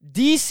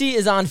DC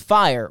is on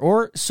fire,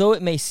 or so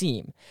it may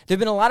seem. There have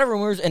been a lot of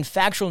rumors and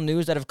factual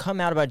news that have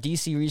come out about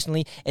DC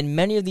recently, and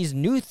many of these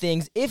new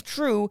things, if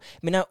true,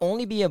 may not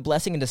only be a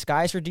blessing in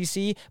disguise for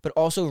DC, but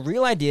also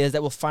real ideas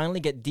that will finally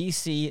get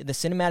DC, the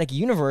cinematic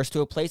universe,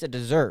 to a place it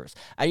deserves.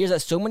 Ideas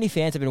that so many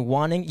fans have been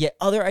wanting, yet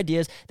other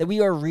ideas that we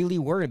are really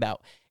worried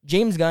about.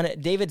 James Gunn,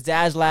 David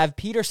Zaslav,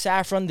 Peter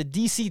Safran, the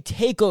DC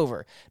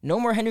takeover. No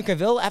more Henry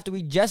Cavill after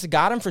we just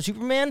got him for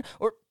Superman?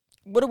 Or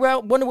what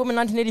about Wonder Woman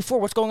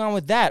 1984? What's going on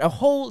with that? A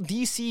whole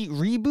DC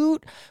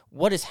reboot?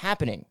 What is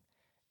happening?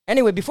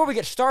 Anyway, before we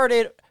get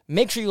started,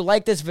 make sure you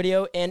like this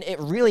video, and it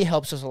really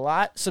helps us a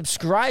lot.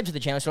 Subscribe to the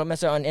channel so you don't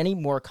miss out on any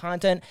more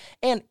content,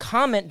 and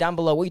comment down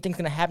below what you think is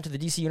going to happen to the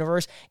DC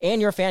Universe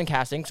and your fan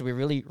casting, so we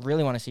really,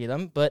 really want to see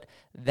them. But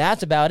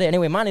that's about it.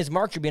 Anyway, my name is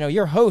Mark Tribino,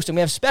 your host, and we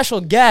have special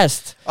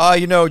guest.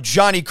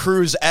 Johnny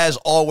Cruz, as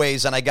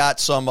always, and I got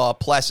some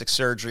plastic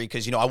surgery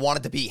because, I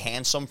wanted to be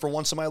handsome for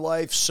once in my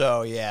life,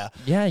 so yeah.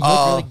 Yeah, you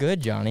look really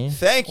good, Johnny.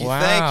 Thank you,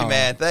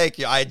 man, thank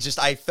you.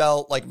 I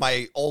felt like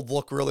my old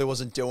look really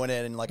wasn't doing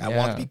it, and I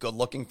wanted to be good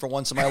looking for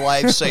once in my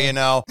life, so You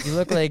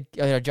look like,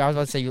 I was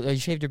about to say, you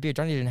shaved your beard.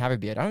 Johnny didn't have a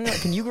beard. I don't know,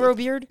 can you grow a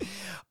beard?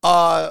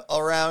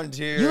 Around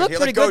here. You looked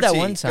pretty good that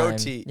one time.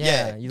 Goatee.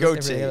 Yeah, you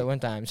looked really good that one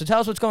time. So tell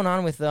us what's going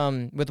on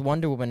with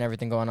Wonder Woman and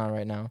everything going on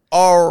right now.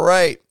 All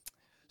right.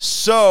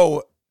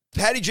 So,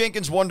 Patty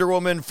Jenkins' Wonder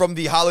Woman, from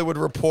The Hollywood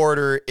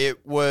Reporter,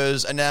 it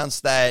was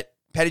announced that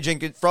Patty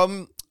Jenkins,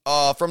 from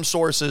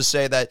sources,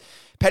 say that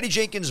Patty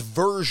Jenkins'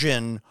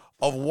 version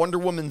of Wonder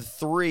Woman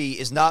 3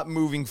 is not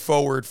moving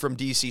forward from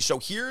DC. So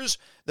here's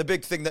the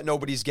big thing that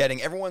nobody's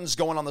getting. Everyone's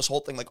going on this whole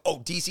thing like, oh,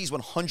 DC's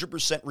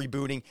 100%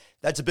 rebooting.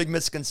 That's a big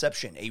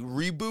misconception. A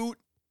reboot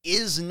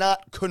is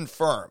not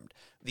confirmed.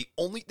 The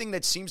only thing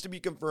that seems to be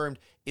confirmed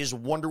is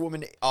Wonder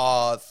Woman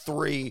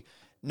 3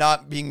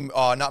 not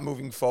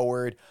moving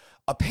forward.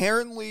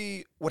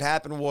 Apparently, what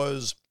happened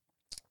was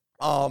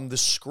the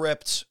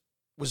script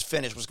was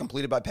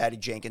completed by Patty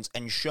Jenkins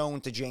and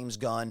shown to James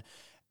Gunn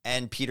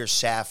and Peter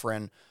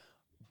Safran,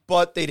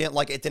 but they didn't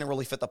like it. Didn't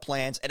really fit the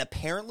plans, and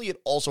apparently it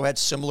also had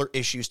similar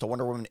issues to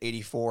Wonder Woman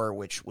 84,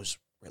 which was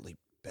really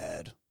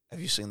bad.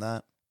 Have you seen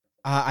that?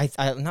 I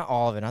not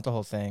all of it, not the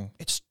whole thing.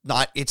 It's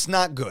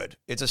not good.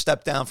 It's a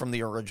step down from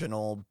the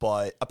original,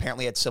 but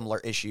apparently had similar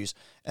issues.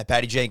 And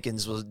Patty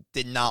Jenkins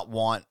didn't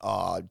want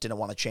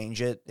to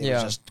change it. It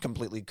was just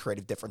completely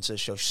creative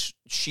differences. So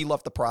she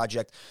left the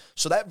project.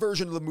 So that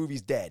version of the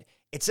movie's dead.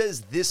 It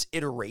says this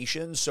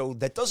iteration, so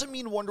that doesn't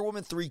mean Wonder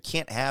Woman 3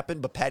 can't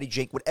happen, but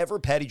whatever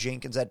Patty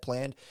Jenkins had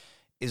planned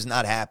is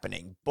not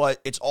happening.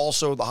 But it's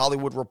also the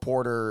Hollywood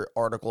Reporter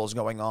article is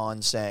going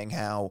on saying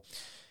how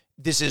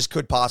this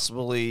could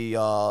possibly,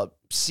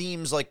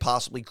 seems like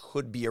possibly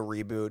could be a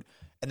reboot,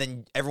 and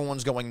then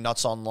everyone's going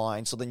nuts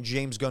online. So then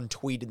James Gunn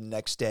tweeted the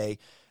next day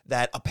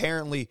that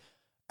apparently,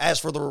 as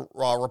for the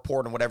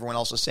report and what everyone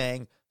else is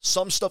saying,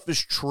 some stuff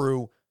is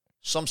true,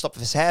 some stuff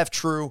is half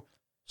true,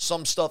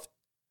 some stuff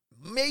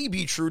may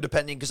be true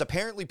depending, because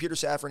apparently Peter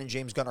Safran and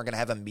James Gunn are going to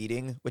have a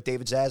meeting with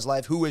David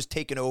Zaslav, who has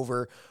taken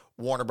over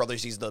Warner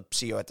Brothers. He's the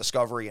CEO at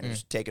Discovery and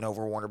has taken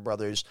over Warner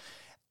Brothers.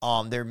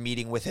 They're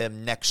meeting with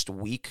him next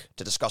week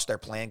to discuss their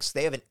plans.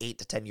 They have an 8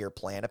 to 10 year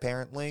plan,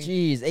 apparently.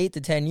 Jeez, 8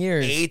 to 10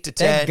 years. 8 to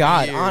 10 years. Thank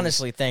God.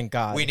 Honestly, thank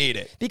God. We need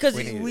it. Because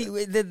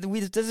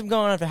this has been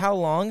going on for how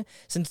long?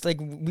 Since,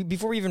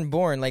 before we were even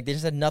born. They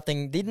just had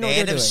nothing. They didn't know what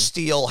they were doing. Man of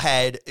Steel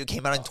it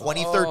came out in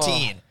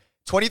 2013.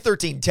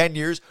 2013, 10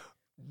 years.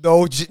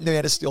 No,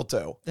 Man of Steel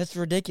 2. That's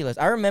ridiculous.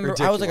 I remember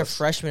I was like a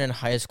freshman in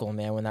high school,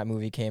 man, when that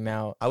movie came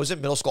out. I was in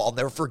middle school. I'll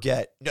never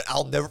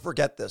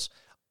forget this.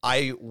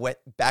 I went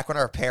back when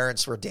our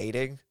parents were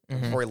dating,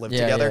 before we lived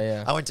together.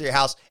 Yeah. I went to your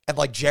house, and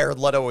Jared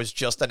Leto was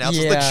just announced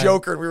as the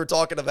Joker, and we were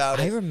talking about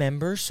it. I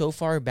remember so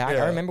far back.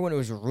 I remember when it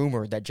was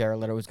rumored that Jared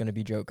Leto was going to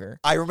be Joker.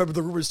 I remember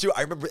the rumors too.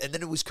 And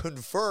then it was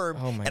confirmed.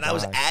 Oh my God. I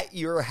was at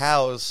your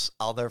house.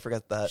 I'll never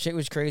forget that. Shit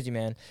was crazy,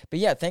 man. But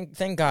yeah,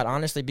 thank God,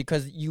 honestly,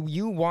 because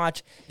you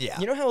watch. Yeah.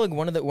 You know how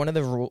one of the one of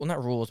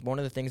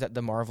the things that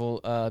the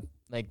Marvel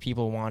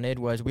people wanted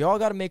was we all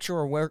got to make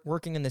sure we're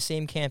working in the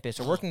same campus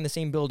or working in the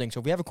same building. So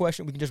if we have a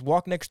question, we can just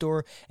walk next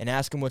door and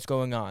ask them what's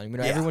going on.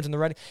 Everyone's in the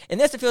right. And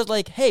this, it feels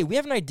like, hey, we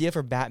have an idea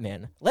for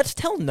Batman. Let's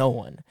tell no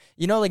one.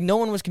 No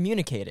one was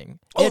communicating.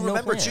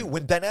 Remember too,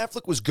 when Ben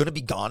Affleck was going to be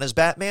gone as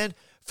Batman,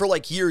 for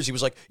years, he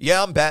was like,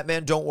 yeah, I'm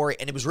Batman, don't worry.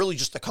 And it was really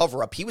just a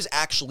cover up. He was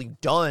actually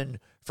done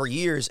for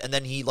years, and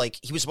then he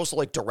was supposed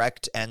to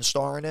direct and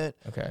star in it.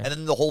 Okay. And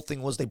then the whole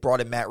thing was they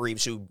brought in Matt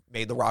Reeves, who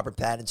made the Robert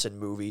Pattinson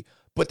movie.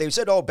 But they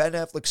said, oh, Ben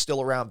Affleck's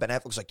still around. Ben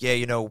Affleck's like,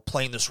 yeah,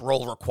 playing this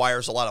role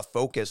requires a lot of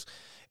focus.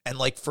 And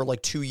for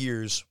 2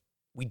 years,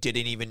 we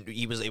didn't even,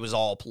 it was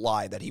all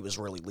lie that he was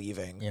really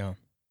leaving. Yeah.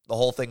 The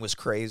whole thing was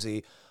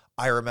crazy.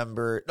 I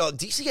remember,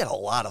 DC had a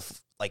lot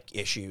of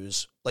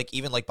issues,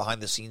 even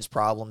behind the scenes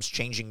problems,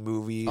 changing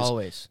movies,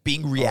 always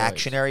being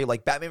reactionary.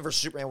 Batman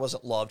vs Superman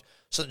wasn't loved.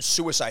 So then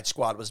Suicide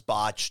Squad was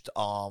botched.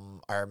 I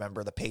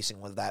remember the pacing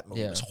with that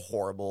movie was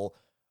horrible.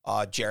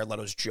 Jared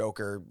Leto's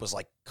Joker was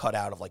like cut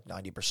out of like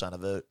 90%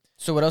 of it.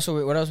 So what else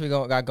we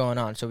got going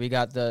on? So we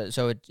got you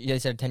said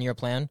a 10-year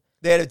plan.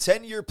 They had a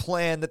 10-year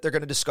plan that they're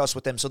going to discuss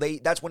with them. So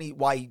that's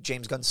why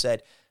James Gunn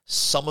said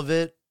some of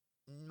it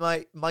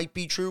might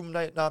be true,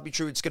 might not be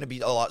true. It's going to be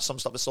a lot. Some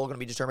stuff is still going to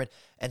be determined,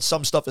 and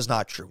some stuff is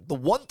not true. The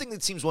one thing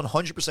that seems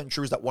 100%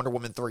 true is that Wonder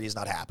Woman 3 is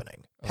not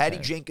happening. Okay. Patty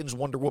Jenkins'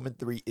 Wonder Woman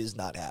 3 is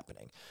not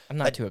happening. I'm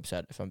not too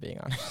upset, if I'm being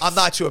honest. I'm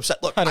not too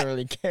upset. Look, I don't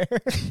really care.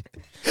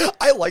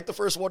 I like the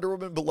first Wonder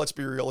Woman, but let's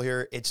be real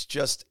here. It's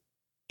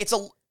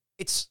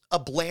a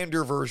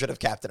blander version of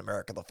Captain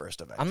America: The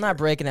First Avenger. I'm not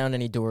breaking down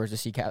any doors to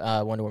see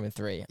Wonder Woman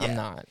 3. Yeah. I'm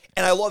not.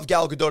 And I love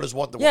Gal Gadot as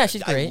Wonder Woman. Yeah,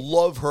 she's great. I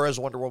love her as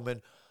Wonder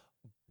Woman.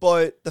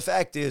 But the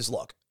fact is,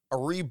 look, a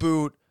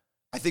reboot,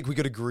 I think we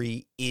could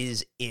agree,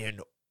 is it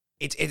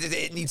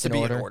needs to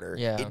be in order.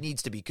 Yeah. It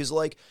needs to be. Because,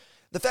 like,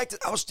 the fact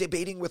that I was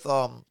debating with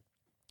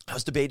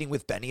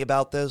Benny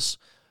about this,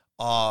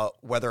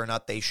 whether or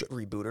not they should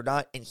reboot or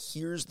not. And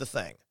here's the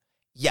thing.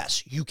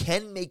 Yes, you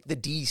can make the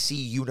DC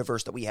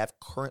universe that we have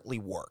currently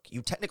work.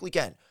 You technically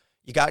can.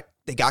 They got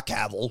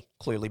Cavill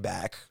clearly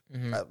back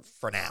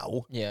for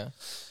now. Yeah.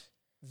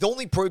 The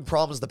only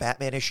problem is the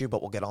Batman issue,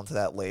 but we'll get onto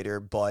that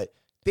later. But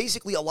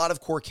basically, a lot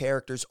of core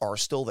characters are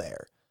still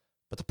there.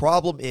 But the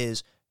problem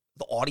is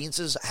the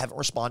audiences haven't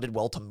responded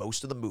well to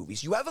most of the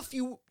movies. You have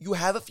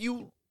a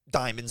few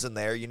diamonds in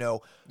there,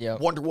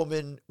 Wonder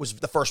Woman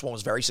the first one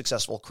was very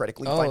successful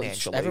critically,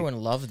 financially. Everyone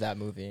loved that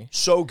movie.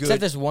 So good. Except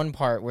this one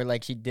part where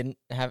like she didn't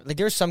have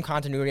there's some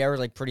continuity errors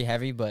like pretty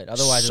heavy, but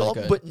otherwise it was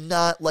good. But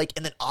not like,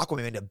 and then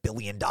Aquaman made $1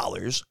 billion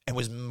and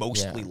was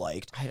mostly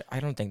liked.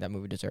 I don't think that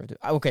movie deserved it.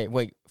 Okay,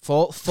 wait.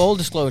 Full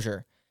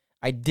disclosure.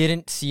 I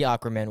didn't see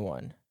Aquaman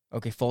 1.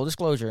 Okay, full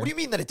disclosure. What do you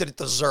mean that it didn't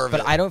deserve it?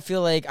 But I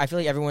feel like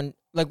everyone,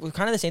 like,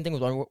 kind of the same thing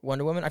with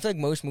Wonder Woman. I feel like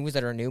most movies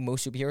that are new,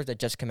 most superheroes that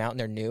just come out and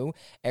they're new,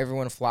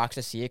 everyone flocks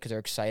to see it because they're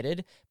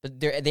excited, but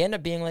they end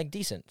up being, like,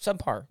 decent,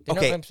 subpar.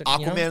 Okay,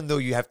 Aquaman, though,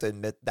 you have to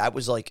admit, that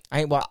was, like,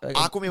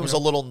 Aquaman was a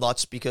little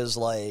nuts because,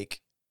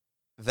 like,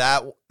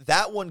 that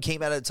one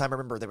came out at a time, I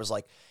remember, there was,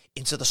 like,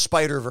 Into the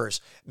Spider-Verse,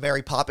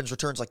 Mary Poppins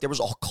Returns, like, there was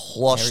a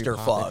clusterfuck. Mary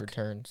Poppins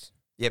Returns.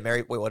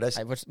 Yeah, what is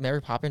it? What's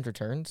Mary Poppins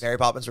Returns? Mary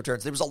Poppins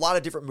Returns. There was a lot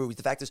of different movies.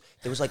 The fact is,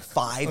 there was like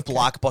 5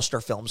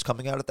 blockbuster films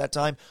coming out at that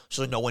time,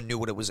 so no one knew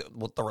what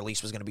the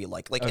release was going to be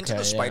like. Like, Into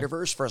the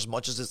Spider-Verse, for as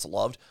much as it's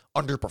loved,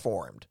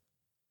 underperformed.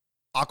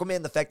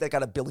 Aquaman, the fact that it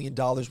got $1 billion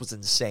was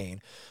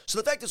insane. So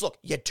the fact is, look,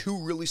 you had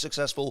 2 really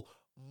successful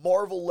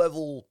Marvel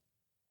level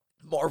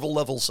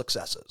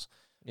successes.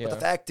 Yeah. But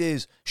the fact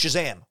is,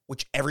 Shazam,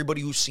 which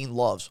everybody who's seen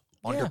loves,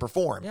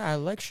 underperformed. Yeah, I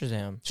like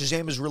Shazam.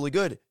 Shazam is really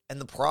good.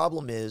 And the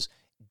problem is,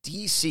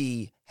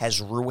 DC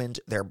has ruined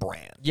their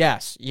brand.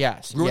 Yes.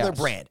 Ruined their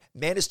brand.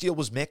 Man of Steel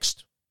was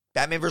mixed.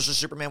 Batman vs.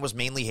 Superman was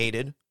mainly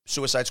hated.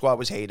 Suicide Squad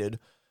was hated.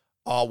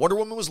 Wonder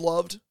Woman was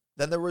loved.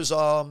 Then there was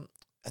and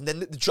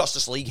then the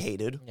Justice League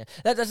hated. Yeah.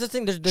 That's the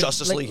thing. There's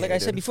Justice League like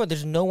hated. I said before,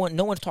 there's no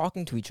one's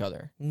talking to each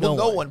other.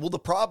 No one. Well, the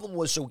problem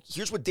was, so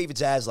here's what David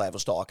Zaslav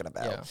was talking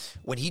about. Yeah.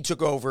 When he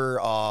took over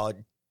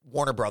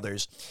Warner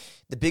Brothers,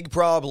 the big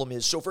problem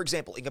is, so for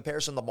example, in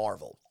comparison to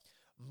Marvel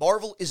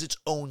is its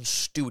own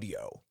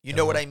studio. You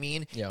know what I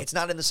mean? Yeah. It's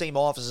not in the same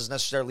offices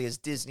necessarily as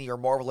Disney or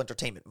Marvel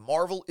Entertainment.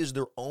 Marvel is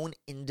their own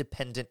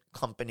independent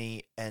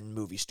company and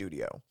movie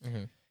studio.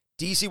 Mm-hmm.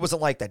 DC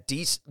wasn't like that.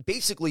 DC,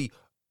 basically,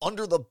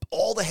 under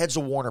all the heads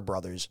of Warner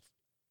Brothers,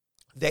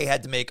 they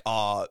had to make,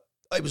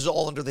 it was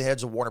all under the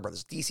heads of Warner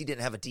Brothers. DC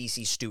didn't have a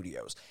DC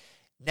Studios.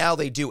 Now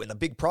they do. And the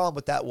big problem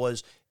with that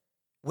was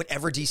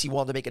whenever DC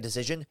wanted to make a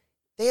decision,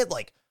 they had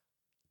like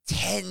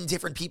 10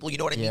 different people, you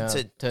know what I mean,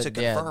 to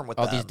confirm with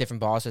all them. These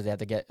different bosses they have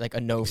to get like a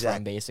no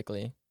from,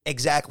 basically.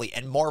 Exactly.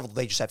 And Marvel,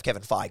 they just have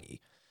Kevin Feige.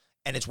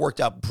 And it's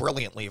worked out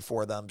brilliantly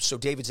for them. So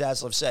David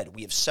Zaslav said,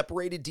 we have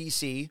separated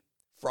DC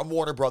from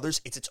Warner Brothers.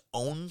 It's its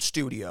own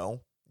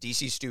studio,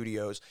 DC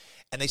Studios.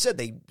 And they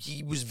said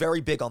he was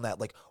very big on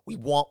that. Like, we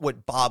want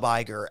what Bob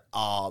Iger,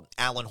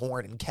 Alan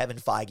Horn, and Kevin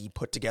Feige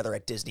put together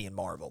at Disney and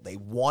Marvel. They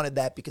wanted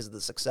that because of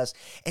the success.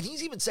 And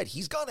he's even said,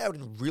 he's gone out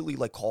and really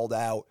like called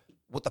out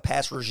what the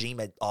past regime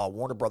at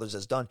Warner Brothers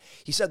has done.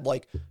 He said,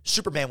 like,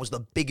 Superman was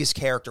the biggest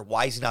character.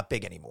 Why is he not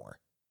big anymore?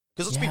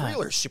 Because let's be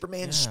real here,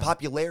 Superman's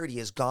popularity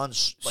has gone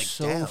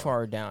so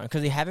far down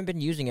because they haven't been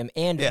using him.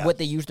 And what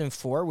they used him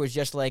for was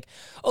just like,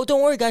 oh,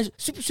 don't worry, guys,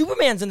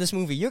 Superman's in this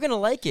movie. You're going to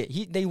like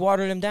it. They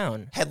watered him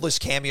down. Headless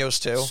cameos,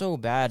 too. So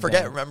bad,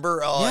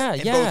 remember?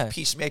 Both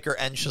Peacemaker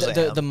and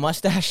Shazam. The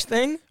mustache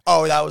thing?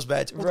 Oh, that was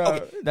bad. Bro,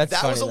 okay, that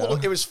funny, was a little,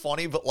 it was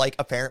funny, but like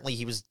apparently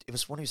it was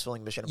when he was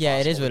filming Mission Impossible. Yeah,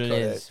 it is what it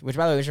is. Which,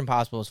 by the way, Mission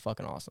Impossible is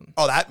fucking awesome.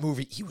 Oh, that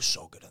movie, he was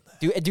so good in that.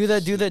 Do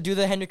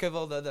the Henry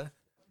Cavill, the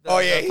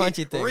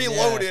punchy thing.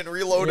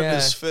 Reloading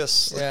his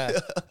fists. Yeah.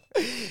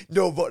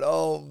 but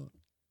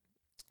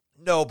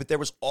there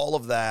was all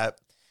of that.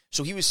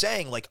 So he was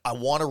saying, like, I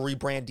want to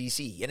rebrand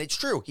DC. And it's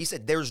true. He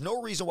said there's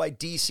no reason why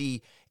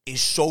DC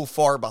is so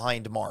far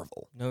behind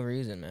Marvel. No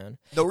reason, man.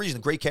 No reason.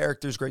 Great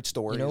characters, great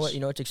stories. You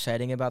know what's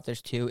exciting about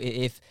this too?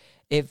 If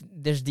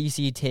this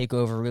DC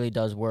takeover really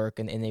does work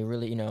and they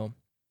really,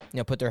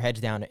 put their heads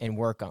down and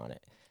work on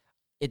it.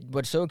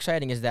 what's so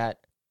exciting is that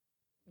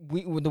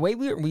the way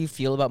we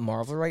feel about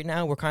Marvel right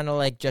now, we're kind of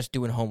like just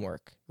doing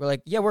homework. We're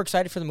like, yeah, we're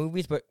excited for the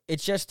movies, but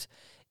it's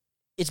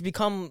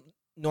become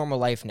normal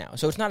life now.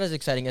 So it's not as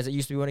exciting as it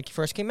used to be when it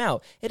first came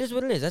out. It is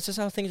what it is. That's just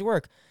how things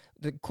work.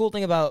 The cool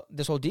thing about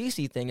this whole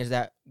DC thing is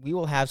that we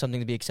will have something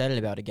to be excited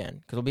about again,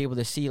 because we'll be able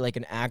to see like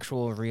an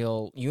actual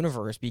real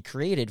universe be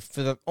created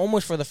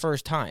almost for the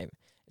first time.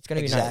 It's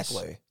going to be nice.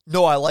 Exactly.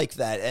 No, I like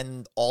that.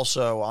 And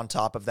also on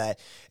top of that,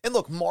 and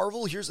look,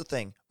 Marvel, here's the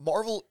thing.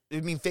 Marvel,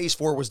 I mean, Phase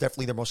 4 was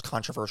definitely their most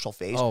controversial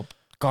phase. Oh,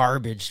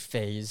 garbage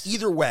phase.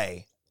 Either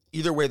way,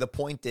 the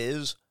point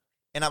is,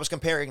 and I was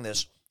comparing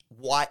this,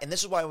 why, and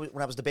this is why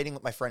when I was debating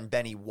with my friend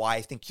Benny, why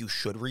I think you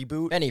should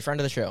reboot. Benny, friend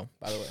of the show,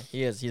 by the way.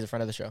 He's a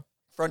friend of the show.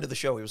 Friend of the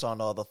show. He was on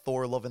the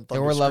Thor Love and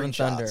Thunder Thor Love and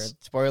screenshots. Thunder.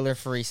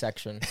 Spoiler-free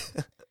section.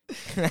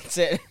 That's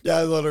it.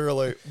 Yeah,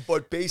 literally.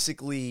 But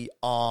basically,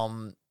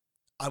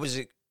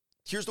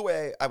 here's the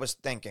way I was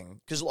thinking.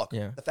 Because look,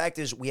 the fact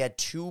is we had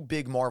two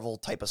big Marvel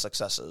type of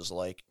successes,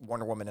 like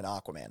Wonder Woman and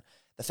Aquaman.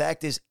 The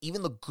fact is,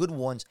 even the good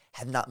ones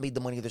have not made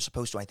the money they're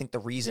supposed to. I think the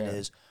reason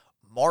is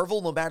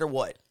Marvel, no matter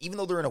what, even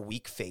though they're in a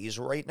weak phase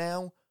right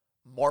now,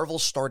 Marvel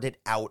started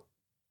out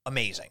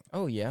amazing.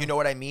 Oh, yeah. You know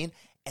what I mean?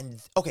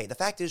 And, okay, the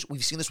fact is,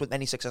 we've seen this with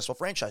many successful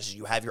franchises.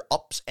 You have your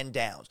ups and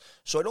downs.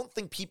 So I don't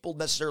think people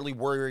necessarily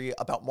worry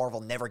about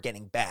Marvel never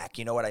getting back.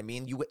 You know what I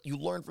mean? You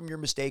learn from your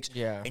mistakes,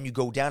 and you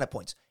go down at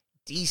points.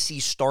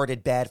 DC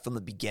started bad from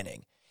the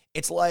beginning.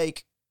 It's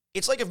like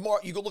if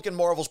you go look in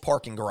Marvel's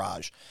parking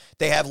garage.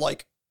 They have,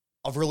 like,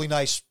 a really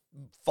nice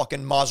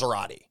fucking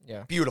Maserati.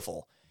 Yeah.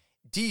 Beautiful.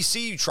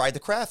 DC tried to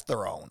craft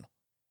their own,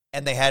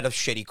 and they had a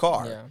shitty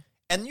car. Yeah.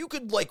 And you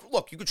could,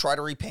 you could try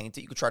to repaint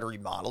it. You could try to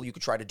remodel. You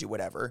could try to do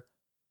whatever.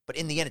 But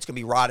in the end, it's going to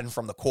be rotten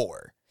from the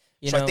core.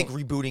 I think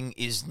rebooting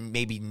is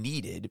maybe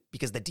needed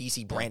because the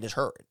DC brand is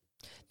hurt.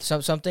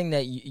 Something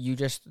that you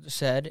just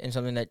said, and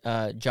something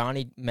that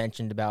Johnny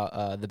mentioned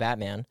about the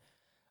Batman.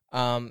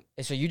 So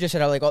you just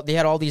said how they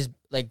had all these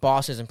like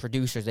bosses and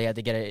producers they had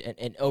to get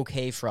an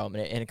okay from,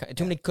 and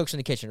too many cooks in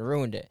the kitchen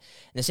ruined it.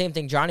 And the same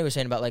thing Johnny was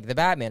saying about like the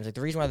Batman. It's like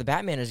the reason why the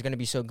Batman is going to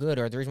be so good,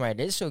 or the reason why it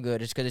is so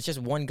good, is because it's just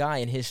one guy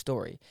in his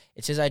story.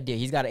 It's his idea.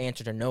 He's got to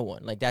answer to no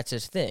one. Like that's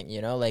his thing,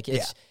 Like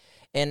it's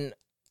and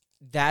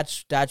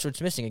that's what's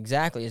missing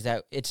exactly. Is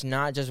that it's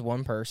not just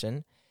one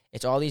person.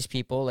 It's all these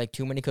people, like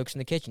too many cooks in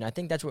the kitchen. I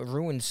think that's what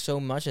ruins so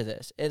much of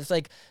this. It's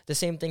like the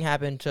same thing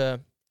happened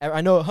to.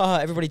 I know,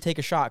 everybody take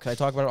a shot because I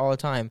talk about it all the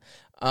time.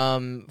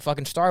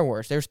 Fucking Star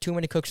Wars. There's too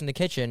many cooks in the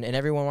kitchen, and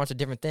everyone wants a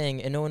different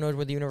thing, and no one knows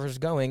where the universe is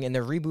going, and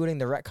they're rebooting,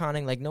 they're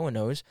retconning, like no one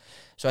knows.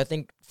 So I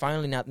think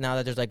finally now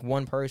that there's like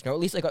one person, or at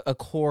least like a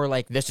core,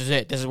 like this is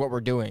it, this is what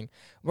we're doing.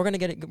 We're gonna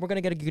get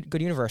a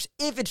good universe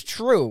if it's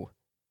true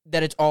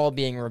that it's all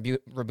being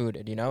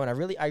rebooted, And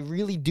I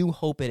really do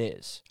hope it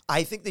is.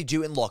 I think they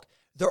do. And look,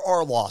 there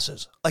are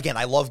losses. Again,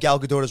 I love Gal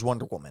Gadot as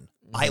Wonder Woman.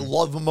 Mm-hmm. I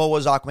love Momoa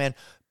as Aquaman.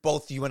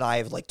 Both you and I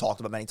have talked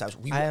about many times.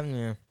 We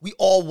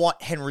all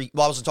want Henry.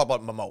 Well, I was talking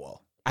about Momoa.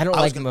 I don't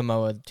like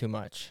Momoa too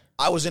much.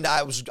 I was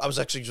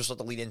actually just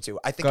about to lead into.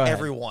 I think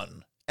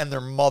everyone and their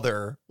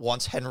mother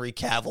wants Henry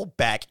Cavill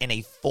back in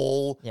a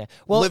full,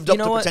 lived up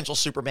to potential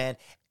Superman.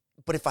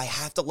 But if I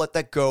have to let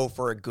that go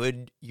for a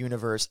good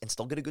universe and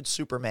still get a good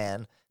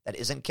Superman that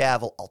isn't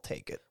Cavill, I'll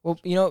take it. Well,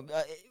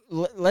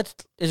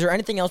 is there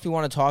anything else we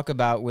want to talk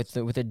about with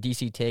the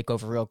DC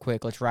takeover real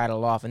quick? Let's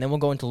rattle off, and then we'll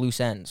go into loose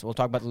ends. We'll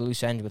talk about the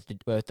loose ends with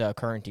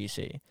current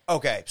DC.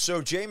 Okay,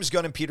 so James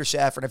Gunn and Peter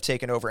Safran have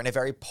taken over in a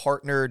very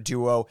partner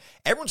duo.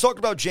 Everyone's talking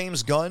about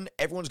James Gunn.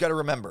 Everyone's got to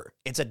remember,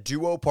 it's a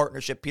duo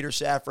partnership. Peter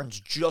Safran's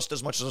just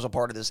as much as a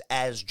part of this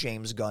as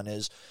James Gunn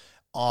is.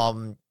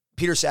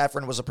 Peter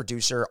Safran was a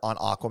producer on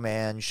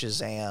Aquaman,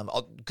 Shazam,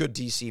 good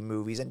DC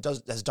movies, and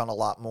has done a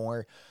lot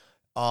more.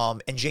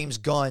 And James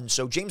Gunn's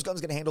going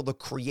to handle the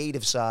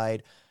creative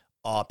side.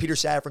 Peter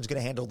Safran's going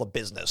to handle the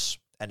business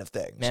end of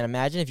things. Man,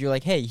 imagine if you're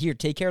like, hey, here,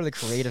 take care of the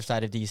creative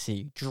side of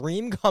DC.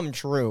 Dream come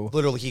true.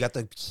 Literally, he got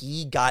a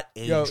dream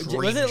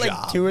wasn't it like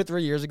job. 2 or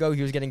 3 years ago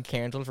he was getting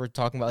canceled for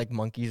talking about like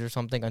monkeys or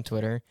something on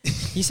Twitter?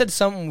 He said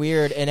something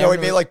weird, and he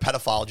made like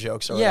pedophile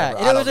jokes or whatever.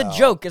 And it was a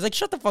joke. It's like,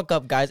 shut the fuck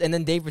up, guys. And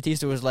then Dave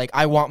Bautista was like,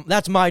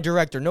 that's my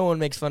director. No one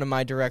makes fun of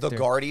my director. The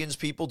Guardians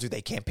people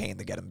they campaign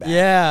to get him back.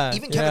 Yeah.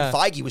 Even Kevin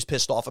Feige was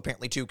pissed off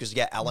apparently too because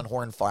Alan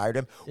Horn fired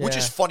him, which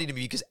is funny to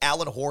me because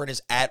Alan Horn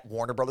is at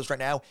Warner Brothers right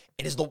now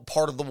and is the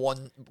part of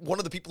one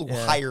of the people who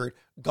hired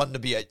Gunn to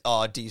be at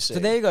DC. So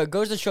there you go. It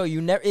goes to show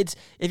you never.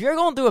 If you're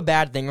going through a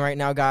bad thing right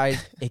now,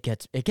 guys, it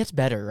gets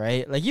better,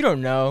 right? Like you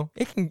don't know.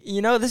 It can.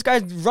 This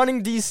guy's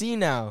running DC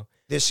now.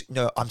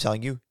 I'm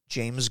telling you,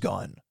 James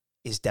Gunn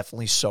is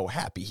definitely so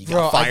happy he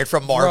got fired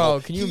from Marvel.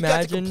 Can you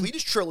imagine? He got to complete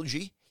his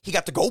trilogy. He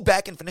got to go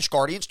back and finish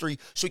Guardians 3,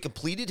 so he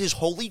completed his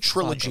holy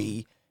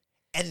trilogy,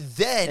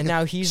 and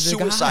now he's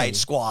Suicide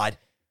Squad,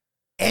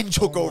 and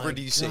took over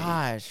DC.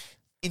 Gosh,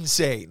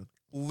 insane.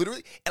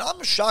 Literally, and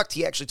I'm shocked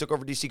he actually took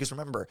over DC because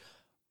remember,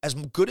 as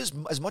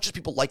much as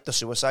people like the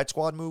Suicide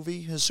Squad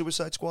movie, his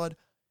Suicide Squad,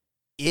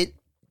 it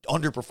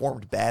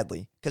underperformed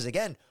badly because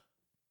again,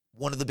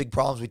 one of the big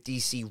problems with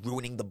DC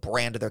ruining the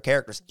brand of their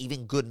characters.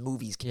 Even good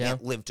movies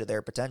can't live to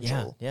their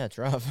potential. Yeah, it's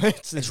rough.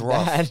 It's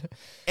rough. bad.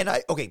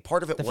 And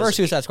part of it the was... first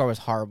Suicide Squad was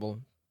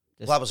horrible.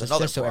 That was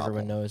another just so problem.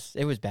 everyone knows.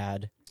 It was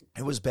bad.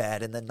 It was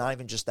bad. And then not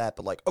even just that,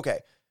 but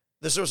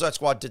the Suicide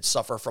Squad did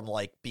suffer from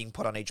being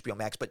put on HBO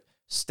Max, but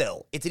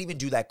still, it didn't even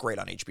do that great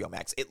on HBO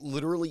Max. It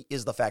literally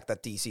is the fact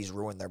that DC's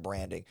ruined their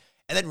branding.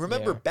 And then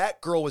remember,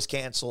 Batgirl was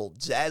canceled.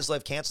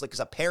 Zaslav canceled it because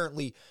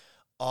apparently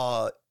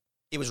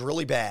it was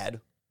really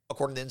bad,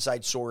 according to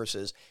inside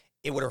sources.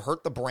 It would have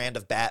hurt the brand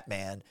of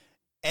Batman.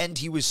 And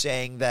he was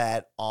saying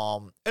that,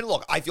 and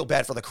look, I feel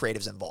bad for the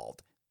creatives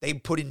involved. They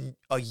put in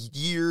a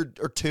year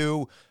or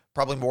two,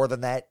 probably more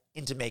than that,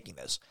 into making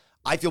this.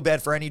 I feel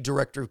bad for any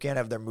director who can't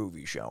have their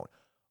movie shown.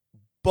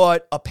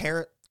 But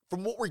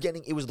from what we're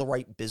getting, it was the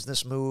right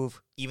business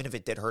move, even if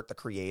it did hurt the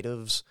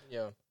creatives.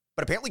 Yeah.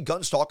 But apparently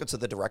Gunn's talking to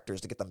the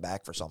directors to get them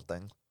back for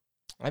something.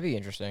 That'd be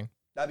interesting.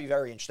 That'd be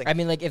very interesting. I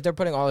mean, if they're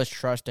putting all this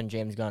trust in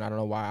James Gunn, I don't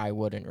know why I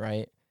wouldn't,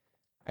 right?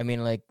 I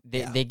mean,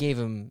 they gave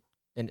him,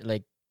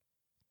 they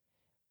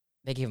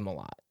gave him a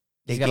lot.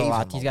 He's got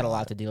a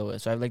lot to deal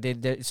with. So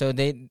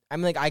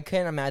I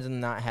can't imagine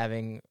not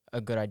having a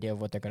good idea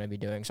of what they're going to be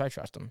doing. So I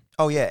trust him.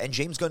 Oh yeah, and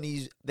James Gunn,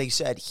 they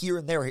said here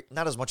and there,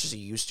 not as much as he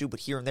used to, but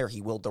here and there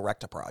he will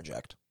direct a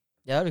project.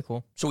 Yeah, that'd be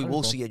cool. So we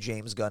will see a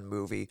James Gunn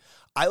movie.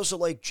 I also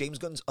James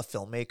Gunn's a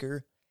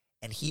filmmaker,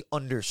 and he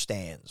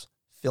understands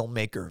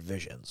filmmaker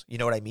visions. You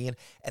know what I mean?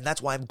 And that's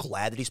why I'm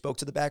glad that he spoke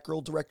to the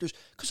Batgirl directors,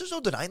 because there's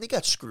no denying they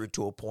got screwed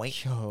to a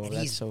point. Yo,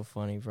 that's so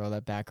funny, bro,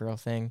 that Batgirl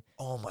thing.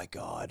 Oh, my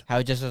God. How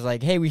it just was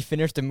like, hey, we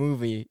finished the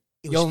movie.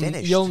 It was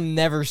finished. You'll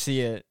never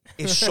see it.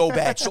 It's so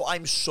bad. So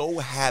I'm so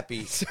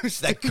happy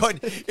that Gunn,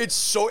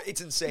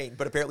 it's insane.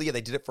 But apparently,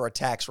 they did it for a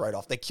tax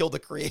write-off. They killed the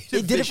creative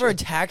They did it for a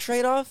tax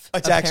write-off? A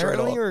tax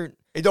write-off. Or...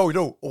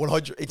 No,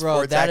 100. It's bro,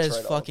 for a that tax is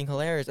write-off. fucking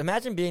hilarious.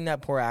 Imagine being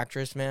that poor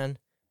actress, man.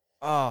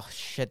 Oh,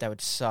 shit, that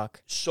would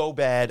suck. So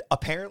bad.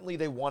 Apparently,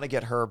 they want to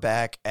get her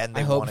back, and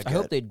I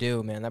hope they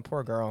do, man. That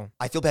poor girl.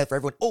 I feel bad for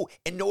everyone. Oh,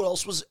 and who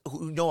else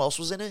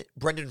was in it?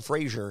 Brendan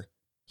Fraser.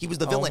 He was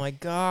the villain. Oh, my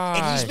God.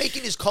 And he's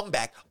making his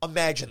comeback.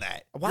 Imagine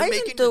that. By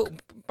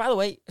the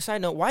way,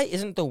 side note, why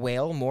isn't The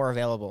Whale more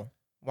available?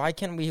 Why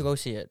can't we go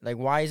see it?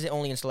 Why is it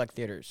only in select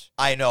theaters?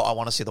 I know. I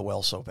want to see The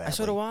Whale so bad.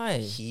 So do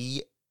I.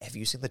 Have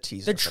you seen the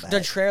teaser for that?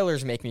 The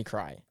trailers make me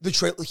cry. The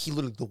trailer, he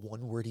literally, the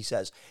one word he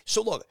says.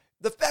 So look,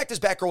 the fact is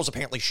Batgirl was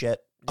apparently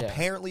shit. Yeah.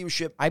 Apparently it was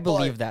shit. I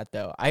believe that,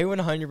 though. I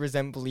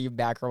 100% believe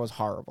Batgirl was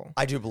horrible.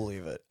 I do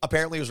believe it.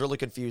 Apparently it was really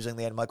confusing.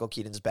 They had Michael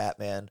Keaton's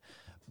Batman.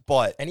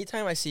 But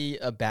anytime I see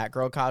a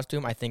Batgirl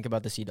costume, I think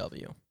about the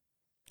CW.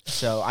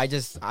 So I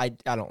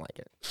don't like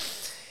it.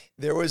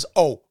 There was,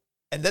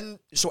 and then,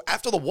 so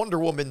after the Wonder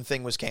Woman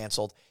thing was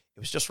canceled, it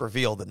was just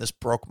revealed, and this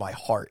broke my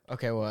heart.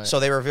 Okay, what? So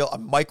they revealed a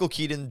Michael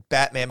Keaton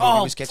Batman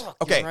movie was canceled.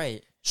 Fuck, okay,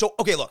 right. So,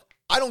 look,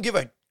 I don't give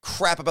a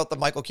crap about the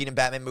Michael Keaton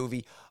Batman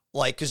movie,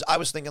 because I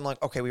was thinking,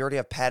 okay, we already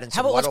have Pattinson.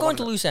 How about let's go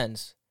into loose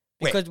ends?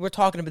 Because we're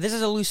talking about, this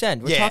is a loose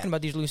end. We're talking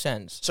about these loose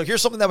ends. So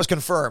here's something that was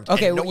confirmed,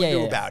 and no one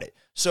knew about it.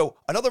 So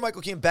another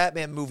Michael Keaton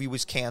Batman movie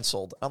was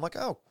canceled. I'm like,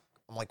 well,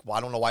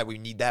 I don't know why we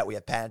need that. We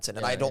have Pattinson,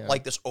 and I don't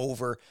like this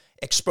over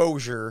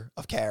exposure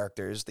of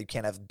characters. They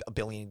can't have a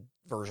billion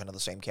version of the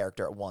same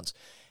character at once.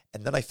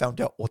 And then I found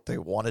out what they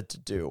wanted to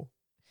do.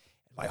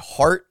 My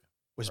heart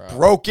was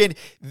broken.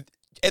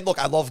 And look,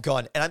 I love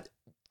Gunn, and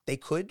they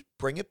could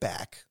bring it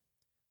back,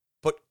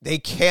 but they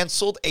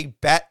canceled a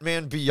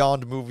Batman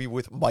Beyond movie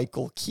with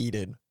Michael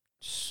Keaton.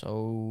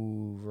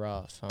 So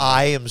rough. Huh?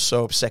 I am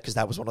so upset because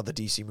that was one of the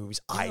DC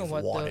movies I've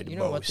wanted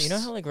most. You know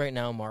how right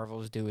now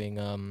Marvel's doing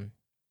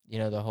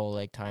the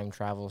whole time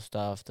travel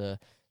stuff, the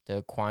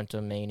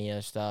Quantum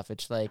Mania stuff.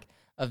 It's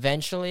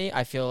eventually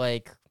I feel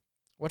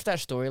what's that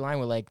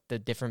storyline where the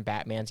different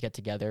Batmans get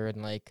together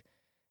and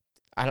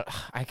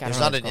There's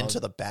not an Into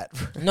the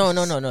Batverse. No.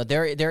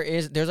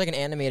 There's an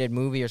animated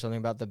movie or something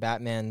about the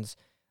Batmans.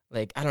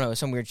 I don't know,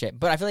 some weird shit.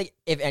 But I feel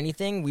if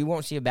anything, we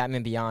won't see a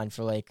Batman Beyond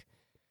for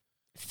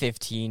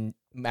 15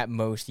 at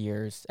most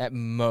years. At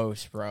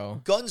most,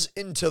 bro. Gunn's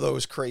into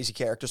those crazy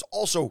characters.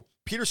 Also,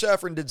 Peter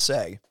Safran did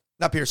say,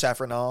 not Peter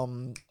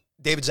Safran,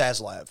 David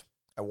Zaslav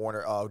at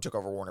Warner, took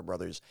over Warner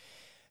Brothers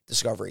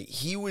Discovery.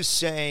 He was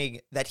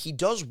saying that he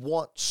does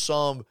want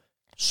some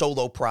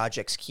solo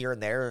projects here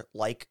and there,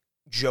 like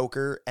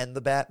Joker and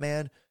the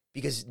Batman,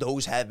 because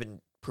those have been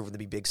proven to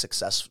be big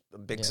successes.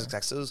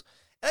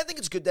 And I think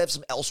it's good to have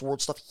some Elseworld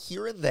stuff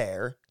here and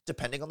there,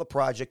 depending on the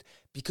project,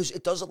 because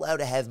it does allow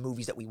to have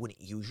movies that we wouldn't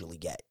usually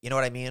get. You know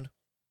what I mean?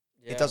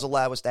 Yeah. It does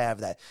allow us to have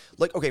that.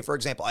 For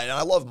example,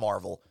 I love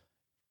Marvel,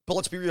 but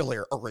let's be real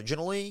here.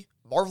 Originally,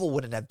 Marvel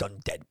wouldn't have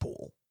done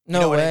Deadpool.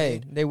 No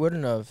way. They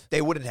wouldn't have.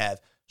 They wouldn't have.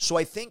 So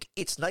I think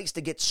it's nice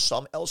to get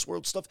some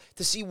Elseworld stuff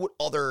to see what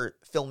other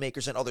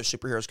filmmakers and other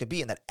superheroes could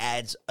be, and that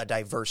adds a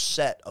diverse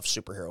set of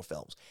superhero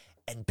films.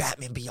 And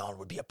Batman Beyond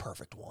would be a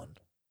perfect one.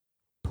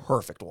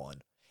 Perfect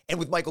one. And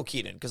with Michael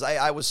Keaton, because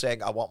I was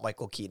saying I want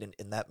Michael Keaton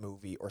in that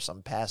movie or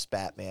some past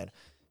Batman,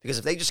 because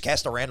if they just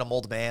cast a random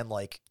old man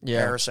like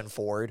Harrison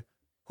Ford,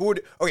 Who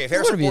would? Okay, if It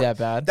Harrison wouldn't be Ford, that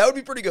bad. that would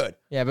be pretty good.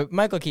 Yeah, but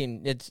Michael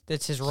Keaton,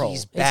 it's his role.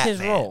 He's It's his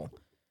Batman. role.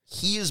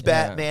 He is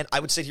Batman.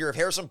 I would sit here if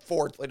Harrison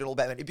Ford played an old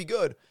Batman, it'd be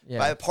good. Yeah.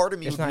 But a part of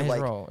me It's would not be his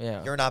like, role.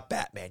 Yeah. you're not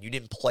Batman. You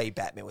didn't play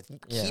Batman with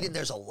Keaton.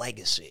 There's a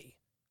legacy.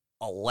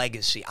 A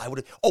legacy. I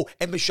would. Oh,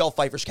 and Michelle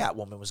Pfeiffer's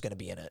Catwoman was going to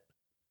be in it.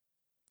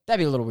 That'd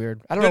be a little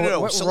weird. I don't know. No,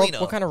 What,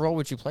 Selena. what kind of role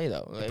would you play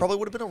though? Like, Probably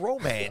would have been a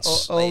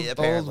romance. old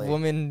apparently.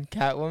 woman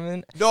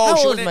Catwoman. No, How she old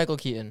is wouldn't- Michael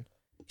Keaton?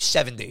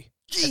 70.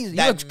 Jeez, he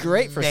That looks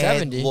great for man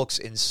 70. Looks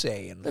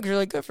insane. Looks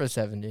really good for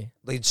 70.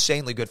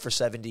 Insanely good for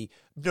 70.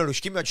 No,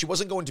 keep in mind, she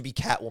wasn't going to be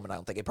Catwoman, I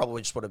don't think. It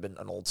probably just would have been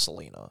an old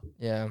Selena.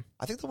 Yeah.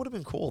 I think that would have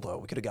been cool, though.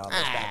 We could have gotten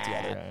those back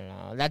I together.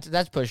 don't know.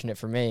 That's pushing it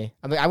for me.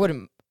 I mean, I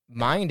wouldn't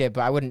mind it,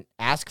 but I wouldn't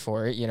ask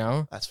for it, you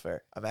know? That's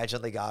fair.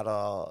 Imagine they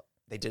got,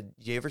 they did,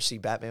 you ever see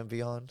Batman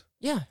Beyond?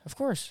 Yeah, of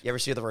course. You ever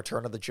see the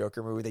Return of the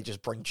Joker movie? They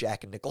just bring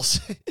Jack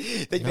Nicholson.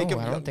 They No, make him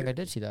I don't younger. think I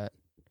did see that.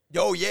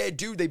 Oh, yeah,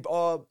 dude.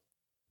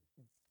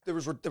 There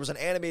was an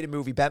animated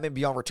movie, Batman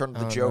Beyond Return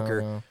of the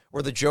Joker, No.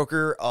 where the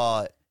Joker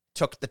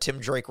took the Tim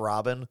Drake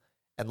Robin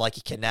and like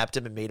he kidnapped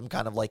him and made him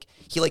kind of like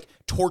he like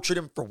tortured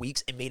him for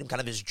weeks and made him kind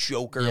of his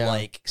Joker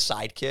like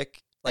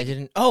sidekick. I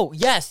didn't. Oh,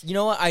 yes. You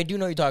know what? I do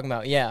know what you're talking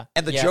about. Yeah.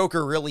 And the Yeah.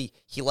 Joker really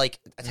he like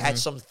attached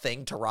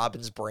something to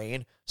Robin's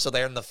brain, so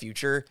there in the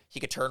future he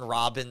could turn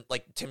Robin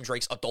like Tim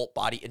Drake's adult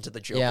body into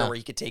the Joker, Yeah. where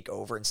he could take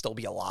over and still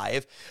be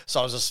alive. So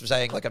I was just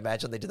saying, like,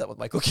 imagine they did that with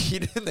Michael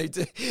Keaton.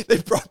 They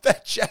brought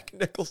back Jack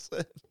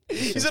Nicholson.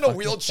 He's in a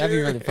wheelchair. That'd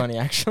be really funny,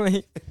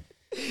 actually.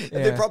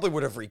 And they probably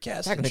would have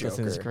recast Jack the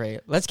Nicholson is Joker. great.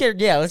 Let's get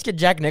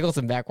Jack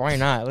Nicholson back. Why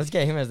not? Let's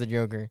get him as the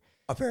Joker.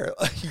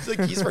 Apparently,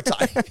 he's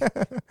retired.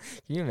 Can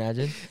you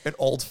imagine? An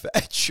old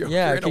fat Joker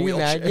Yeah, in a can you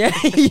wheelchair.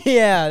 imagine? Yeah,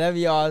 yeah, that'd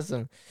be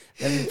awesome.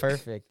 That'd be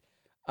perfect.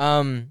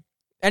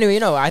 Anyway,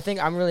 I think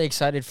I'm really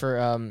excited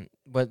for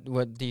what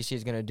DC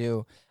is gonna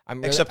do. I'm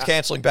really, Except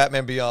canceling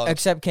Batman Beyond.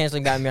 except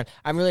canceling Batman.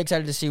 I'm really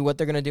excited to see what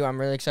they're gonna do. I'm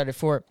really excited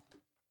for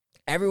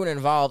everyone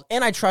involved,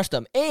 and I trust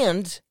them.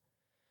 And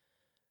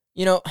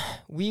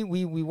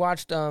we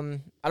watched. I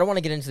don't want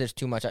to get into this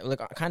too much.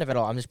 Kind of at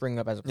all. I'm just bringing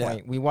it up as a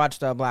point. We watched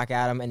Black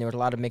Adam, and there was a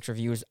lot of mixed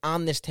reviews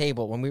on this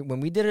table. When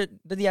we did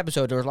the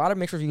episode, there was a lot of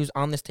mixed reviews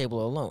on this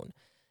table alone.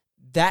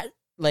 That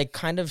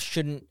kind of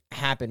shouldn't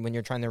happen when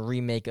you're trying to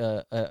remake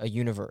a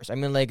universe. I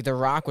mean, The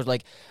Rock was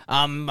like,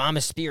 I'm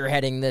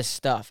spearheading this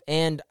stuff.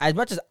 And as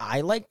much as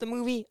I liked the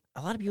movie,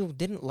 a lot of people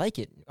didn't like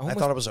it. I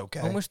thought it was okay.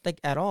 Almost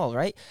at all,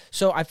 right?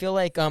 So I feel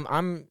like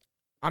I'm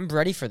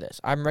ready for this.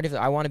 I'm ready for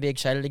I want to be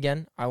excited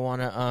again. I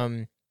want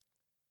to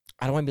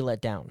I don't want to be let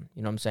down,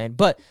 you know what I'm saying?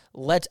 But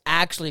let's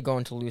actually go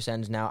into loose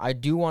ends now. I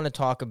do want to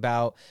talk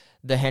about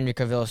the Henry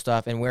Cavill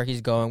stuff and where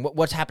he's going,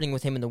 what's happening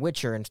with him in The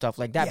Witcher and stuff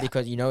like that. Yeah.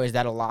 Because is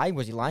that a lie?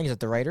 Was he lying? Is it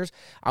the writers?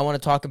 I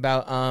want to talk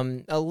about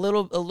a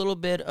little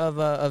bit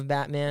of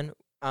Batman.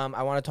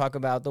 I want to talk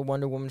about the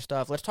Wonder Woman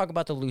stuff. Let's talk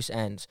about the loose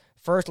ends.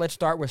 First, let's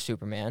start with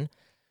Superman.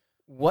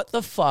 What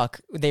the fuck?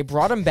 They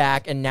brought him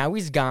back and now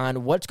he's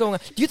gone. What's going on?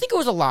 Do you think it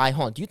was a lie?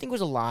 Hold on. Do you think it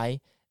was a lie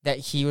that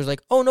he was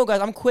like, oh no,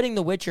 guys, I'm quitting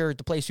The Witcher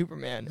to play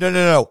Superman?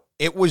 No.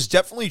 It was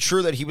definitely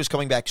true that he was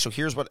coming back. So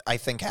here's what I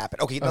think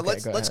happened. Okay, now Okay,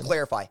 let's go ahead.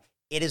 clarify.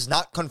 It is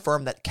not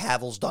confirmed that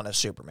Cavill's done as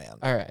Superman.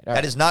 All right.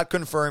 That is not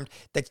confirmed.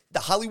 That the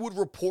Hollywood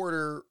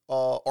Reporter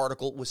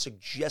article was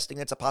suggesting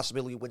that's a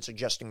possibility when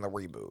suggesting the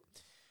reboot.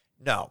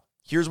 No.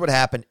 Here's what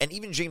happened. And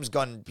even James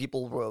Gunn,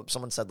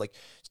 someone said,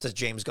 does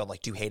James Gunn,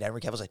 do you hate Henry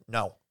Cavill? I was like,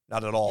 no,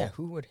 not at all. Yeah,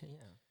 who would? Yeah.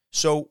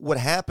 So what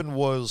happened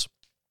was,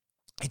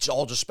 it's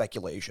all just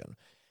speculation.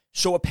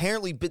 So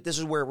apparently, but this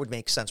is where it would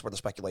make sense where the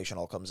speculation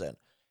all comes in.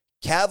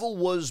 Cavill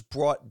was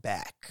brought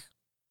back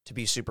to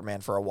be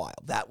Superman for a while.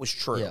 That was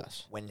true.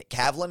 Yes. When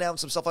Cavill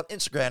announced himself on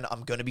Instagram,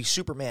 I'm going to be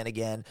Superman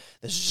again.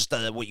 This is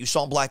just what you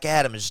saw in Black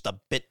Adam is just a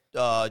bit,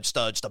 just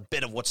a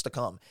bit of what's to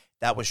come.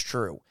 That was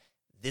true.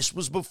 This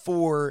was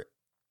before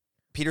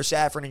Peter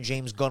Safran and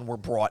James Gunn were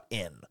brought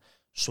in.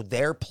 So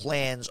their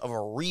plans of a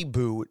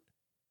reboot,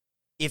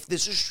 if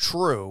this is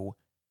true,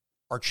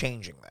 are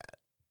changing that.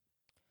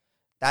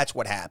 That's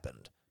what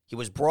happened. He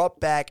was brought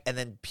back, and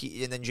then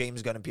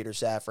James Gunn and Peter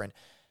Safran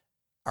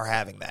are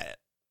having that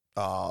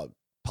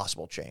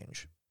possible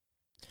change.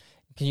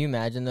 Can you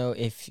imagine though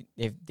if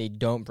they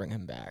don't bring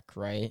him back,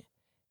 right?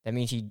 That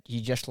means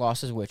he just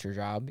lost his Witcher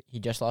job. He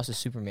just lost his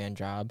Superman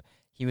job.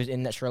 He was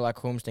in that Sherlock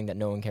Holmes thing that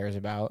no one cares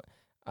about.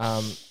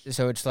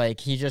 So it's like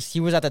he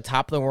was at the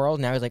top of the world.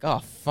 Now he's like, oh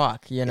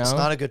fuck, It's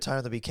not a good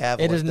time to be Cavill.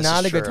 It is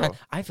not a good true. time.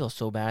 I feel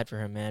so bad for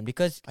him, man,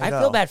 because I know.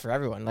 feel bad for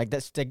everyone.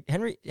 That's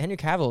Henry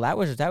Cavill. That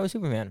was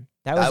Superman.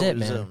 That was it,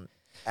 man.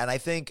 And I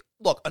think,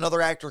 look,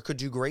 another actor could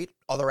do great.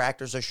 Other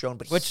actors have shown,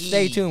 but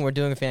Stay tuned. We're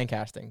doing a fan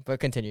casting, but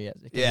continue. Yes.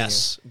 Continue.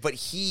 Yes, but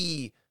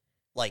he,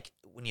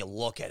 when you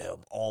look at him,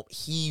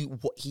 he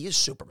is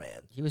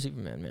Superman. He was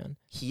Superman, man.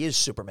 He is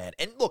Superman.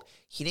 And look,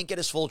 he didn't get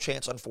his full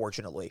chance,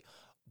 unfortunately.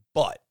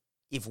 But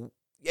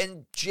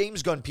and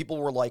James Gunn, people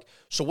were like,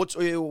 so what's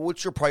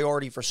your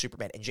priority for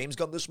Superman? And James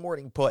Gunn this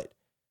morning put,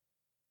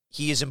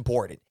 he is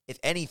important. If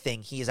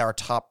anything, he is our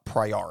top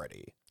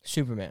priority.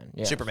 Superman.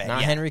 Yeah. Superman,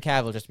 Not yeah. Henry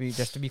Cavill.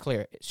 Just to be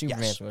clear,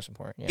 Superman's Yes. the most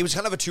important. Yeah. It was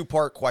kind of a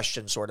two-part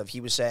question, sort of. He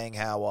was saying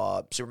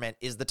how Superman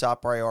is the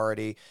top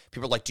priority.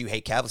 People are like, do you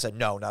hate Cavill? I said,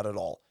 no, not at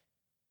all.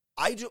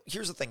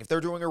 Here's the thing. If they're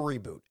doing a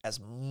reboot, as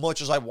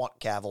much as I want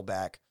Cavill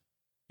back,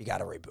 you got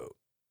to reboot.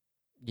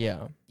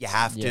 Yeah. You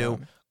have to. Yeah.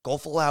 Go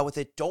full out with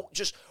it. Don't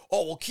just,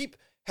 we'll keep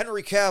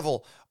Henry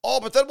Cavill. Oh,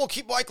 but then we'll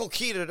keep Michael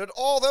Keaton. And then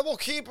we'll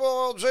keep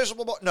Jason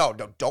Momoa. No,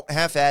 don't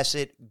half-ass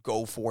it.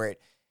 Go for it.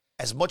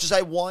 As much as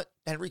I want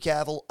Henry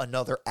Cavill,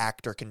 another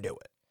actor can do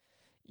it.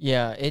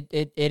 Yeah,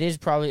 it's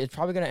probably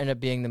going to end up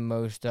being the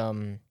most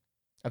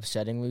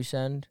upsetting loose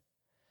end.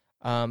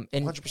 And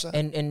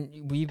 100%.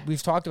 And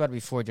we've talked about it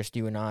before, just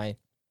you and I,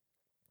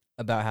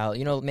 about how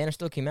Man of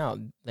Steel came out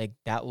like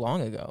that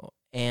long ago,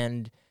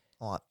 and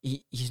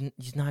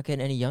he's not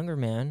getting any younger,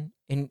 man.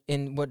 And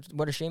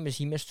what a shame is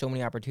he missed so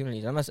many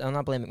opportunities. I'm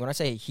not blaming when I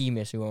say he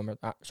missed so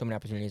many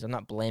opportunities. I'm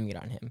not blaming it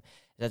on him.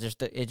 That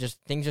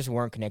things just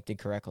weren't connected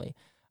correctly.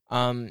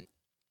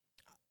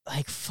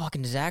 Like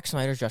fucking Zack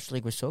Snyder's Justice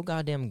League was so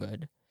goddamn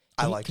good.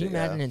 Can you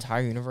imagine an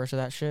entire universe of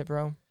that shit,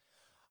 bro?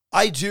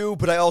 I do,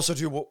 but I also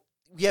do.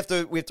 We have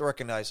to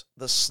recognize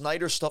the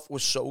Snyder stuff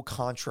was so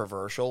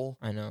controversial.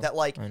 I know that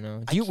I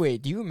know. Do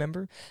you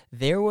remember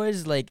there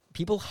was like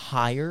people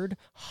hired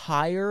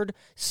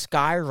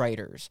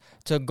skywriters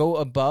to go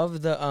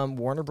above the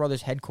Warner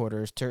Brothers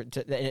headquarters to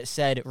and it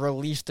said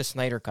release the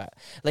Snyder cut.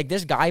 Like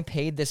this guy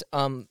paid this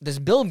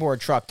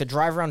billboard truck to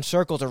drive around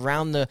circles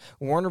around the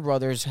Warner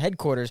Brothers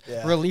headquarters,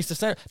 release the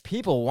Snyder.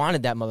 People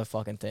wanted that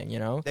motherfucking thing,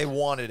 They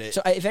wanted it.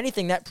 So if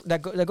anything,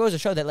 that goes to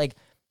show that like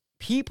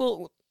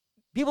people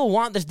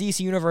want this DC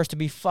universe to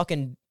be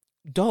fucking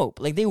dope.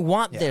 Like they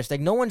want this.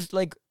 Like no one's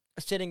like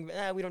sitting.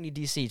 We don't need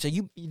DC. So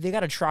they got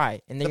to try,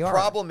 and they are. The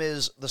problem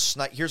is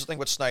here's the thing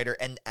with Snyder,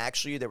 and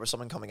actually there was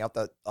something coming out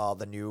that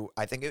the new.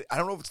 I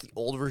don't know if it's the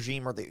old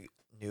regime or the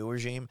new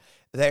regime.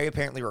 They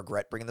apparently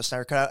regret bringing the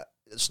Snyder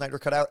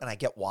cut out, and I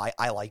get why.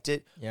 I liked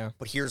it. Yeah.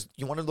 But you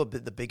want to know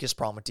the biggest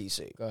problem with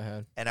DC. Go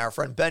ahead. And our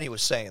friend Benny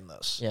was saying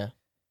this. Yeah.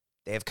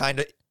 They have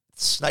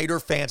Snyder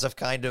fans have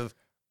kind of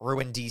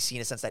ruined DC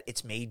in a sense that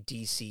it's made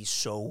DC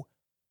so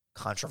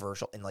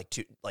controversial and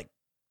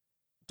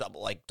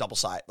double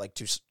side,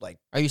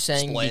 Are you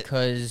saying split.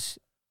 Because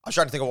I was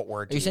trying to think of what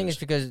word. Are you saying it's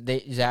because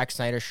Zack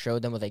Snyder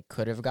showed them what they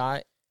could have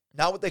got?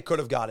 Not what they could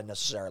have gotten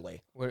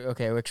necessarily.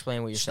 Okay, well,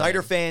 explain what you're saying.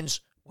 Snyder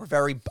fans are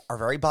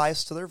very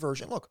biased to their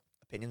version. Look,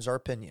 opinions are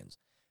opinions.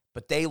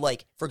 But they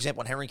for example,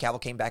 when Henry Cavill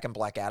came back in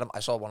Black Adam, I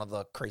saw one of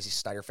the crazy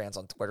Snyder fans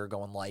on Twitter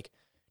going like,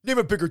 name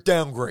a bigger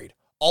downgrade.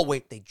 Oh,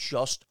 wait, they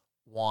just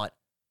want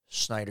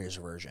Snyder's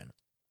version.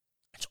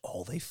 It's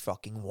all they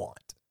fucking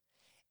want.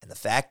 And the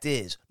fact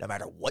is, no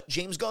matter what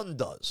James Gunn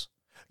does,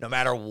 no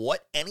matter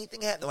what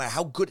anything happens, no matter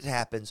how good it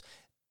happens,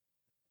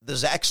 the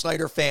Zack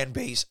Snyder fan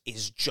base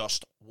is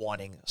just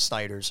wanting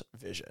Snyder's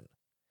vision.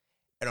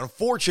 And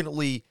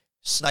unfortunately,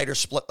 Snyder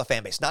split the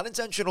fan base. Not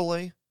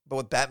intentionally, but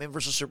with Batman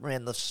vs.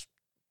 Superman, the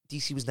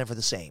DC was never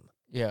the same.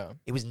 Yeah.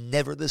 It was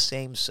never the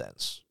same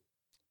since.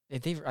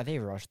 They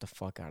rushed the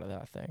fuck out of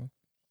that thing.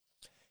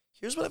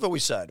 Here's what I've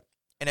always said.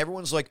 And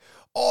everyone's like,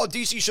 oh,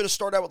 DC should have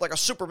started out with like a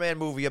Superman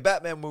movie, a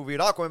Batman movie,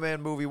 an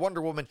Aquaman movie,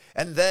 Wonder Woman,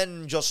 and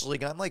then Justice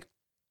League. And I'm like,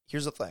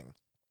 here's the thing.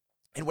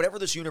 And whatever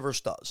this universe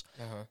does,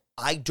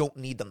 I don't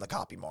need them to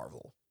copy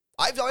Marvel.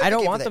 I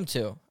don't want them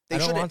to. I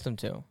don't want them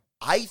to.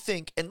 I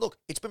think, and look,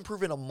 it's been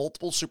proven on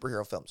multiple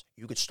superhero films.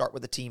 You could start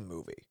with a team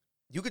movie.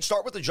 You could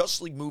start with a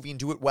Justice League movie and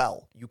do it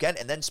well. You can,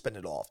 and then spin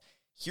it off.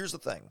 Here's the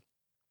thing.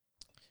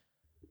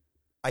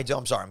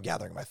 I'm sorry, I'm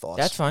gathering my thoughts.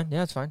 That's fine. Yeah,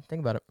 that's fine.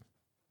 Think about it.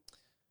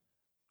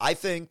 I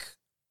think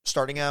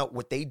starting out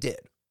what they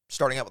did,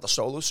 starting out with a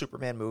solo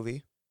Superman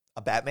movie,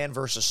 a Batman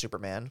versus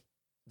Superman,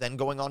 then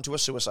going on to a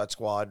Suicide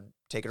Squad,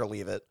 take it or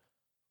leave it,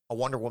 a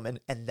Wonder Woman,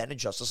 and then a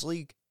Justice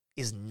League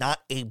is not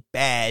a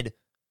bad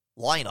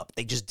lineup.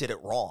 They just did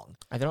it wrong.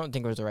 I don't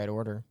think it was the right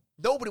order.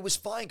 No, but it was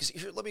fine because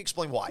let me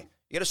explain why.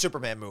 You get a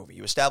Superman movie,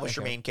 you establish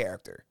your main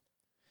character.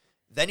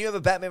 Then you have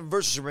a Batman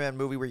versus Superman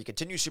movie where you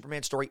continue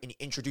Superman's story and you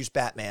introduce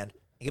Batman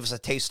and give us a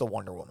taste of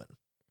Wonder Woman.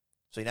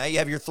 So now you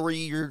have your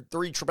three.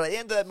 But at the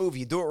end of that movie,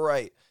 you do it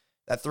right.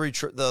 That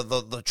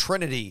the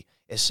Trinity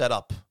is set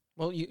up.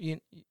 Well, I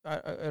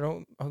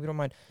don't. I hope you don't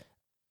mind.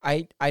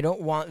 I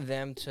don't want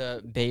them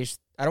to base.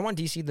 I don't want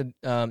DC to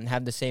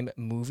have the same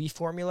movie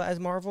formula as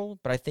Marvel,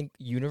 but I think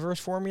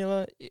universe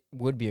formula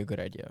would be a good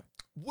idea.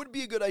 Would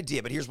be a good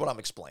idea, but here's what I'm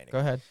explaining. Go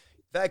ahead.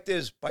 Fact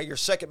is, by your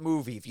second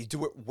movie, if you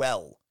do it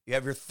well, you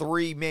have your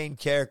three main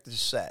characters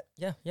set.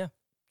 Yeah.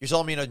 You're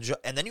telling me,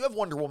 and then you have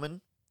Wonder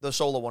Woman. The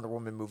solo Wonder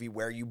Woman movie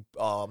where you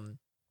evolve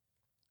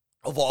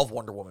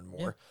Wonder Woman more.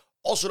 Yeah.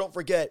 Also, don't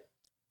forget,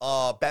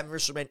 Batman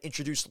vs. Superman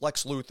introduced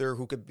Lex Luthor,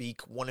 who could be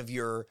one of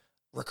your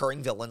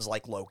recurring villains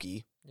like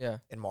Loki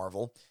in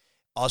Marvel.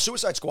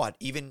 Suicide Squad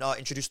even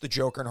introduced the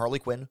Joker and Harley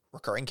Quinn,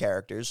 recurring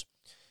characters.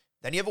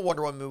 Then you have a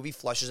Wonder Woman movie,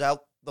 fleshes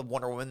out the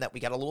Wonder Woman that we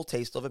got a little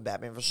taste of in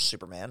Batman vs.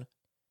 Superman.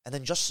 And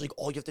then Justice League,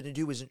 all you have to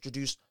do is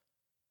introduce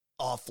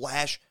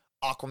Flash,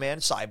 Aquaman,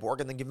 Cyborg,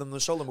 and then give them the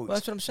solo movies. Well,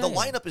 that's what I'm saying. The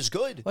lineup is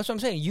good. That's what I'm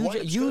saying.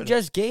 You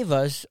just gave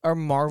us our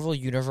Marvel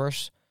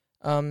Universe,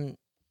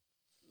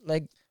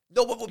 like.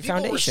 No, what people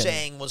foundation. were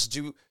saying was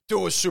do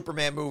a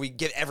Superman movie,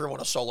 give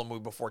everyone a solo movie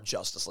before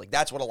Justice League.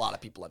 That's what a lot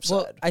of people have said.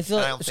 Well, I feel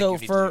don't so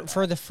think you need to do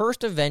for that. the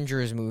first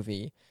Avengers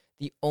movie,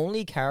 the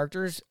only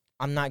characters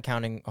I'm not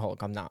counting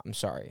Hulk. I'm not. I'm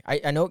sorry.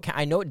 I know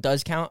it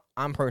does count.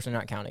 I'm personally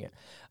not counting it.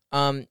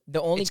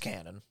 The only It's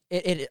canon. All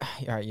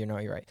right, you're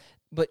right.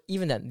 But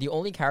even then, the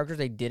only characters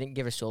they didn't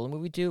give a solo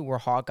movie to were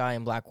Hawkeye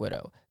and Black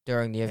Widow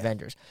during the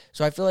Avengers.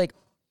 So I feel like,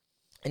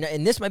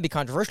 and this might be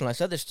controversial, and I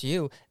said this to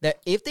you, that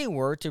if they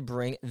were to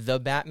bring the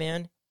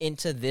Batman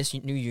into this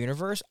new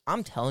universe,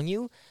 I'm telling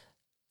you,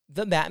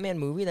 the Batman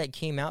movie that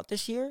came out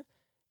this year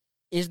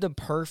is the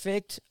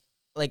perfect,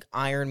 like,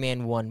 Iron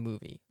Man 1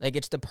 movie. Like,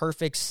 it's the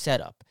perfect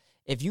setup.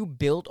 If you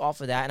build off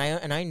of that,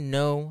 and I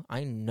know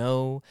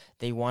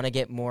they want to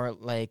get more,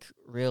 like,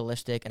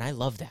 realistic, and I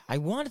love that. I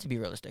want it to be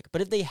realistic.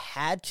 But if they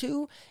had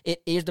to,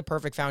 it is the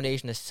perfect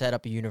foundation to set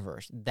up a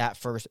universe,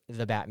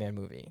 the Batman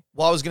movie.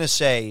 Well, I was going to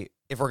say,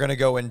 if we're going to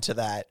go into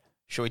that,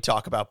 should we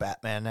talk about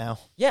Batman now?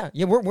 Yeah,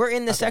 we're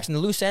in this section, the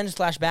loose ends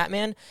 /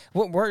 Batman.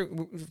 We're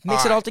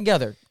mix it all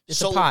together.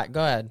 It's a pot.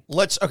 Go ahead.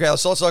 Let's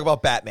talk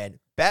about Batman.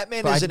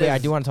 Batman is I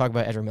do want to talk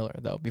about Ezra Miller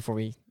though before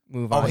we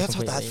move on. We have to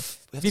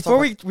completely.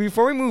 talk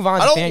Before we move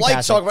on, I to don't fan like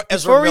casting, talking about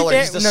Ezra Miller.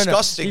 He's No,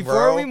 disgusting, before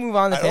bro. we move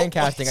on to I fan don't like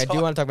casting, I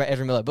do want to talk about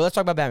Ezra Miller. But let's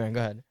talk about Batman. Go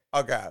ahead.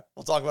 Okay,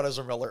 we'll talk about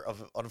Ezra Miller.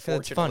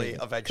 Unfortunately,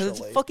 eventually, because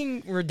it's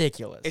fucking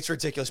ridiculous. It's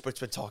ridiculous, but it's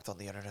been talked on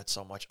the internet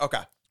so much.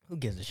 Okay, who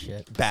gives a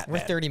shit? Batman.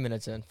 We're 30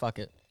 minutes in. Fuck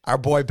it. Our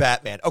boy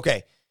Batman.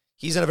 Okay,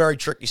 he's in a very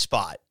tricky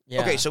spot.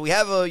 Yeah. Okay, so we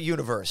have a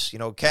universe.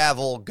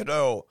 Cavill,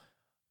 Godot,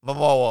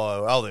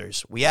 Momoa,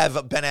 others. We have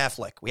Ben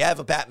Affleck. We have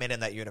a Batman in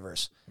that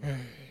universe.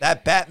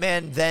 That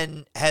Batman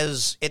then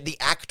the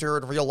actor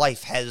in real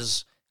life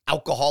has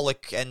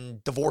alcoholic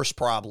and divorce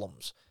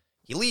problems.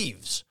 He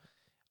leaves.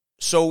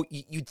 So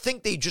you'd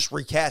think they just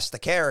recast the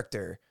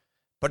character,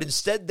 but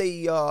instead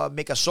they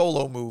make a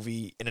solo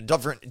movie in a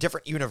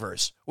different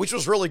universe, which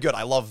was really good.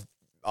 I love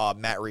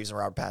Matt Reeves and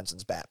Robert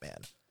Pattinson's Batman.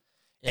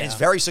 Yeah. And it's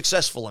very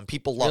successfll, and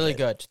people love it. Really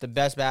good. It's the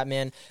best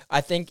Batman. I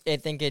think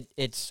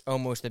it's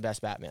almost the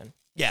best Batman.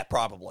 Yeah,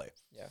 probably.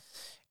 Yeah.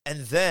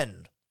 And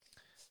then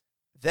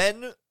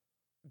Ben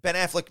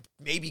Affleck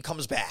maybe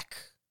comes back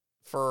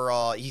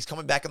he's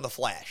coming back in The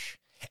Flash.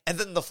 And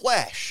then The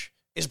Flash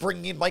is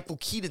bringing in Michael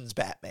Keaton's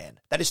Batman.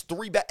 That is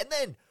 3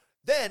 and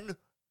then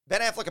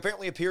Ben Affleck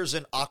apparently appears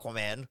in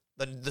Aquaman,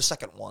 the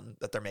second one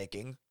that they're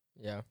making.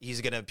 Yeah. He's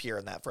going to appear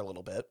in that for a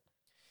little bit.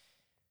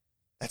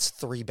 That's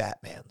 3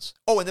 Batmans.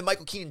 Oh, and then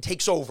Michael Keaton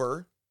takes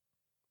over.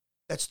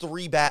 That's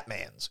 3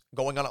 Batmans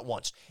going on at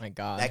once. My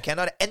God. That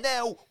cannot. And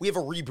now we have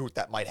a reboot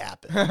that might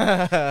happen.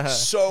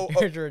 So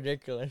it's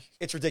ridiculous.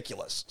 It's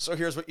ridiculous. So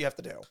here's what you have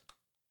to do.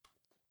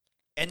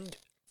 And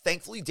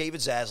thankfully,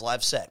 David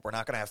Zaslav said we're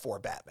not going to have 4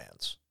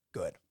 Batmans.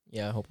 Good.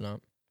 Yeah, I hope not.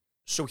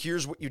 So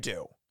here's what you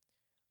do.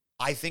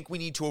 I think we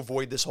need to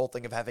avoid this whole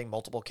thing of having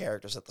multiple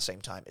characters at the same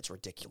time. It's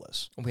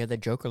ridiculous. We had that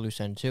Joker loose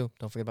end too.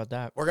 Don't forget about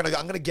that. I'm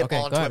gonna get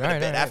on to him in a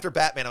bit. After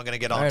Batman, I'm gonna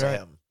get on to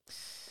him.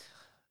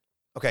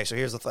 Okay, so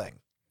here's the thing.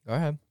 Go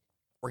ahead.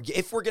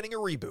 If we're getting a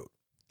reboot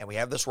and we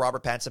have this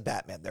Robert Pattinson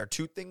Batman, there are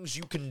 2 things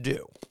you can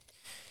do.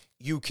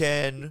 You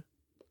can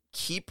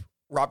keep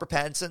Robert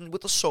Pattinson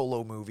with the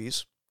solo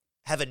movies,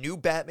 have a new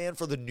Batman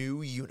for the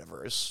new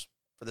universe,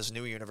 for this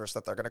new universe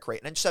that they're going to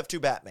create, and then just have 2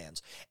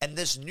 Batmans. And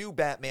this new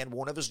Batman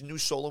won't have his new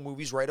solo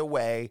movies right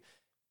away.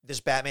 This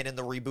Batman in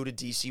the rebooted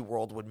DC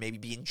world would maybe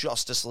be in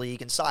Justice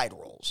League and side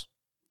roles,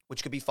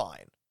 which could be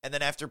fine. And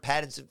then after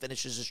Pattinson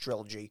finishes his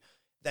trilogy,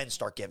 then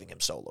start giving him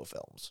solo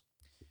films.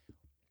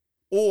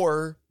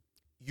 Or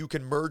you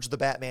can merge the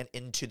Batman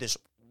into this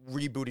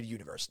rebooted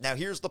universe. Now,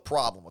 here's the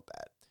problem with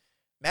that.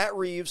 Matt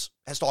Reeves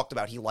has talked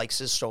about he likes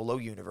his solo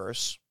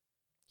universe.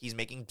 He's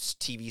making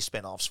TV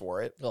spinoffs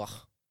for it. Ugh.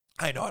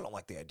 I know, I don't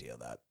like the idea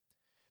of that.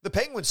 The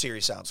Penguin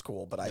series sounds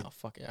cool, but No,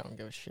 fuck it. I don't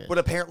give a shit. But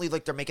apparently,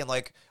 they're making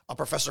a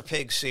Professor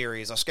Pig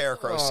series, a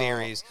Scarecrow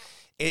series.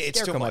 It's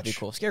Scarecrow too much. might be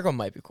cool. Scarecrow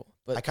might be cool.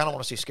 But I kind of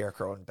want to see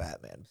Scarecrow and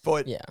Batman.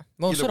 But yeah.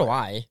 Well, so do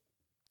I.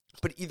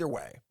 But either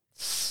way,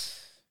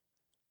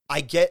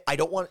 I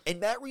don't want, and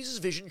Matt Reeves'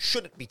 vision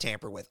shouldn't be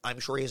tampered with. I'm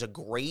sure he has a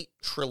great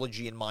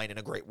trilogy in mind and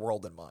a great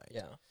world in mind.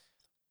 Yeah.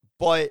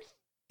 But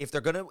if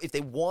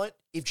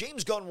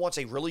James Gunn wants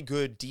a really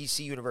good DC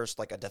universe,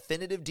 like a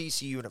definitive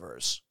DC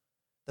universe,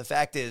 the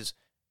fact is,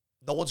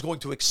 no one's going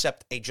to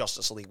accept a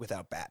Justice League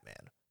without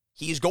Batman.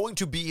 He's going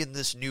to be in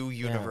this new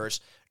universe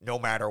no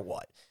matter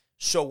what.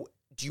 So,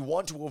 do you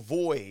want to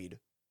avoid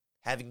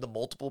having the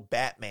multiple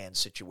Batman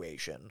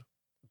situation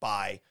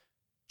by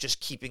just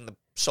keeping the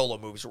solo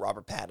movies with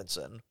Robert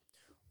Pattinson?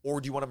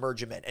 Or do you want to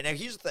merge him in? And now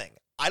here's the thing.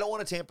 I don't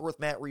want to tamper with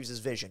Matt Reeves'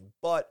 vision,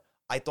 but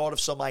I thought of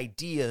some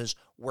ideas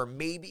where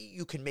maybe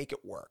you can make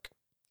it work.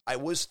 I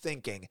was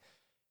thinking,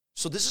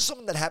 so this is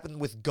something that happened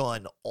with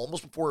Gunn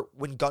almost before,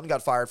 when Gunn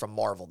got fired from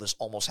Marvel, this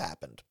almost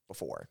happened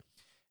before.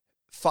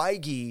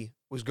 Kevin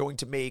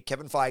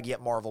Feige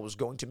at Marvel was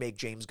going to make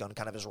James Gunn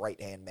kind of his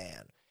right-hand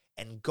man.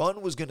 and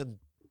Gunn was going to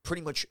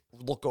pretty much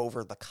look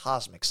over the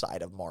cosmic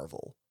side of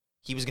Marvel.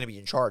 He was going to be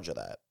in charge of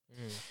that.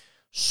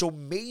 So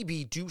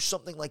maybe do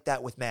something like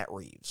that with Matt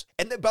Reeves.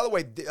 And then, by the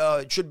way,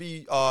 it should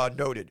be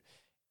noted,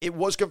 it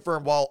was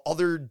confirmed while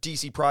other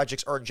DC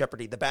projects are in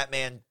jeopardy,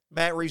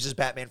 Matt Reeves'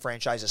 Batman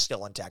franchise is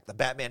still intact. The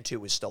Batman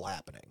 2 is still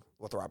happening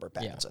with Robert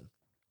Pattinson.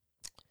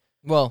 Yeah.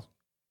 Well,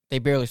 they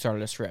barely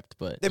started a script,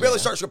 but... They barely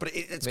started a script, but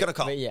it's going to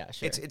come. But yeah,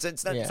 sure.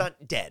 It's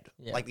not dead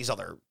like these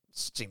other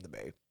seem to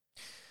be.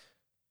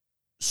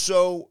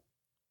 So...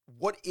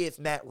 what if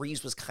Matt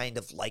Reeves was kind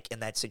of like in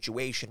that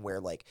situation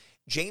where, like,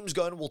 James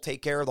Gunn will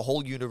take care of the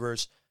whole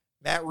universe.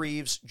 Matt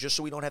Reeves, just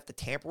so we don't have to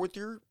tamper with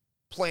your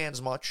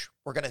plans much,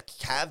 we're going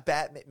to have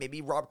Batman,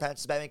 maybe Robert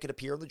Pattinson's Batman could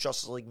appear in the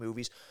Justice League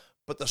movies,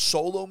 but the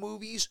solo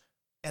movies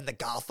and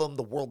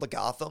the world of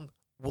Gotham,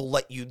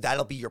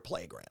 that'll be your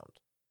playground.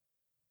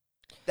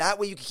 That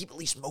way you can keep at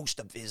least most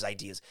of his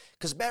ideas.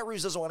 Because Matt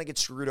Reeves doesn't want to get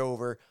screwed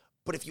over,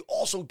 but if you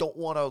also don't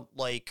want to,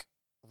 like,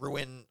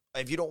 ruin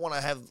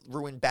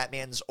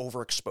Batman's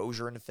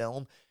overexposure in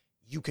film,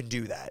 you can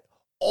do that.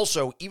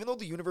 Also, even though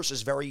the universe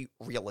is very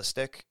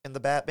realistic in the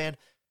Batman,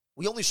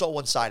 we only saw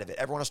one side of it.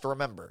 Everyone has to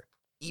remember,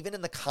 even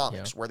in the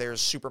comics where there's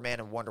Superman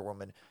and Wonder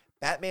Woman,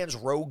 Batman's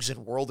rogues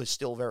and world is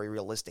still very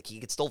realistic. He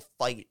can still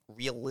fight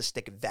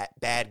realistic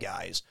bad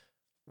guys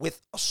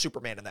with a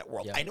Superman in that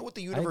world. Yeah. I know what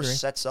the universe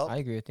sets up. I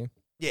agree with you.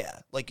 Yeah,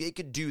 like it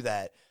could do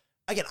that.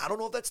 Again, I don't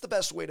know if that's the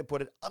best way to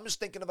put it. I'm just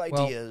thinking of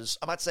ideas.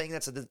 I'm not saying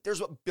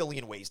there's a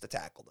billion ways to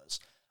tackle this.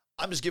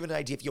 I'm just giving an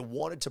idea. If you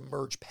wanted to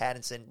merge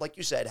Pattinson, like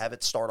you said, have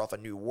it start off a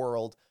new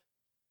world,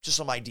 just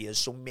some ideas.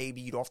 So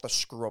maybe you don't have to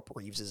screw up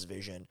Reeves'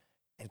 vision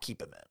and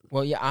keep him in.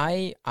 Well, yeah,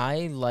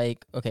 I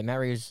like, okay, Matt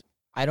Reeves,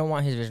 I don't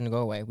want his vision to go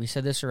away. We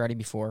said this already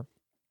before,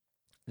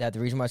 that the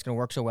reason why it's going to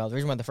work so well, the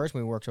reason why the first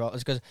movie works so well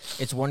is because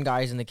it's one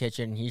guy's in the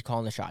kitchen, and he's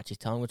calling the shots. He's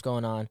telling what's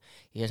going on.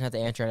 He doesn't have to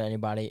answer to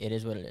anybody. It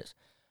is what it is.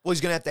 Well,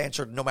 he's going to have to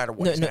answer no matter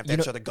what. He's going to have to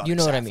answer the gun. You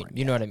know what I mean.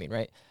 You know what I mean,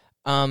 right?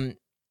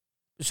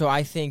 So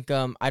I think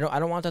I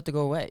don't want that to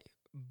go away.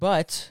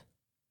 But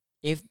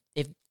if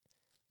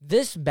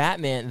this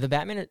Batman,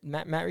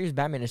 Matt Reeves'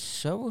 Batman is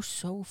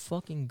so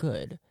fucking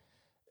good,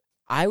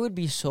 I would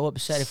be so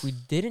upset if we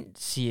didn't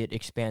see it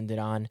expanded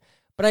on.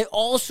 But I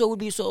also would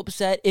be so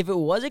upset if it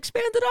was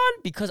expanded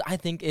on, because I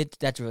think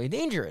that's really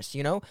dangerous,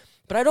 you know?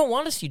 But I don't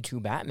want to see two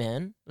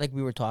Batman, like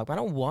we were talking about.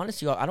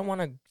 I don't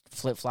want to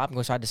flip-flop and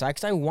go side to side,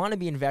 because I want to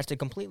be invested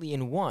completely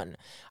in one.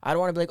 I don't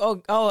want to be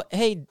like, oh,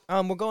 hey,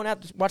 we're going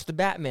out to watch the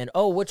Batman.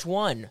 Oh, which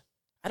one?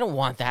 I don't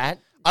want that.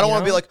 I don't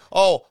want to be like,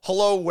 oh,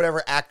 hello,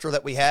 whatever actor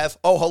that we have.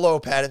 Oh, hello,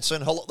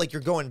 Pattinson. Hello, like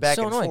you're going back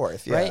and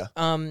forth, yeah.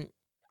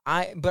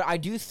 Right? But I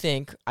do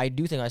think, I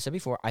said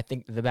before, I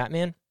think the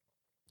Batman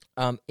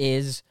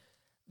is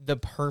the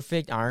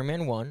perfect Iron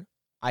Man 1.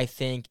 I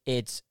think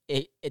it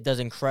does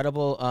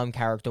incredible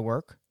character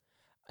work,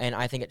 and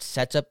I think it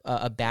sets up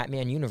a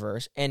Batman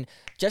universe. And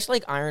just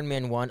like Iron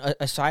Man 1,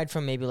 aside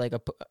from maybe like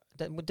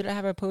did it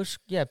have a post?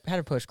 Yeah, it had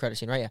a post-credit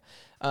scene, right?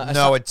 Yeah.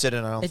 No, it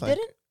didn't, I don't think. It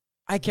didn't?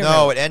 I can't remember.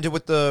 No, it ended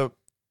with the...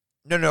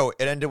 No,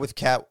 it ended with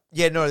Cat.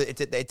 Yeah, no, it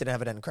didn't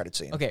have an end credit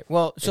scene. Okay,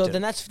 well, so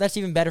then that's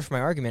even better for my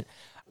argument.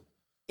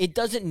 It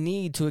doesn't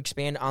need to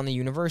expand on the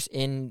universe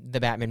in the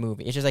Batman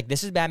movie. It's just like,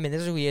 this is Batman,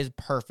 this is who he is,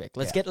 perfect.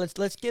 Let's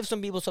give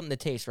some people something to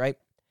taste, right?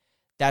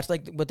 That's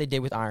like what they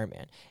did with Iron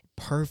Man.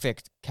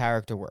 Perfect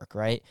character work,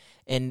 right?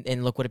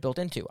 And look what it built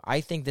into.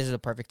 I think this is a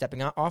perfect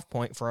stepping off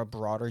point for a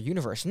broader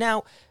universe.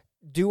 Now,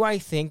 do I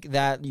think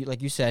that,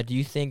 like you said, do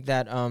you think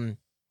that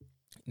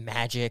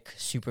Magic,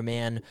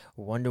 Superman,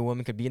 Wonder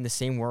Woman could be in the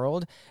same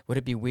world? Would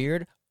it be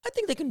weird? I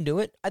think they can do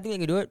it.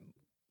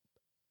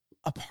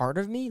 A part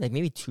of me, like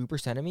maybe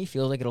 2% of me,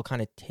 feels like it'll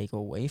kind of take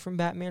away from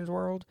Batman's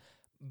world,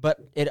 but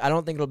I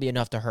don't think it'll be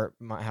enough to hurt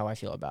how I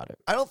feel about it.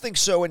 I don't think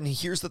so, and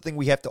here's the thing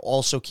we have to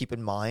also keep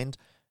in mind.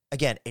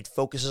 Again, it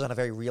focuses on a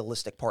very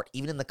realistic part.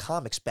 Even in the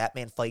comics,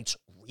 Batman fights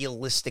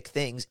realistic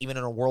things, even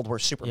in a world where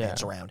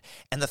Superman's around.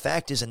 And the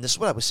fact is, and this is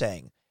what I was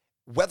saying,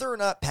 whether or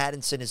not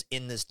Pattinson is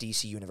in this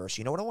DC universe,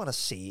 you know what I want to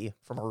see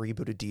from a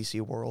rebooted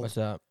DC world? What's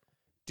that?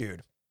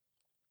 Dude.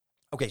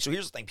 Okay, so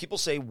here's the thing. People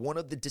say one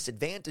of the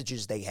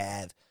disadvantages they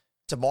have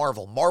to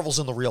Marvel's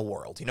in the real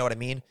world. You know what I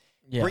mean?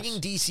 Yes. Bringing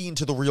DC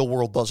into the real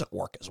world doesn't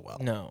work as well.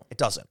 No. It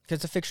doesn't.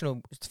 Because it's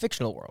a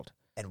fictional world.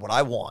 And what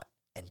I want,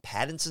 and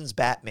Pattinson's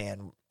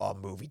Batman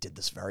movie did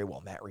this very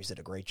well. Matt Reeves did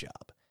a great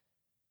job.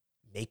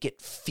 Make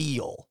it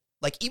feel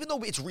like, even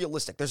though it's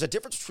realistic, there's a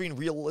difference between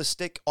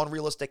realistic,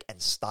 unrealistic,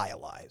 and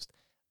stylized.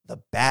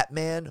 The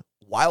Batman,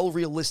 while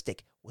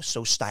realistic, was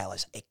so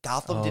stylized.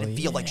 Gotham didn't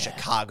feel like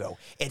Chicago.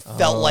 It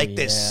felt like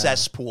this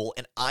cesspool,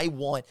 and I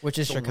want Which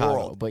is the Chicago,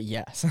 world. But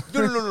yes.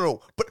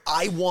 No. But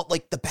I want,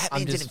 like, the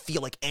Batman didn't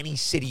feel like any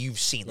city you've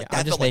seen. Like, that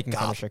I'm just felt making like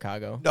fun Gotham. of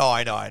Chicago. No,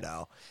 I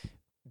know.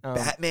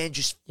 Batman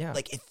just,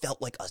 like, it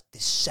felt like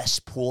this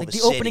cesspool like of a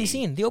the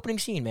city. The opening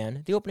scene,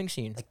 man. The opening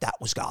scene. Like, that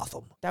was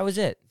Gotham. That was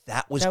it.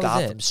 That was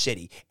Gotham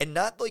City. And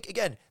not, like,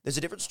 again, there's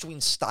a difference between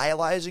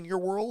stylizing your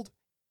world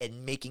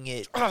and making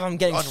it I'm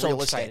getting so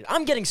unrealistic. excited.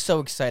 I'm getting so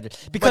excited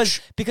because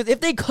if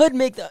they could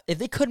make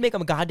a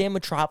goddamn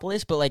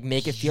Metropolis, but like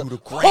make it feel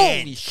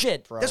grand. Holy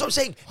shit, bro. That's what I'm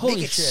saying. Holy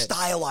make it shit.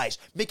 stylized,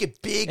 make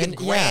it big and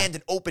grand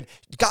and open.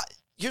 God,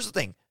 here's the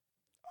thing.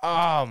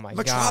 Oh my god.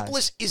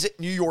 Metropolis isn't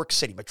New York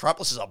City.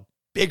 Metropolis is a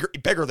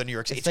bigger than New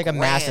York City. It's like a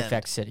Mass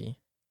Effect city.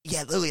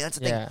 Yeah, literally, that's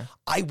the thing.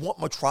 I want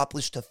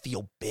Metropolis to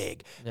feel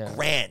big,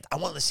 grand. I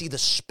want to see the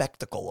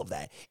spectacle of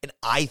that. And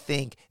I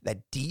think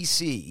that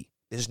DC,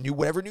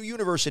 whatever new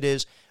universe it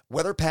is,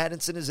 whether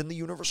Pattinson is in the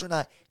universe or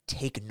not,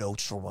 take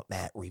notes from what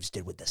Matt Reeves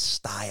did with the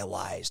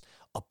stylized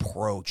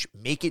approach.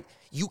 Make it,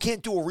 you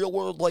can't do a real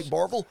world like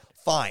Marvel?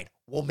 Fine.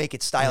 We'll make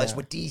it stylized.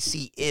 What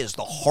DC is,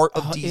 the heart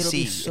of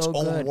DC, its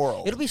own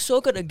world. It'll be so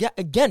good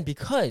again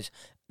because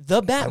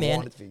the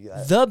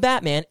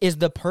Batman is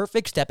the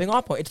perfect stepping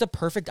off point. It's the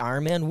perfect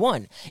Iron Man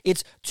 1.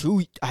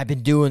 I've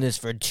been doing this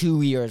for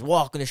 2 years,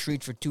 walking the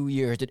streets for 2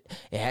 years.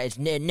 It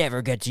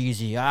never gets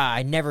easy.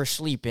 I never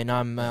sleep, and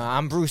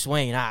I'm Bruce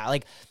Wayne.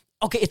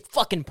 Okay, it's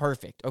fucking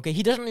perfect, okay?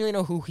 He doesn't really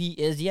know who he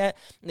is yet.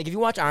 Like, if you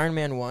watch Iron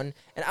Man 1,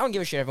 and I don't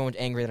give a shit if everyone's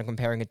angry that I'm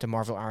comparing it to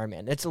Marvel Iron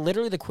Man. It's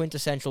literally the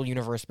quintessential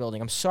universe building.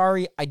 I'm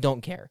sorry, I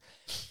don't care.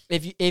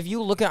 If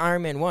you look at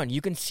Iron Man 1, you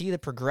can see the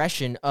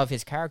progression of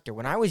his character.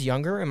 When I was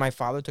younger and my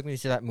father took me to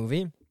see that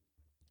movie,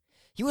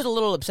 he was a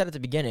little upset at the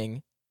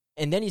beginning,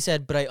 and then he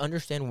said, but I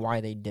understand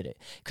why they did it.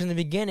 Because in the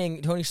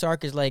beginning, Tony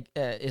Stark is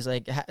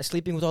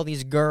sleeping with all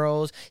these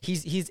girls.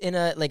 He's in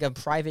a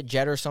private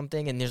jet or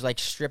something, and there's like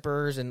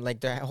strippers and like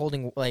they're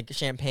holding like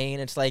champagne.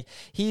 It's like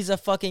he's a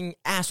fucking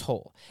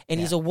asshole, and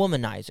he's a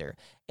womanizer,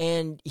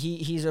 and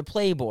he's a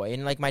playboy.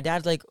 And like my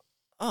dad's like,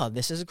 oh,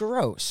 this is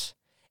gross.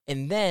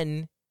 And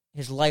then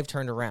his life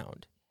turned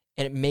around,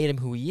 and it made him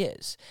who he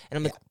is. And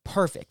I'm like,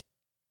 perfect.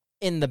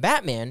 In the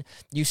Batman,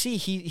 you see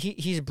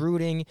he's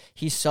brooding,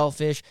 he's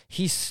selfish,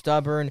 he's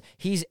stubborn,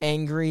 he's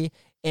angry,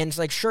 and it's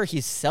like, sure,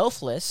 he's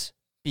selfless,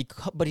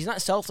 but he's not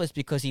selfless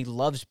because he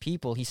loves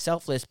people. He's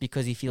selfless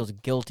because he feels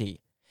guilty,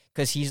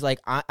 because he's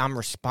like, I'm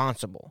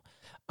responsible.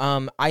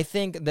 I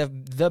think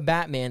the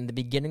Batman, the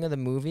beginning of the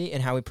movie,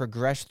 and how he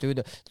progressed through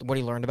what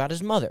he learned about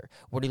his mother,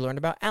 what he learned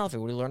about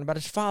Alfred, what he learned about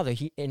his father.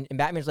 And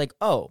Batman's like,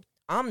 oh,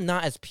 I'm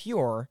not as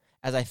pure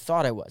as I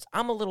thought I was.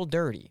 I'm a little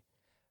dirty.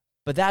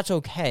 But that's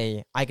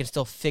okay. I can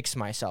still fix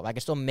myself. I can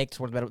still make this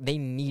world better. They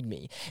need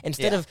me.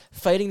 Instead of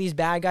fighting these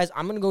bad guys,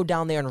 I'm gonna go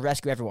down there and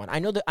rescue everyone. I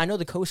know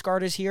the Coast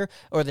Guard is here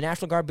or the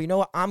National Guard, but you know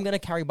what? I'm gonna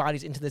carry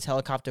bodies into this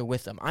helicopter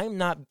with them. I'm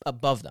not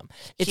above them.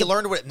 He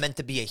learned what it meant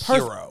to be a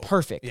hero.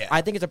 Perfect. Yeah.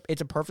 I think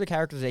it's a perfect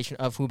characterization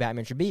of who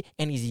Batman should be,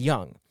 and he's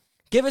young.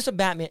 Give us the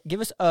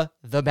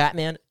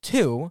Batman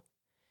 2,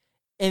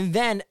 and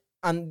then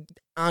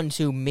on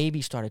to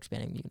maybe start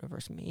expanding the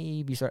universe.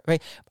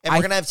 Right? And we're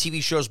going to have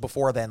TV shows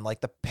before then,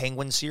 like the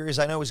Penguin series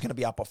I know is going to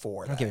be out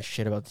before I don't give a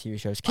shit about the TV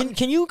shows.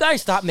 Can you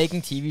guys stop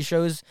making TV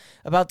shows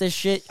about this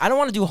shit? I don't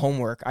want to do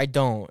homework. I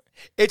don't.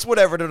 It's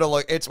whatever to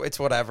look. It's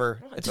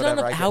whatever. It's not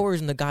enough hours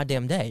in the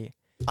goddamn day.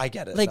 I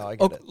get it. Like, no, I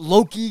get it.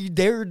 Loki,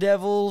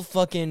 Daredevil,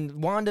 fucking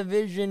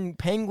WandaVision,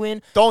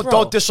 Penguin.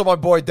 Don't diss on my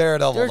boy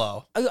Daredevil,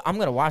 though. I'm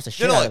going to watch the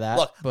shit out of that.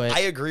 Look, but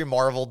I agree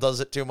Marvel does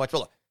it too much. But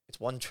look, it's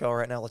one trailer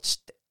right now. Let's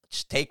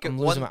take it.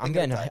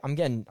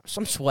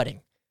 I'm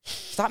sweating.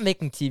 Stop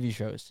making TV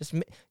shows. Just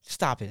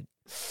stop it.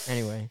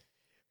 Anyway,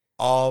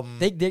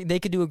 they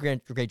could do a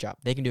great job.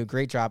 They can do a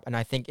great job, and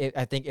I think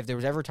if there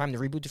was ever time to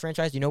reboot the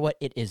franchise, you know what?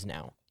 It is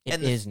now.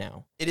 It is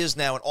now.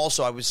 And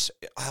also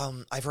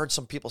I've heard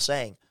some people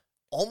saying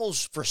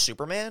almost for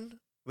Superman,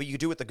 what you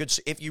do with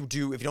if you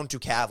don't do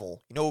Cavill,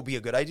 you know what would be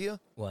a good idea?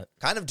 What?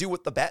 Kind of do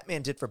what the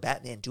Batman did for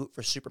Batman, do it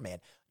for Superman.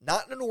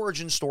 Not an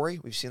origin story.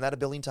 We've seen that a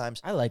billion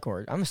times. I'm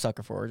a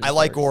sucker for origin stories. I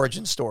like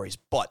origin stories,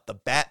 but the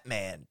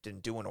Batman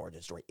didn't do an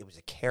origin story. It was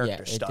a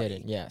character study. It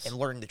didn't, yes. And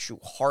learn the true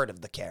heart of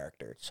the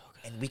character. So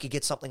good. And we could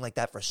get something like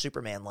that for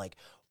Superman. Like,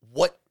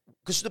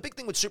 because the big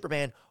thing with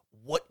Superman,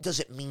 what does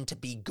it mean to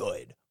be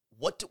good?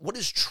 What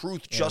is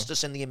truth,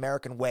 justice, and the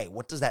American way?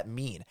 What does that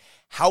mean?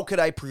 How could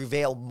I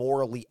prevail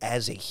morally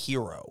as a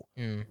hero?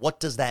 What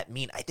does that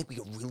mean? I think we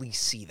could really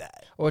see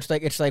that. Well,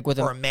 it's like with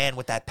a man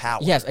with that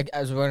power. Yes,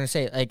 I was going to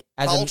say, like,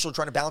 also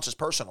trying to balance his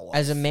personal life.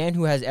 As a man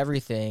who has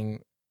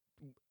everything,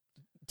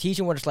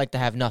 teaching what it's like to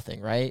have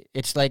nothing, right?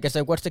 It's like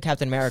what's the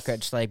Captain America?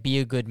 It's like, be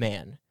a good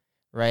man,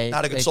 right?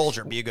 Not a good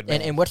soldier, be a good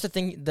man. And what's the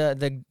thing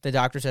the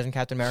doctor says in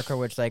Captain America,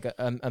 where it's like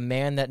a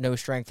man that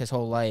knows strength his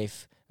whole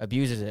life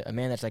abuses it. A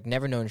man that's like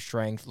never known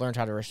strength learns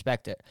how to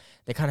respect it.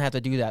 They kind of have to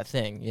do that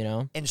thing, you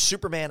know? And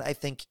Superman, I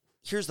think,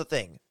 here's the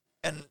thing.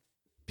 And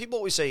people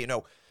always say,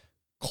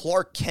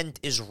 Clark Kent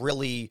is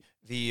really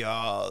the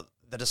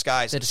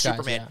disguise of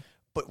Superman. Yeah.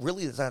 But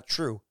really, that's not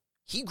true.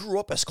 He grew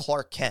up as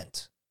Clark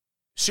Kent.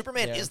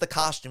 Superman is the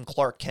costume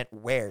Clark Kent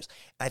wears.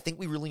 And I think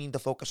we really need to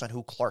focus on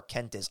who Clark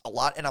Kent is. A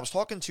lot, and I was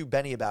talking to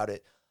Benny about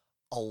it,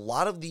 a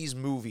lot of these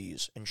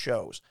movies and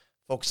shows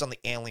focus on the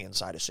alien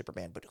side of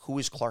Superman, but who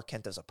is Clark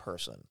Kent as a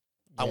person?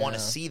 I want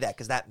to see that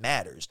because that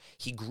matters.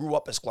 He grew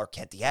up as Clark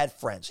Kent. He had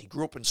friends. He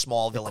grew up in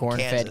Smallville, in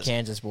Kansas. Corn-fed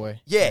Kansas boy.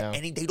 Yeah,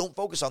 and they don't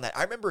focus on that.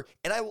 I remember,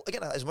 and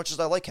again, as much as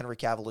I like Henry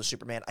Cavill as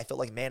Superman, I feel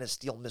like Man of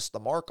Steel missed the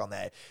mark on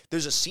that.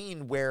 There's a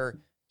scene where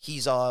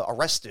he's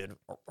arrested.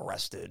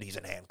 He's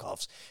in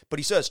handcuffs. But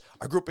he says,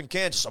 I grew up in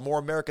Kansas. I'm more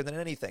American than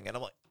anything. And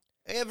I'm like,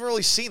 I haven't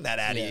really seen that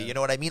out of you. You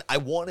know what I mean? I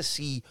want to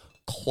see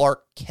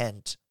Clark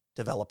Kent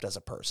developed as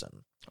a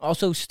person.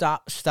 Also,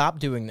 stop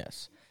doing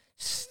this.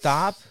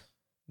 Stop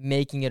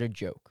making it a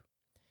joke.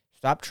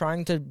 Stop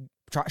trying to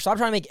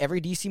make every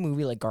DC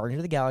movie like Guardians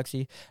of the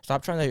Galaxy.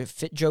 Stop trying to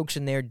fit jokes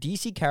in there.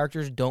 DC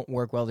characters don't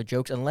work well, the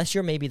jokes, unless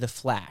you're maybe the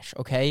Flash,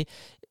 okay?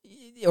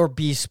 Or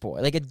Beast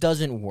Boy. Like, it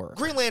doesn't work.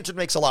 Green Lantern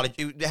makes a lot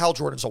of... Hal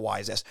Jordan's a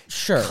wise ass.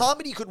 Sure.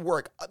 Comedy could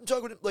work. I'm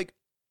talking, like...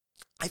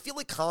 I feel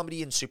like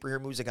comedy and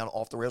superhero movies have gone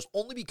off the rails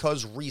only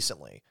because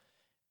recently,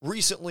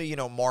 you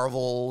know,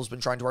 Marvel's been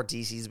trying too hard,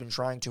 DC's been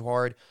trying too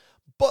hard.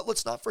 But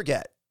let's not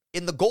forget,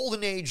 in the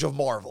golden age of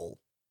Marvel,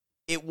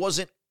 a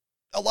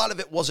lot of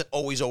it wasn't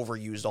always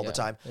overused all the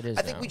time.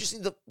 I think we just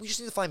need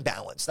to find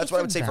balance. That's what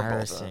I would say for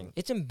both of them.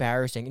 It's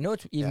embarrassing. You know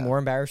what's even more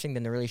embarrassing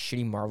than the really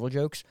shitty Marvel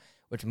jokes?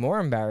 What's more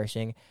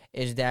embarrassing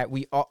is that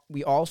we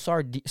all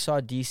saw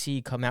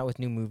DC come out with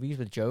new movies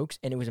with jokes,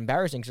 and it was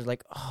embarrassing because it's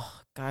like,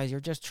 oh, guys, you're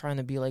just trying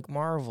to be like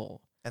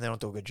Marvel. And they don't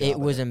do a good job. It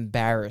was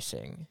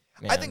embarrassing.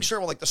 Man. I think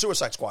sure, like the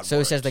Suicide Squad.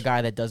 So says the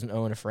guy that doesn't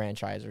own a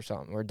franchise or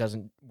something, or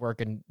doesn't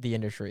work in the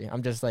industry.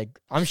 I'm just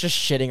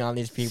shitting on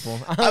these people.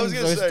 I was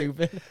gonna say,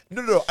 stupid.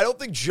 No. I don't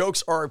think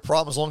jokes are a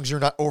problem as long as you're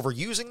not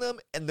overusing them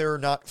and they're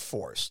not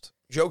forced.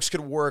 Jokes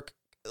could work.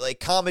 Like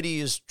comedy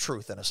is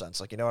truth in a sense.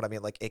 Like, you know what I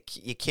mean? Like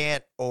you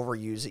can't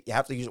overuse it. You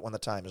have to use it when the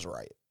time is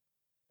right.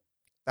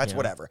 That's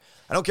whatever.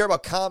 I don't care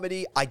about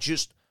comedy. I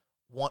just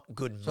want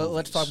good movies. So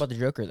let's talk about the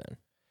Joker then.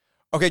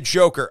 Okay,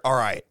 Joker. All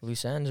right.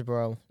 Loose ends,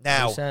 bro.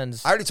 Now, Loose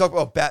ends. I already talked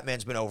about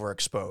Batman's been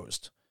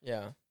overexposed.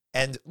 Yeah.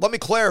 And let me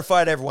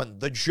clarify to everyone,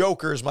 the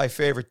Joker is my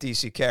favorite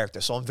DC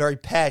character, so I'm very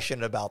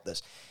passionate about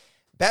this.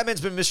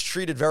 Batman's been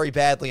mistreated very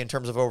badly in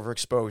terms of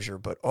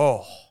overexposure, but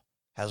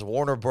has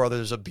Warner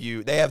Brothers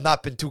abused? They have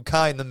not been too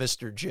kind to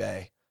Mr.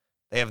 J.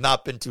 They have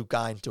not been too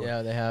kind to him.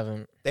 Yeah, they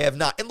haven't. They have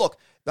not. And look,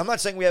 I'm not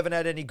saying we haven't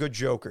had any good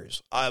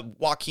Jokers.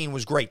 Joaquin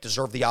was great,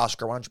 deserved the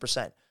Oscar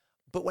 100%.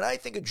 But when I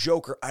think of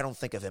Joker, I don't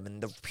think of him.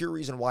 And the pure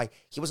reason why,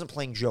 he wasn't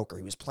playing Joker.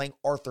 He was playing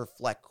Arthur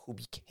Fleck, who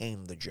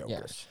became the Joker.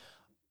 Yes.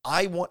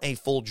 I want a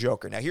full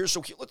Joker. Now,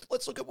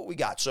 let's look at what we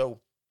got. So,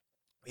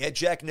 we had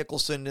Jack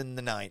Nicholson in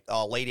the late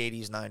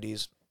 80s,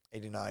 90s,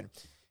 89.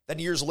 Then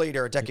years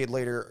later, a decade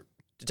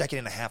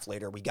and a half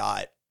later, we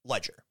got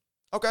Ledger.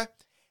 Okay.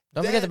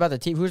 Don't forget about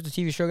who's the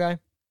TV show guy?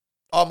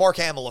 Mark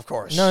Hamill, of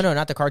course. No,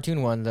 not the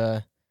cartoon one.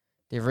 The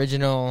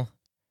original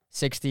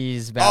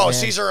 60s Batman. Oh,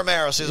 Cesar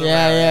Romero.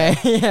 Yeah.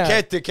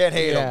 Can't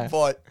hate him.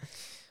 But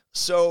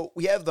so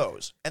we have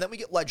those. And then we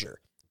get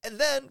Ledger. And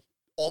then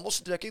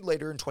almost a decade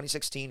later in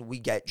 2016, we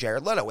get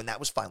Jared Leto. And that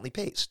was finally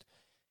paced.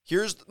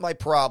 Here's my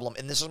problem.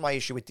 And this is my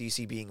issue with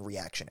DC being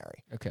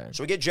reactionary. Okay.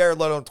 So we get Jared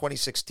Leto in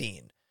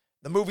 2016.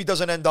 The movie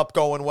doesn't end up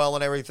going well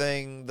and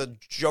everything. The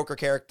Joker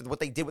character, what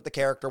they did with the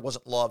character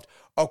wasn't loved.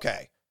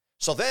 Okay.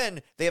 So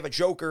then they have a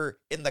Joker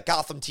in the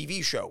Gotham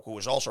TV show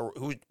who's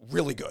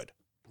really good.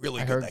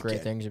 Really I good. heard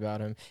great things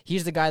about him.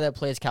 He's the guy that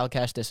plays Cal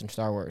Kestis in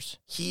Star Wars.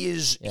 He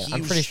is. Yeah,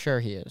 I'm pretty sure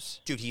he is.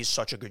 Dude, he is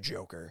such a good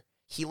Joker.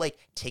 He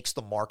takes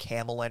the Mark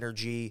Hamill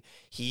energy.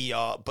 He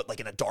but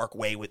in a dark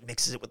way,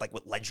 mixes it with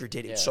what Ledger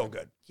did. It's so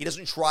good. He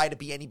doesn't try to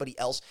be anybody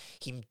else.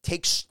 He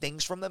takes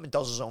things from them and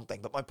does his own thing.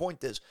 But my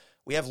point is,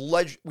 we have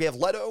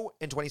Leto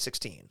in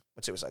 2016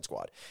 with Suicide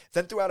Squad.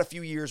 Then throughout a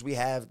few years, we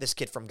have this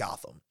kid from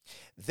Gotham.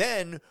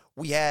 Then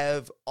we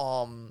have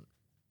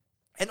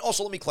and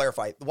also let me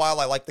clarify. While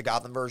I like the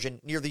Gotham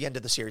version, near the end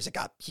of the series,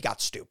 he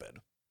got stupid.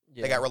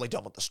 Yeah. They got really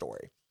done with the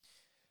story.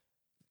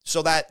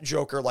 So that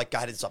Joker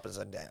got his ups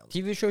and downs.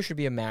 TV show should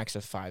be a max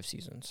of 5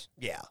 seasons.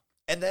 Yeah.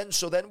 And then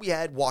we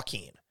had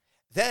Joaquin.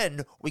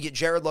 Then we get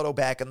Jared Leto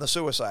back in the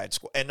Suicide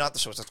Squad. And not the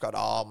Suicide Squad,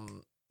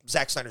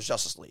 Zack Snyder's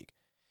Justice League.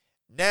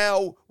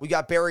 Now we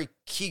got Barry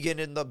Keoghan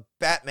in the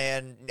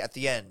Batman at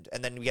the end.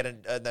 And then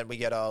we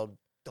get a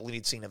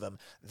deleted scene of him.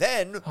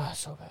 Then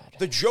so bad.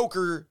 The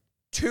Joker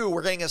 2,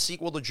 we're getting a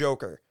sequel to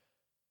Joker.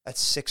 That's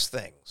 6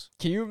 things.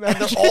 Can you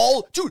imagine? And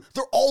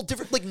they're all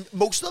different.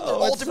 Most of them, they're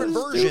all different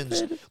versions.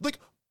 Stupid.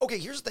 Okay,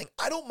 here's the thing.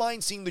 I don't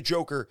mind seeing the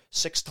Joker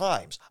 6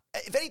 times.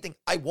 If anything,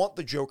 I want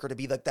the Joker to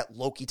be like that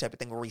Loki type of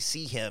thing where we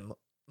see him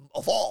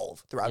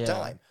evolve throughout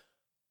time.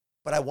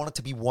 But I want it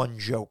to be one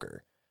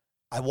Joker.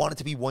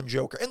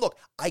 And look,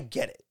 I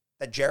get it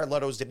that Jared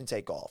Leto's didn't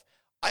take off.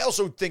 I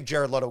also think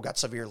Jared Leto got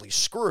severely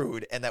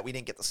screwed and that we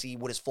didn't get to see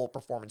what his full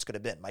performance could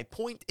have been. My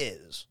point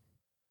is,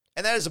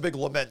 and that is a big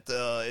lament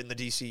in the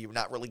DC,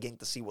 not really getting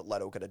to see what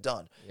Leto could have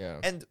done. Yeah.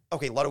 And,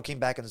 okay, Leto came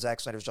back in Zack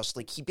Snyder's Justice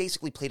League. He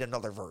basically played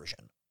another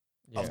version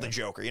of the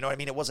Joker. You know what I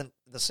mean? It wasn't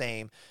the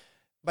same.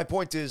 My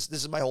point is, this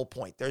is my whole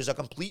point. There's a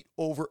complete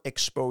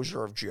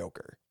overexposure of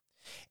Joker.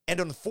 And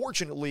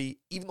unfortunately,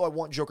 even though I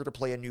want Joker to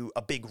play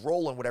a big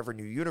role in whatever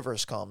new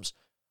universe comes,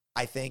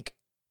 I think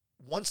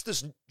once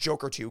this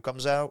Joker 2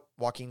 comes out,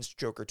 Joaquin's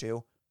Joker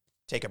 2,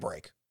 take a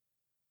break.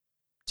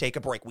 Take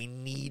a break. We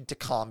need to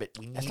calm it.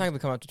 That's not going to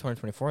come out to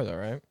 2024, though,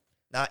 right?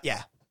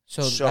 Yeah.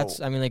 So that's,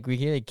 I mean, like, we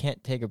really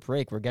can't take a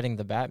break. We're getting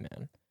the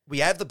Batman. We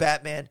have the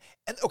Batman.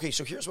 And, okay,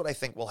 so here's what I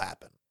think will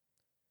happen.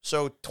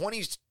 So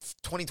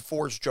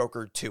 2024's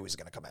Joker 2 is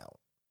going to come out.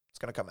 It's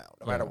going to come out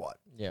no matter what.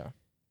 Yeah.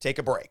 Take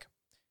a break.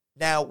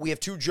 Now, we have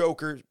 2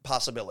 Joker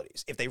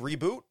possibilities. If they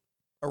reboot,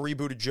 a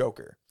rebooted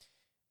Joker.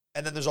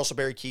 And then there's also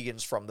Barry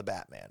Keoghan's from the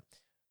Batman.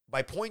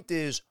 My point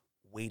is,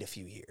 wait a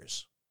few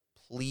years.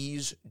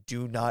 Please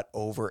do not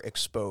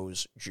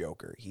overexpose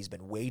Joker. He's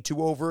been way too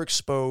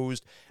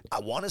overexposed.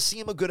 I want to see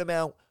him a good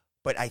amount,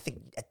 but I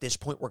think at this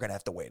point we're going to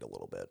have to wait a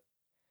little bit.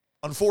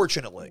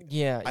 Unfortunately.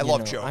 Yeah. I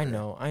love Joker. I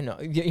know.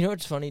 You know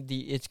what's funny?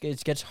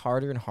 It gets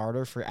harder and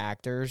harder for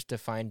actors to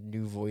find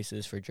new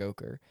voices for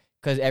Joker.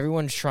 Because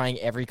everyone's trying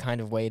every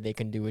kind of way they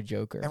can do a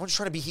Joker. Everyone's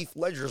trying to be Heath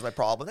Ledger is my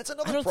problem. That's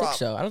another problem. I don't think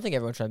so. I don't think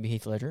everyone's trying to be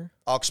Heath Ledger.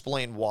 I'll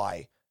explain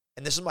why.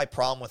 And this is my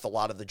problem with a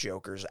lot of the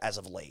Jokers as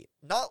of late.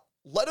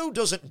 Leto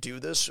doesn't do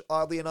this,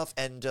 oddly enough,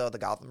 and the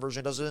Gotham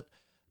version doesn't.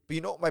 But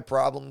you know what my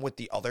problem with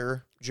the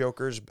other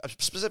Jokers,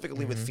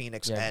 specifically with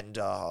Phoenix and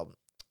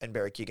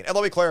Barry Keoghan. And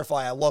let me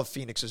clarify, I love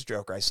Phoenix's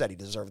Joker. I said he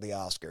deserved the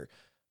Oscar.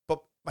 But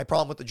my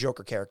problem with the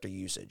Joker character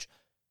usage,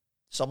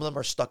 some of them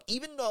are stuck.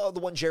 Even the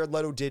one Jared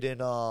Leto did in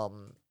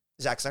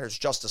Zack Snyder's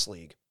Justice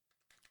League.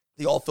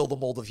 They all fill the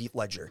mold of Heath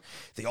Ledger.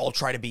 They all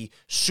try to be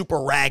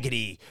super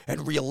raggedy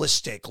and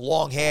realistic,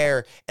 long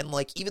hair, and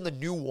like even the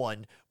new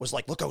one was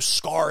like, look how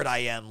scarred I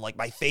am, like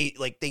my face.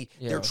 Like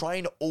they're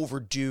trying to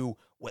overdo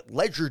what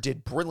Ledger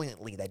did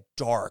brilliantly. That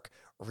dark,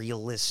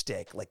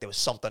 realistic, like there was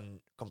something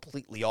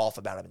completely off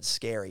about him and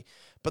scary.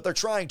 But they're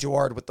trying too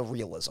hard with the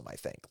realism. I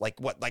think like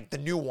the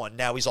new one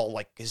now he's all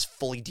like is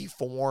fully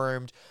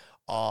deformed,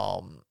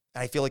 and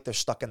I feel like they're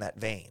stuck in that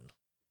vein.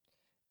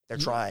 They're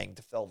trying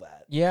to fill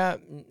that. Yeah,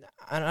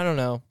 I don't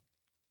know.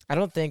 I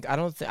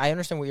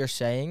understand what you're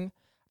saying,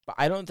 but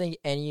I don't think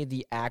any of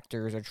the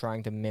actors are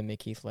trying to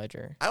mimic Heath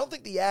Ledger. I don't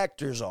think the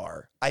actors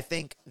are. I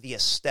think the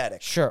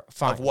aesthetic. Sure,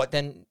 fine. Of what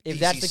then, if DC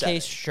that's the setting.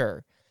 case,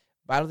 sure.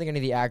 But I don't think any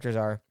of the actors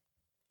are.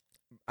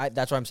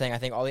 That's what I'm saying. I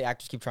think all the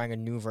actors keep trying a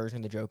new version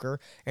of the Joker,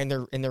 and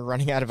they're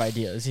running out of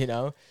ideas. You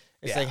know,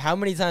 it's like how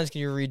many times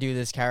can you redo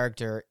this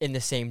character in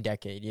the same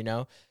decade? You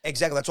know,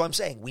 exactly. That's what I'm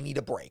saying. We need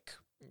a break.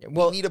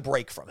 Well, we need a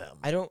break from him.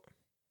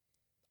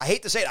 I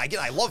hate to say it. Again,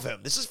 I love him.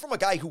 This is from a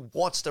guy who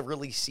wants to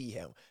really see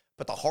him.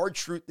 But the hard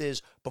truth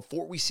is,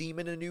 before we see him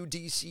in a new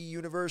DC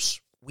universe,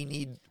 we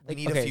need a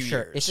few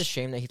years. It's a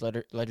shame that Heath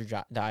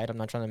Ledger died. I'm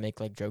not trying to make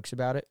like jokes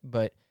about it,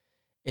 but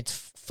it's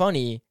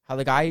funny how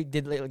the guy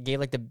gave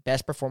like the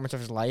best performance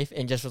of his life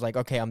and just was like,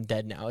 okay, I'm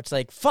dead now. It's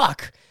like,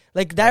 fuck.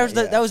 Like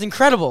that was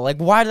incredible. Like,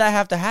 why did that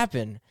have to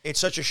happen?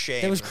 It's such a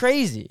shame. It was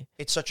crazy.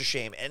 It's such a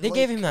shame. And they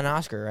gave him an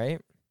Oscar, right?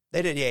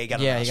 They did, he got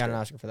an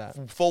Oscar for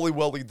that. Fully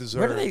well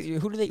deserved.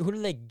 Who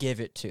do they give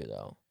it to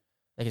though?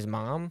 Like his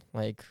mom?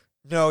 Like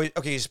no,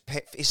 okay.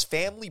 His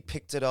family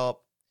picked it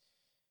up.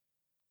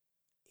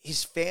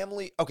 His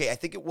family. Okay, I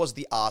think it was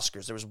the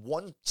Oscars. There was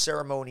one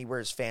ceremony where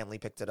his family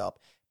picked it up,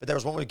 but there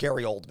was one where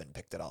Gary Oldman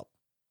picked it up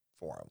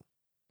for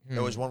him.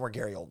 There was one where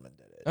Gary Oldman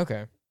did it.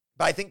 Okay,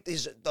 but I think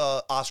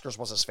the Oscars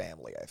was his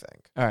family. I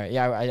think. All right,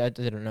 yeah, I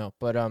didn't know,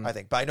 but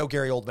but I know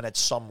Gary Oldman had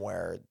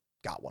somewhere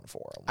got one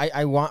for him.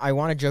 I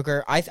want a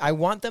Joker. I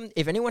want them.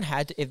 If anyone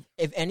had to,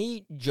 if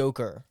any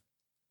Joker,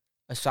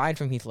 aside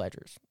from Heath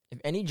Ledger's, if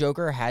any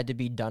Joker had to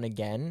be done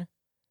again,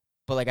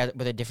 but like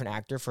with a different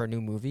actor for a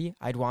new movie,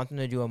 I'd want them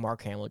to do a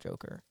Mark Hamill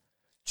Joker.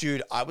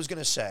 Dude, I was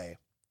gonna say,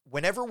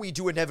 whenever we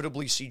do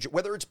inevitably see,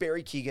 whether it's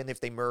Barry Keoghan if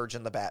they merge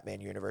in the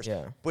Batman universe,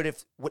 but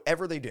if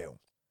whatever they do,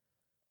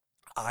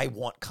 I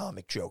want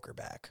comic Joker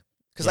back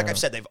because, like I've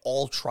said, they've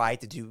all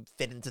tried to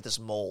fit into this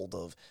mold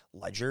of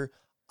Ledger.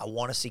 I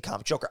want to see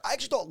comic Joker. I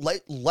actually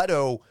thought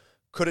Leto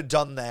could have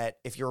done that.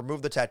 If you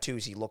remove the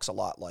tattoos, he looks a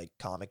lot like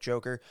comic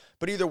Joker.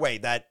 But either way,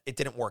 it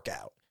didn't work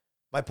out.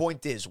 My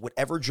point is,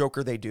 whatever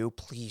Joker they do,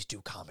 please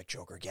do comic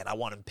Joker again. I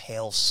want him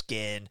pale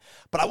skin,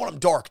 but I want him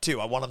dark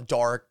too. I want him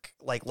dark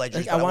like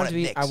Ledger. I want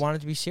it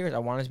to be serious. I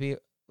want it to be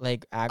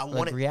like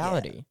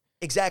reality. Yeah.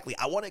 Exactly.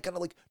 I want it kind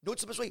of like, what's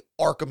the best way?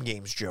 Arkham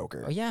Games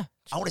Joker. Oh yeah.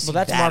 I want to see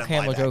that's that Mark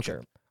Hamill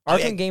Joker.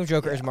 Arkham Games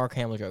Joker is Mark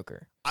Hamill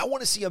Joker. I want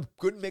to see a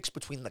good mix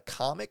between the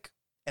comic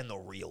and the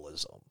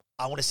realism.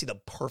 I want to see the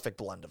perfect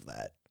blend of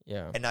that.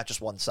 Yeah. And not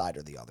just one side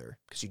or the other,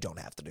 because you don't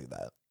have to do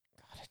that.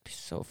 God, it'd be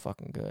so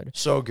fucking good.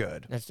 So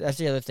good. That's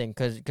the other thing,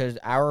 because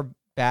our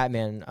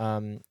Batman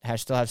from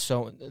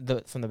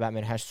the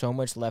Batman has so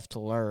much left to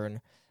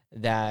learn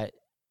that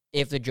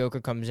if the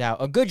Joker comes out,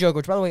 a good Joker,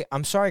 which by the way,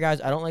 I'm sorry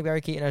guys, I don't like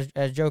Barry Keoghan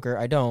as Joker.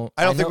 I don't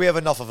think we have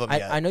enough of him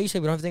yet. I know you say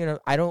we don't have to think of.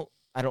 I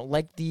don't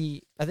like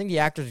I think the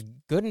actor's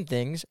good in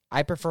things.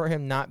 I prefer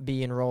him not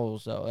be in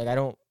roles though. Like I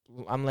don't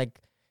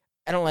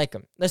like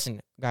him. Listen,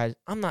 guys,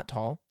 I'm not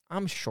tall.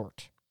 I'm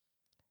short.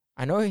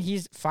 I know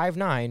he's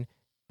 5'9".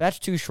 That's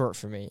too short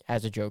for me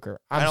as a Joker.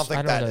 I don't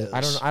think that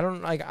is. I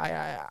don't like.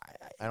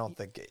 I don't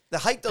think the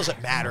height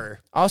doesn't matter.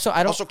 Also,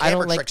 I don't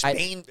camera like tricks.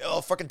 Bane,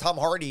 fucking Tom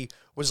Hardy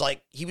was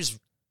like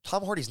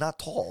Tom Hardy's not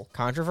tall.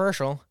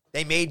 Controversial.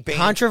 They made Bane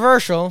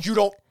controversial. You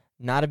don't.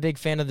 Not a big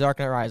fan of The Dark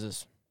Knight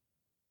Rises.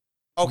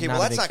 Okay, well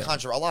that's not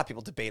controversial. A lot of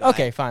people debate.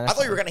 Okay, that. fine. I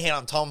thought you were going to hate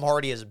on Tom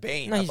Hardy as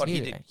Bane. No, I thought he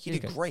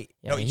did great.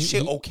 Yeah, no, you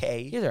say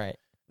okay. He's all right.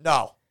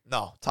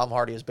 No, Tom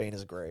Hardy as Bane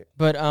is great.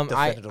 But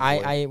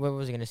I what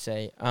was I going to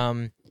say?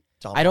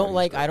 I don't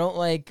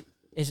like.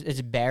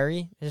 Is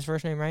Barry his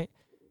first name, right?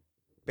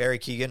 Barry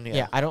Keoghan. Yeah.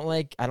 Yeah, I don't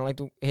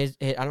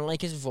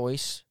like his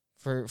voice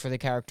for the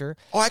character.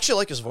 Oh, I actually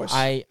like his voice.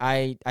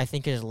 I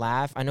think his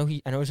laugh. I know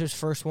it's his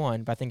first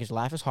one, but I think his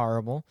laugh is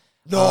horrible.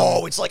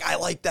 No, it's like I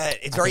like that.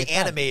 It's very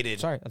animated.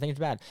 Sorry, I think it's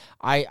bad.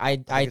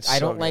 I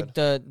don't like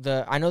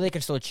the. I know they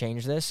can still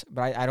change this,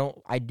 but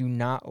I do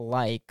not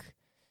like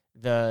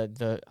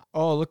the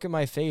look at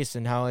my face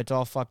and how it's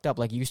all fucked up.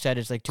 Like you said,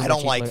 it's like too. I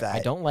don't like that. I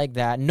don't like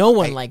that. No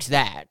one likes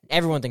that.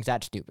 Everyone thinks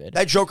that's stupid.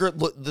 That Joker.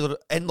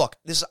 And look,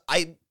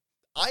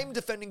 I'm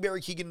defending Barry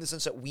Keoghan in the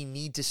sense that we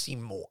need to see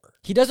more.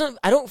 He doesn't.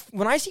 I don't.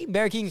 When I see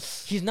Barry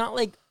Keoghan, he's not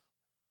like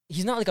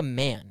a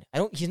man.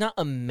 He's not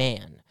a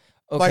man.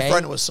 Okay? My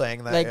friend was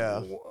saying that. Like,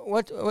 yeah.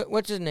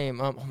 What's his name?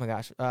 Oh my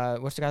gosh.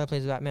 What's the guy that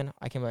plays Batman?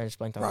 I can't believe I just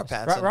blanked on Rob this.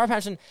 Pattinson. Rob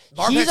Pattinson.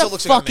 Rob He's Pattinson a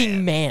looks fucking like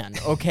a man.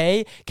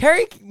 Okay.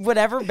 Barry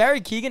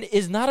Keoghan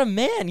is not a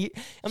man. He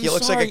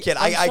looks like a kid.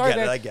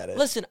 I get it.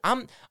 Listen,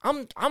 I'm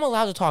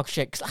allowed to talk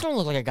shit because I don't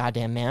look like a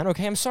goddamn man.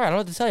 Okay, I'm sorry. I don't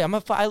know what to tell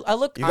you. I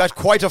look. You got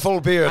quite a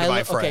full beard,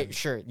 my friend. Okay,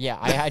 sure. Yeah,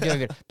 I do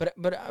have a good.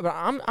 But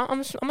I'm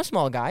a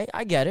small guy.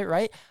 I get it,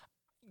 right?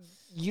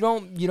 You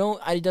don't.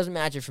 It doesn't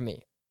matter for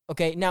me.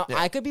 Okay, now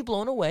I could be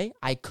blown away.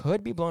 I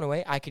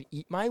could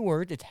eat my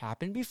words. It's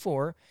happened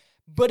before.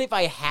 But if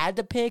I had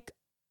to pick,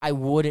 I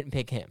wouldn't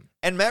pick him.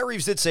 And Matt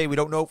Reeves did say we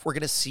don't know if we're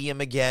going to see him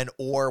again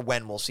or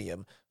when we'll see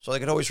him. So they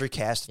could always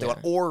recast if they want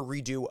or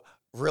redo.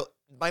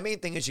 My main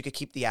thing is you could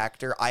keep the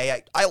actor.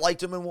 I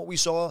liked him in what we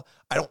saw.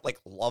 I don't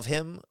love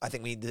him. I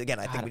think we need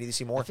to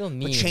see more. I feel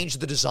mean. But change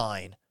the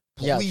design.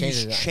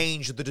 Please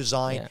change the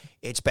design. Yeah.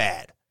 It's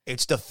bad.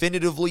 It's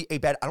definitively a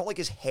bad. I don't like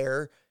his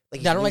hair. I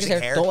don't like his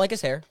hair. Don't like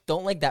his hair.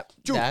 Don't like that.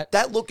 Dude,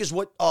 that look is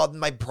what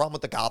my problem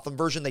with the Gotham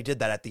version. They did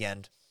that at the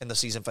end in the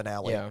season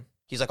finale. Yeah.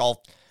 He's like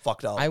all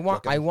fucked up. I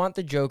want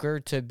the Joker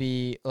to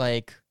be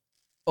like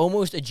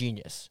almost a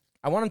genius.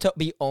 I want him to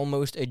be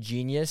almost a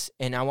genius,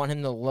 and I want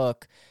him to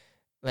look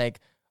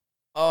like,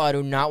 I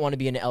do not want to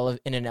be in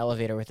an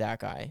elevator with that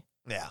guy.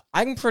 Yeah.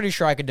 I'm pretty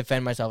sure I could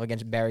defend myself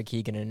against Barry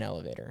Keoghan in an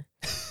elevator.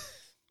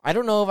 I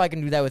don't know if I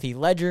can do that with Heath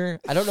Ledger.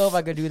 I don't know if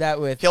I could do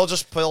that with. He'll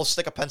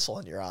stick a pencil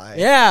in your eye.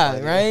 Yeah,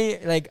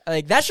 right.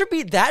 Like that should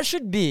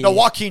be. No,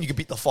 Joaquin, you can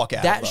beat the fuck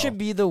out. That should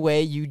be the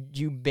way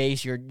you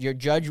base your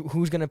judge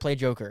who's gonna play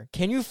Joker.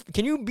 Can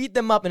you beat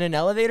them up in an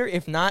elevator?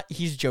 If not,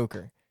 he's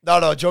Joker.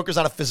 No, Joker's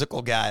not a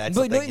physical guy. That's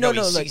the thing. No,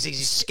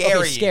 he's scary.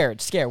 Okay,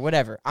 scared,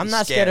 whatever. I'm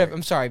not scared of.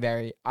 I'm sorry,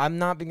 Barry. I'm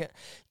not being.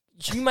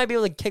 You might be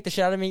able to kick the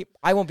shit out of me.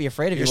 I won't be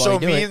afraid of you. You're so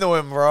mean to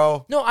him,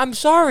 bro. No, I'm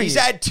sorry. He's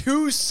had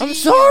 2 scenes. I'm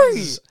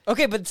sorry.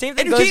 Okay, but same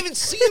thing. And you can't even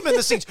see him in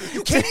the scenes.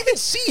 You can't even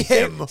see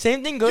him.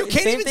 Same thing goes. You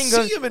can't even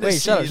see him in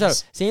his scenes. Shut up.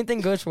 Same thing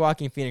goes for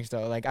Joaquin Phoenix,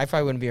 though. Like I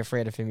probably wouldn't be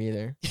afraid of him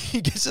either.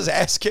 He gets his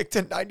ass kicked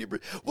in 90%.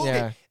 Well,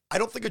 okay, I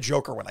don't think of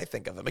Joker when I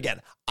think of him.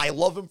 Again, I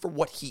love him for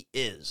what he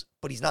is,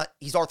 but he's not.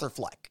 He's Arthur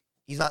Fleck.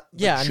 He's not.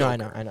 I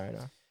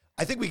know.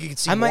 I think we could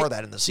see more of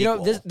that in the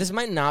sequel. This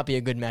might not be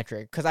a good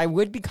metric because I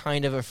would be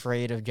kind of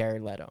afraid of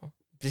Jared Leto.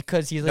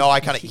 Because he's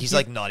he's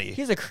like nutty.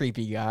 He's a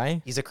creepy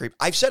guy. He's a creep.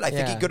 I've said I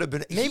think he could have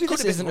been. Maybe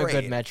this isn't a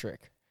good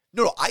metric.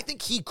 No, I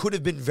think he could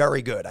have been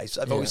very good.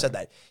 I've always said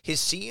that his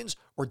scenes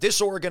were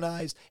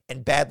disorganized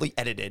and badly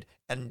edited.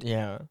 And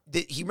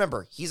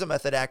he's a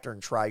method actor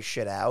and tries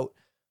shit out.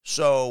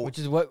 So which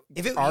is what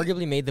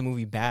arguably made the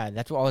movie bad.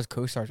 That's what all his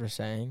co-stars were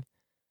saying.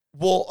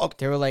 Well, okay.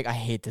 They were like, "I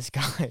hate this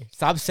guy.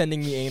 Stop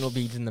sending me anal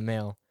beads in the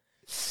mail."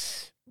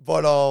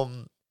 But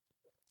no,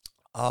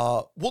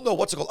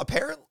 what's it called?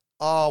 Apparently.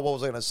 What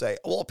was I going to say?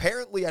 Well,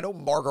 apparently, I know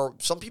Margot,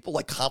 some people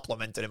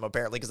complimented him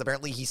apparently because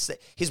apparently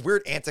his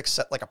weird antics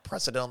set a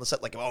precedent on the set,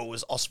 it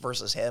was us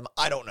versus him.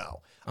 I don't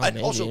know. And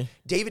also,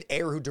 David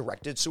Ayer, who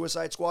directed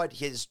Suicide Squad,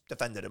 he's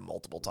defended him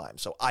multiple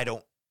times. So I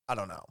don't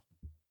know.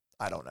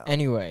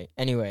 Anyway,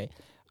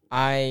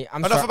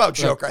 I'm enough about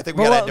Joker. I think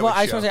we got to end it with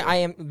I just want to say, I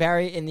am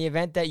Barry. In the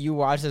event that you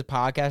watch this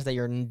podcast that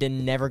you're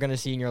never going to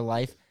see in your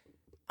life,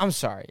 I'm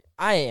sorry.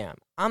 I am.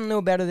 I'm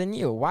no better than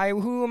you. Why?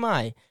 Who am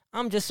I?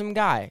 I'm just some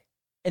guy.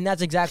 And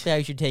that's exactly how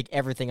you should take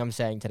everything I'm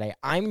saying today.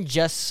 I'm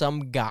just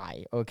some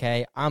guy,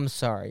 okay? I'm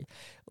sorry.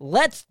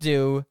 Let's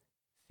do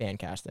fan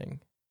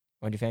casting.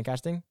 Want to do fan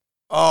casting?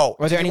 Oh.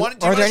 Are there any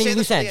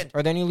loose ends?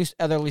 Are there any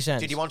other loose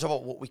ends? Did you want to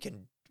talk about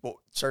what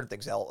certain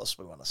things else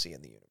we want to see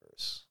in the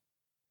universe?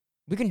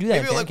 We can do that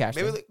in fan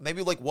casting.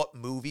 Maybe what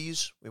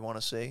movies we want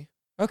to see.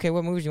 Okay,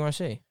 what movies do you want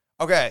to see?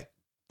 Okay.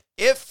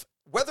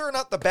 Whether or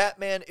not the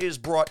Batman is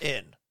brought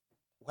in,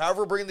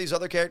 however bringing these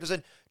other characters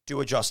in, do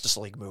a Justice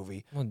League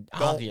movie. Well,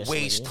 don't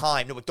waste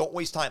time. No, don't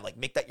waste time.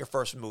 Make that your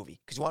first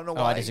movie. Because you want to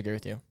know why? I disagree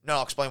with you. No,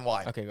 I'll explain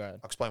why. Okay, go ahead.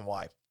 I'll explain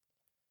why.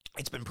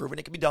 It's been proven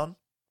it can be done.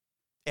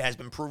 It has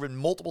been proven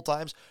multiple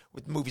times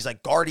with movies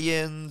like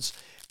Guardians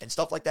and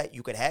stuff like that.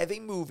 You could have a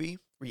movie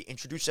where you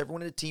introduce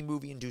everyone in a team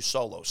movie and do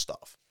solo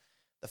stuff.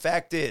 The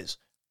fact is,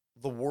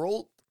 the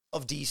world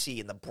of DC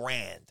and the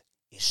brand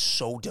is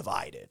so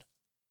divided.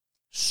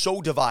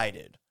 So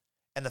divided.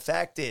 And the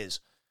fact is,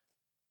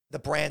 the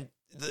brand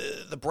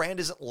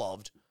isn't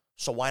loved,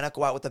 so why not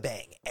go out with a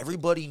bang?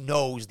 Everybody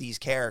knows these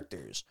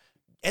characters.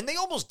 And they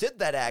almost did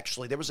that,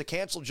 actually. There was a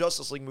canceled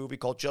Justice League movie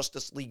called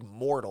Justice League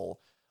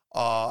Mortal.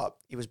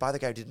 It was by the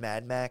guy who did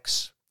Mad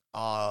Max.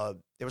 There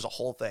was a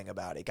whole thing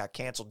about it. It got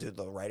canceled due to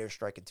the writer's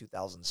strike in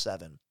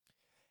 2007.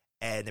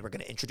 And they were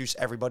going to introduce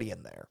everybody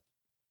in there.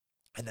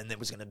 And then there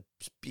was going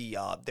to be,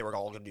 they were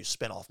all going to do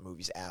spin-off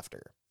movies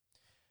after.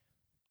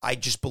 I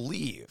just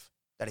believe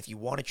that if you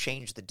want to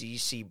change the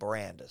DC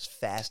brand as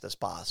fast as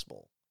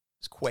possible,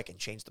 as quick, and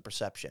change the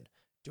perception,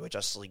 do a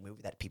Justice League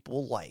movie that people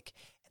will like,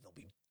 and they'll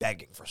be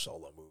begging for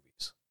solo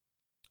movies.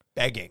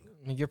 Begging.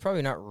 You're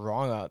probably not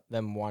wrong about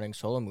them wanting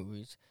solo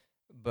movies,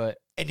 but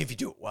and if you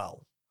do it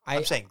well,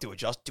 I'm saying do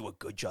a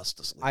good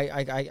Justice League.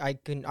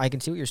 I can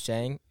see what you're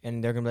saying,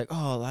 and they're gonna be like,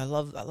 oh, I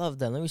love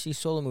them. Let me see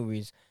solo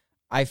movies.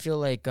 I feel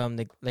like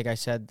like I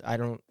said,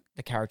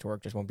 the character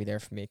work just won't be there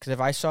for me. Because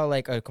if I saw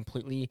like a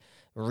completely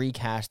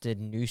recasted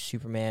new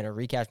Superman or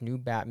recast new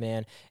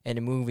Batman in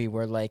a movie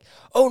where like,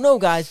 oh no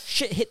guys,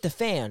 shit hit the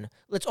fan,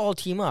 let's all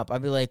team up,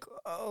 I'd be like,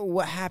 oh,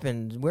 what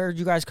happened? Where did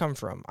you guys come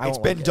from? It's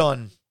been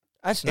done.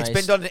 That's nice. It's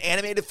been done in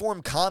animated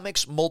form,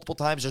 comics, multiple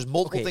times. There's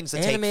multiple things to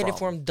take from. Animated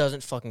form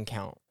doesn't fucking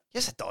count.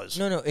 Yes, it does.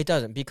 No, it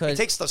doesn't, because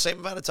it takes the same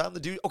amount of time to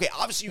do. Okay,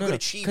 obviously you could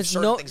achieve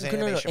certain things in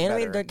animation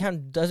animated better.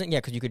 count doesn't,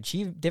 because you could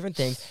achieve different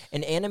things.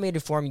 In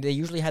animated form, they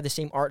usually have the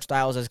same art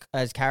styles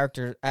as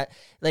characters.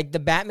 Like the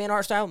Batman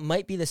art style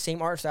might be the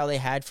same art style they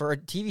had for a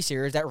TV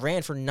series that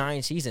ran for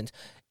 9 seasons,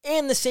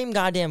 and the same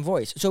goddamn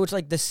voice. So it's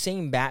like the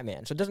same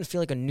Batman. So it doesn't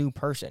feel like a new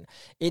person.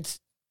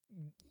 It's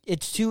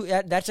too.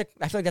 I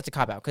feel like that's a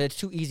cop out because it's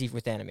too easy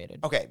with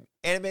animated. Okay,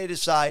 animated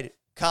aside,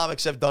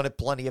 comics have done it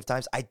plenty of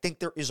times. I think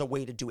there is a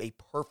way to do a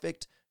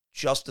perfect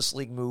Justice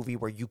League movie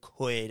where you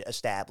could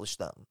establish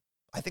them.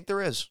 I think there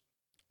is.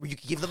 Where you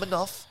can give them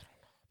enough.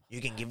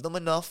 You can give them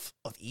enough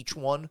of each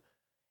one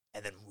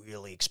and then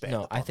really expand.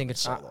 No, I think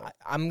it's I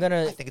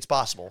think it's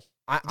possible.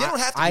 They don't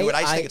have to do it.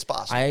 I just think it's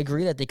possible. I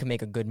agree that they can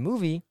make a good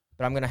movie,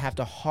 but I'm going to have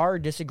to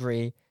hard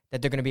disagree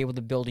that they're going to be able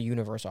to build a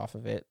universe off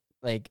of it,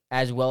 like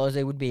as well as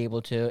they would be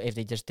able to if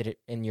they just did it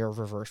in your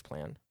reverse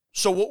plan.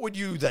 So what would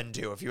you then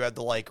do if you had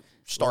to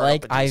start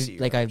up a DC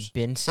universe? I've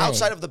been saying,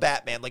 outside of the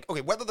Batman,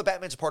 whether the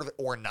Batman's a part of it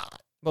or not.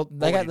 Well,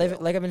 like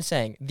I've been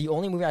saying, the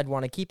only movie I'd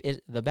want to keep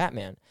is the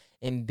Batman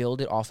and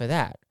build it off of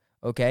that.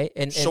 Okay,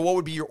 and so what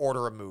would be your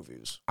order of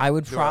movies? I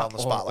would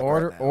probably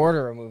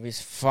order of movies.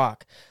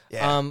 Fuck.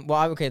 Yeah.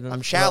 Well, okay. Then,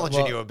 I'm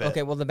challenging you a bit.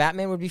 Okay. Well, the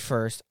Batman would be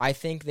first. I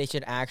think they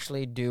should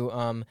actually do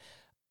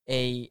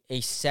a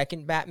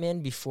second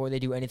Batman before they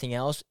do anything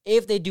else.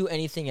 If they do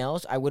anything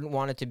else, I wouldn't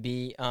want it to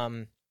be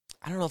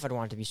I don't know if I'd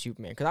want it to be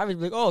Superman, because I would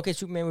be like, oh, okay,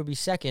 Superman would be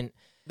second.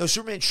 No,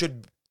 Superman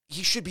should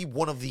be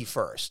one of the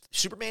first.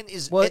 Superman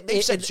is,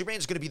 they've said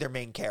Superman's going to be their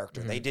main character.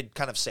 Mm-hmm. They did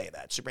kind of say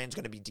that. Superman's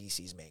going to be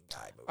DC's main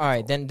guy. All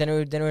right, then it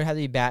would have to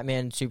be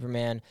Batman,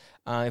 Superman.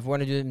 If we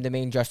want to do the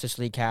main Justice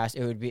League cast,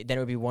 it would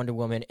be Wonder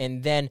Woman,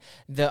 and then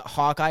the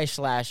Hawkeye /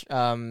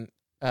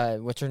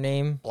 what's her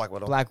name?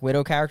 Black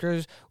Widow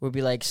characters would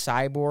be like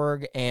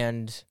Cyborg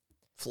and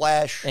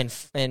Flash and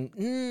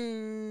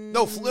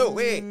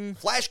wait,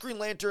 Flash, Green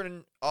Lantern,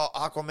 and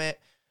Aquaman.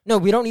 No,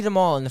 we don't need them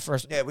all in the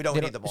first. Yeah, we don't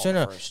need them all. So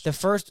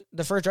first.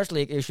 the first Justice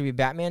League, it should be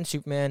Batman,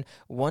 Superman,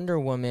 Wonder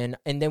Woman,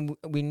 and then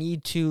we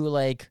need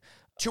to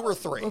 2 or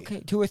 3. Okay,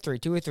 2 or 3.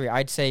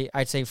 I'd say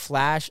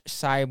Flash,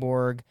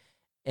 Cyborg,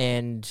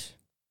 and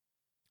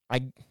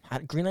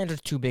Green Lantern's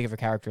too big of a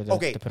character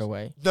to put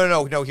away.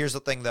 No. Here's the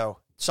thing, though.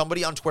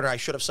 Somebody on Twitter, I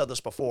should have said this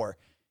before.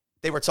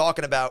 They were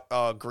talking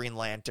about Green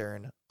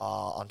Lantern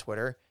on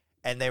Twitter,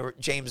 and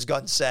James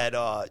Gunn said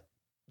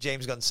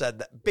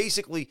that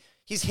basically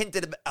he's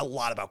hinted a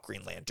lot about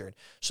Green Lantern.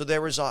 So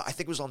there was, I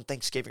think it was on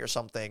Thanksgiving or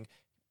something,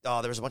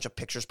 there was a bunch of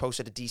pictures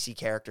posted of DC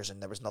characters,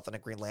 and there was nothing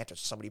of Green Lantern.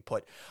 So somebody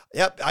put,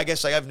 yep, I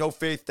guess I have no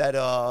faith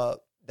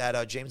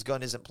that James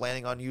Gunn isn't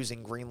planning on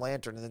using Green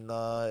Lantern in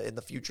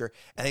the future.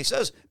 And he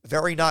says,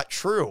 very not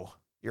true.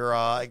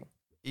 You're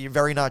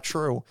very not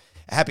true.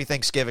 Happy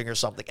Thanksgiving or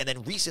something. And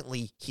then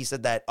recently he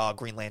said that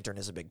Green Lantern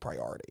is a big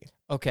priority.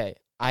 Okay,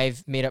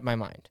 I've made up my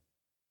mind.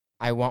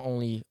 I want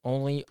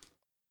only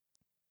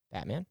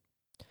Batman,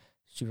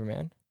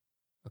 Superman,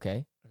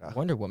 okay,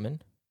 Wonder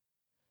Woman,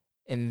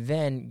 and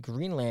then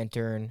Green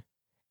Lantern,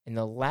 and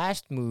the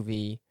last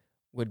movie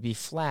would be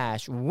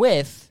Flash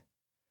with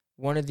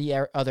one of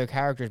the other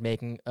characters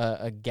making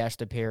a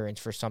guest appearance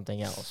for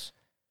something else.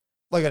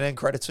 Like an end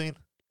credit scene?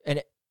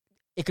 And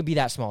it could be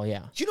that small,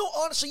 yeah.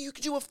 Honestly, you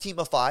could do a team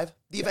of 5.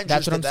 The Avengers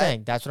That's what did I'm that.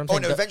 saying. That's what I'm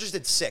saying. Oh, no, Avengers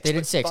did 6. They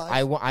did 6. 5?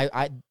 I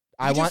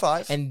want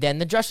 5. and then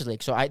the Justice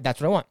League. So that's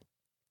what I want.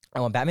 I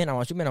want Batman, I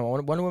want Superman, I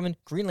want Wonder Woman,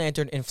 Green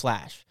Lantern, and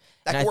Flash.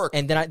 That could work.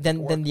 And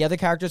then the other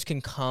characters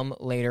can come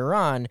later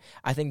on.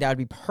 I think that would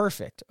be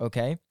perfect,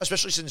 okay?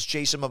 Especially since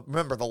Jason,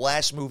 remember, the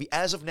last movie,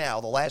 as of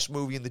now, the last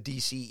movie in the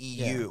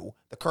DCEU,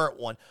 the current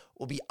one,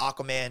 will be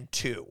Aquaman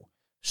 2.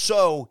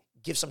 So,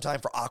 give some time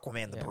for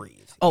Aquaman to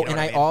breathe. Oh, and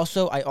I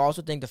also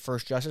think the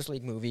first Justice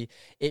League movie,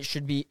 it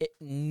should be,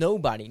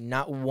 nobody,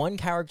 not one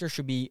character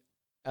should be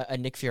a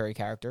Nick Fury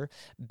character.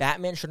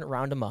 Batman shouldn't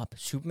round him up.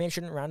 Superman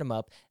shouldn't round him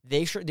up.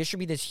 There should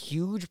be this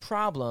huge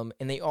problem,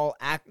 and they all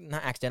act,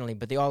 not accidentally,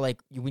 but they all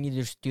like, we need to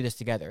just do this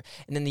together.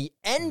 And then the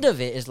end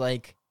of it is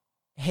like,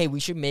 hey,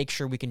 we should make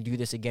sure we can do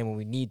this again when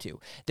we need to.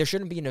 There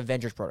shouldn't be an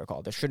Avengers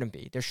protocol. There shouldn't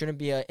be. There shouldn't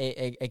be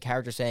a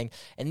character saying,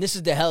 and this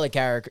is the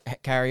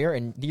helicarrier,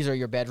 and these are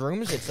your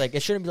bedrooms. It's like,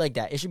 it shouldn't be like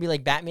that. It should be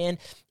like Batman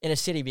in a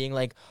city being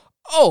like,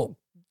 oh,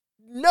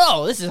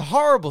 no, this is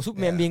horrible.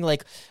 Superman being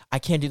like, I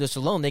can't do this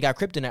alone. They got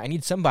kryptonite. I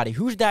need somebody.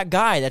 Who's that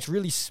guy that's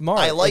really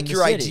smart? I like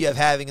your idea of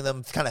having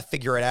them kind of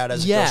figure it out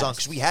as it goes on,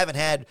 because we haven't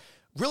had,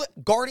 really,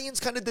 Guardians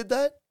kind of did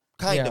that.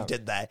 Kind of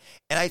did that.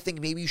 And I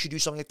think maybe you should do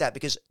something like that,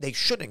 because they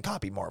shouldn't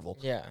copy Marvel.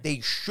 Yeah. They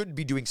should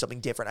be doing something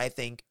different. I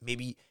think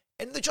maybe,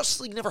 and the Justice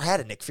League never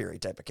had a Nick Fury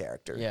type of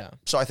character. Yeah.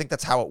 So I think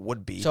that's how it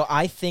would be. So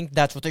I think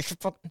that's what they should.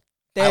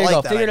 There you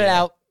go. Figured it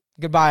out.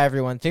 Goodbye,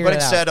 everyone. But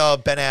instead,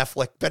 Ben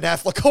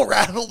Affleck will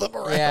rattle them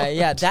around.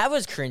 Yeah, that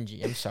was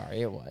cringy. I'm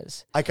sorry, it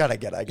was. I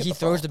get. He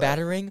throws the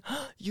battering.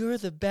 You're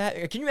the bat.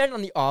 Can you imagine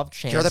on the off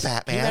chance? You're the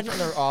Batman. Can you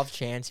imagine on the off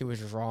chance he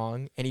was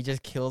wrong and he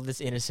just killed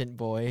this innocent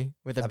boy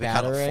with a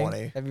battering? That'd be kind of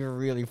funny. That'd be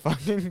really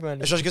fucking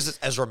funny. Especially because it's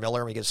Ezra Miller,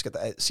 and we can just get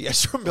to see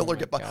Ezra Miller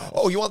get by. Gosh.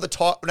 Oh, you want the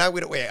talk? No,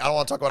 wait. I don't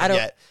want to talk about it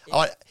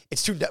yet.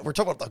 It's too. We're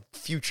talking about the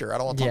future. I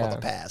don't want to talk about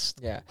the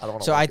past. Yeah. I don't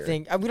want to. So I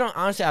think we don't.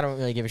 Honestly, I don't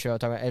really give a shit about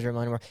talking about Ezra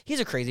Miller anymore. He's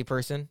a crazy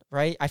person,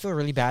 right? I feel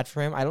really bad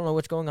for him. I don't know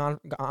what's going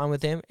on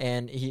with him,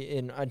 and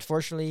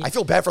unfortunately, I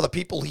feel bad for the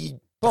people he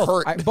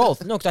hurt.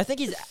 Both. No, because I think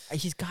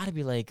he's got to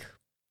be like.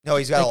 No,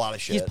 he's got a lot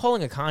of shit. He's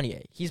pulling a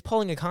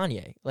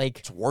Kanye. Like,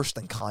 it's worse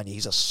than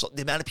Kanye.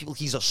 The amount of people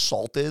he's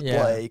assaulted,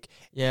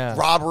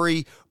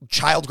 robbery,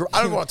 child group.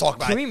 I don't want to talk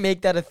about it. Can we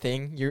make that a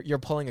thing? You're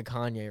pulling a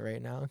Kanye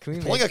right now. Can we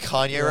pulling a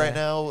Kanye right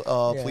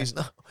now? Please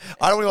no.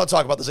 I don't even want to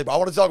talk about this, but I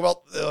want to talk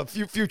about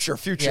future.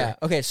 Yeah.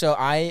 Okay. So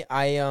I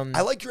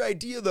like your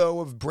idea though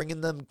of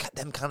bringing them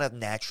kind of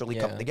naturally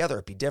coming together.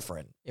 It'd be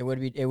different. It would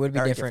be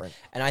different,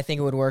 and I think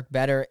it would work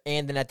better.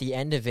 And then at the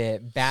end of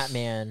it,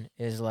 Batman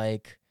is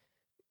like,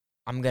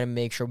 I'm going to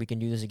make sure we can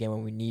do this again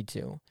when we need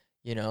to.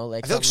 You know,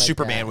 like I feel like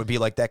Superman would be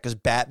like that, because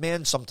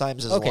Batman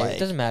sometimes is like, it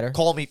doesn't matter.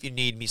 Call me if you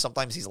need me.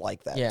 Sometimes he's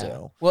like that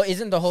too. Well,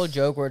 isn't the whole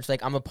joke where it's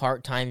like, I'm a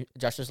part-time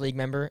Justice League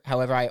member,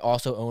 however I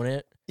also own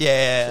it?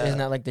 Yeah. Isn't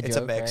that like the joke? It's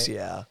a mix, right?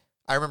 yeah.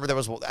 I remember there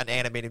was an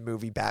animated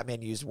movie,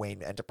 Batman used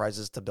Wayne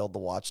Enterprises to build the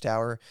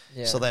Watchtower.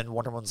 Yeah. So then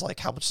Wonder Woman's like,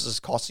 how much is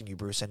this costing you,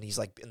 Bruce? And he's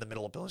like in the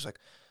middle of building, he's like,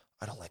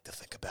 I don't like to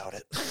think about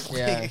it.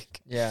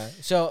 Yeah.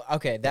 So,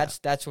 okay,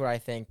 that's what I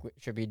think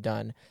should be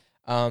done.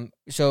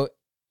 So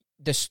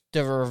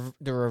the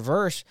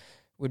reverse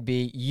would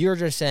be, you're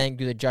just saying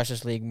do the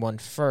Justice League one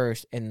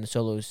first and the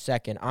solos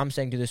second. I'm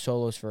saying do the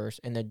solos first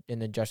and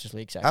the Justice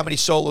League second. How many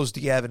solos do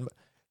you have?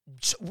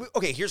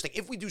 Okay, here's the thing.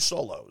 If we do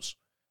solos,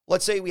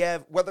 let's say we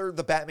have, whether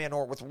the Batman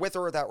or with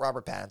or without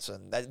Robert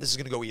Pattinson, this is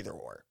going to go either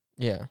or.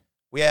 Yeah.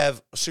 We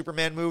have a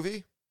Superman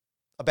movie,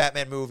 a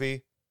Batman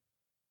movie.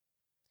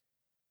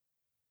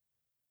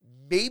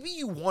 Maybe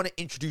you want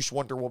to introduce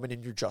Wonder Woman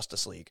in your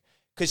Justice League.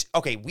 Because,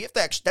 okay, we have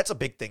to actually, that's a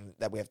big thing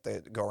that we have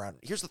to go around.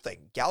 Here's the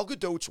thing. Gal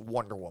Gadot's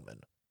Wonder Woman.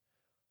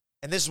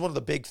 And this is one of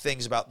the big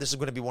things this is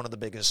going to be one of the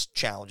biggest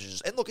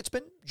challenges. And look, it's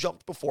been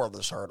jumped before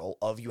this hurdle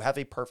of you have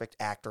a perfect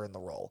actor in the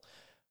role.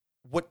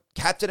 What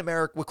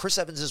Chris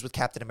Evans is with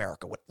Captain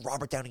America, what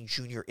Robert Downey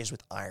Jr. is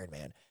with Iron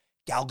Man,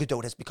 Gal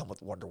Gadot has become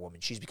with Wonder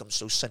Woman. She's become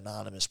so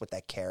synonymous with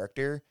that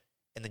character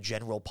in the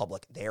general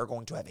public. They are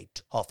going to have a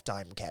tough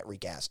time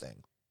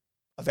recasting.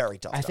 A very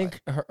tough time. I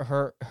think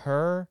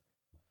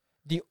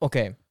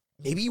okay.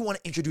 Maybe you want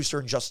to introduce her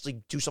in Justice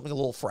League, do something a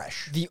little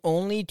fresh. The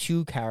only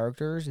two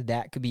characters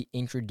that could be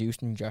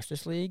introduced in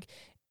Justice League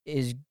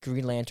is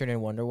Green Lantern and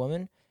Wonder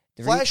Woman.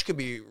 Flash could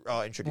be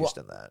introduced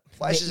in that.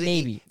 Flash is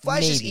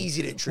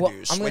easy to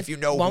introduce if you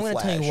know I'm going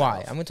to tell you why.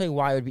 I'm going to tell you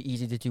why it would be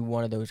easy to do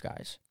one of those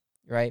guys,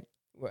 right?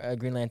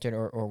 Green Lantern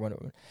or Wonder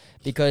Woman.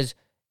 Because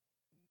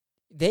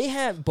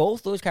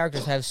both those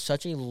characters have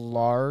such a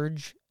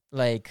large,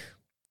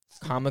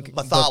 comic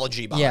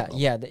mythology behind them.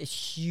 Yeah,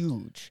 it's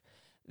huge.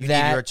 You need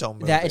its own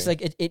movie. That it's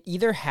like it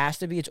either has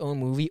to be its own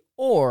movie,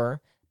 or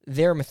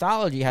their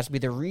mythology has to be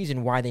the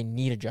reason why they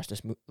need a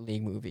Justice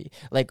League movie.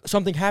 Like,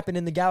 something happened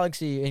in the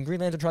galaxy and Green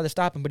Lantern tried to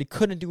stop him, but he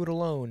couldn't do it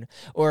alone.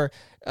 Or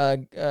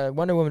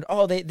Wonder Woman,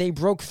 they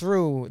broke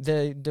through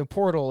the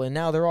portal and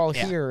now they're all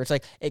here. It's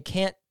like, it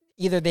can't,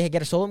 either they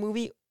get a solo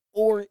movie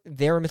or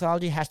their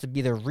mythology has to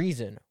be the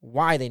reason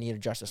why they need a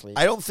Justice League.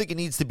 I don't think it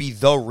needs to be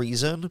the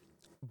reason,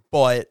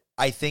 but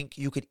I think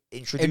you could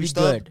introduce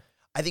them. Good.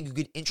 I think you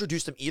could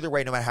introduce them either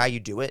way, no matter how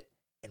you do it,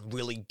 and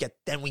really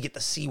we get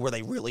to see where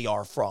they really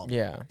are from.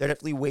 Yeah. There are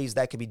definitely ways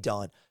that could be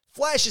done.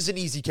 Flash is an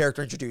easy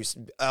character to introduce,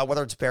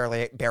 whether it's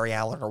Barry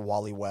Allen or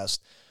Wally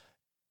West.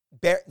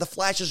 The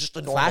Flash is just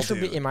a normal Flash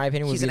dude. would be, in my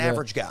opinion, he's an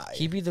average guy.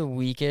 He'd be the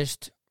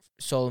weakest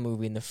solo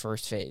movie in the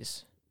first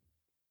phase.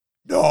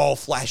 No,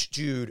 Flash,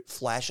 dude.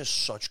 Flash has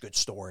such good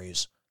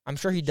stories. I'm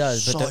sure he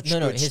does, but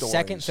his stories.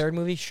 second, third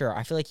movie, sure.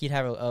 I feel like he'd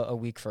have a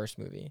weak first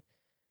movie.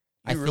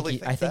 I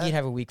think he'd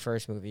have a weak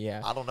first movie.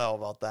 Yeah, I don't know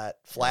about that.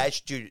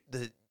 Flash, dude.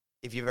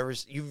 If you've ever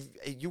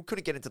you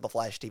couldn't get into the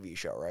Flash TV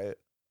show, right?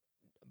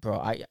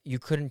 Bro, you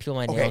couldn't peel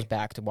my nails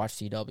back to watch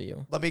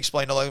CW. Let me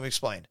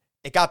explain.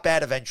 It got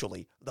bad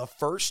eventually. The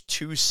first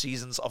 2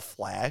 seasons of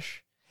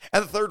Flash,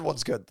 and the third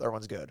one's good.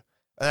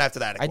 And then after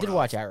that, I did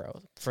watch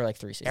Arrow for like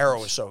 3 seasons. Arrow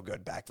was so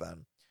good back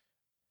then.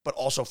 But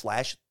also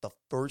Flash, the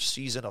first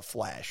season of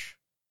Flash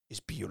is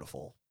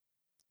beautiful.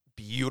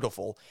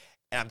 Beautiful.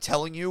 And I'm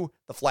telling you,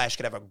 the Flash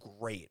could have a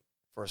great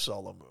first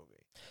solo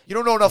movie. You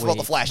don't know enough about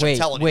the Flash. I'm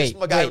telling you. This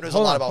is a guy who knows a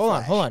lot about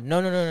Flash. Hold on.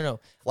 No.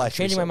 Flash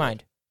Changing my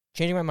mind.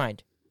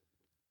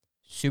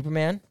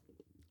 Superman,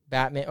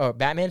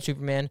 Batman,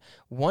 Superman,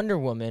 Wonder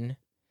Woman,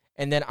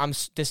 and then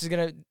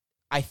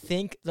I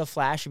think the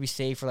Flash should be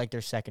saved for like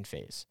their second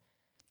phase.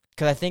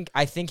 Because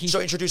I think he's...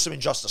 So introduce him in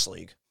Justice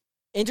League.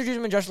 Introduce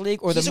him in Justice League,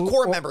 he's a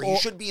core member. He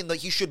should be in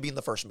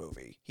the first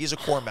movie. He's a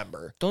core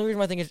member. The only reason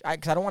why I think is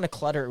because I don't want to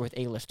clutter it with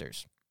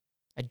A-listers.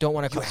 I don't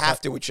want to. You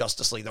have to with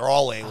Justice League. They're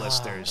all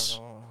A-listers.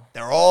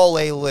 They're all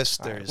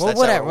A-listers. Right.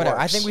 Well, whatever.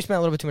 I think we spent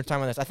a little bit too much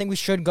time on this. I think we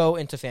should go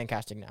into fan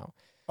casting now.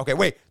 Okay,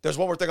 wait. There's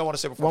one more thing I want to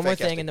say before One more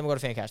thing, and then we'll go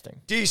to fan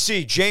casting.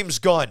 DC, James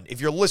Gunn,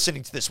 if you're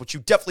listening to this, which you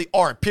definitely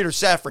aren't, Peter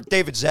Safran,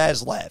 David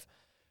Zaslav,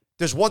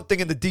 there's one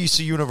thing in the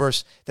DC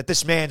universe that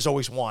this man's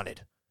always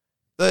wanted.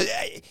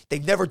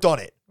 They've never done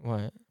it.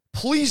 What?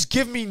 Please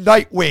give me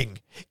Nightwing.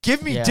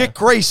 Give me Dick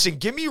Grayson.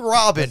 Give me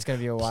Robin. It's going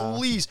to be a while.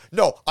 Please.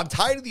 No, I'm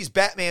tired of these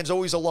Batmans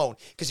always alone.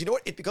 Because you know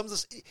what? It becomes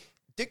this...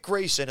 Dick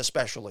Grayson,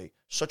 especially,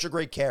 such a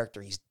great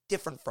character. He's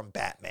different from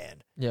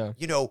Batman. Yeah.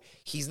 You know,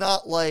 he's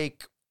not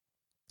like...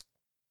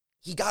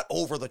 He got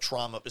over the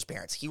trauma of his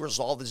parents. He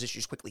resolved his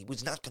issues quickly. He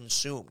was not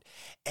consumed.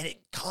 And it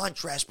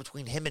contrasts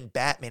between him and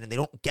Batman, and they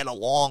don't get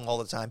along all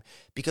the time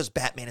because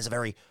Batman is a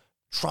very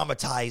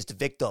traumatized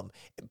victim.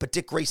 But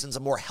Dick Grayson's a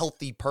more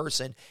healthy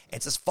person. And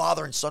it's this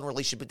father and son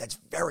relationship that's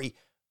very,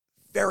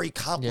 very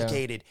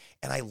complicated. Yeah.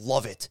 And I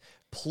love it.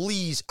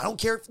 Please, I don't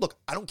care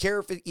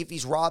if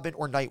he's Robin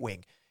or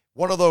Nightwing.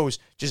 One of those,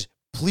 just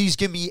please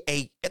give me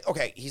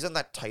okay, he's in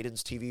that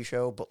Titans TV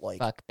show, but like...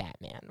 Fuck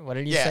Batman. What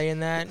did you say in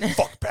that?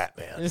 Fuck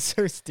Batman. It's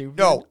so stupid.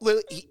 No,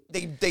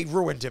 they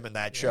ruined him in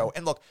that show. Yeah.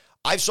 And look,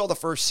 I saw the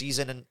first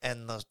season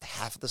and the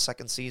half of the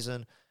second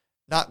season.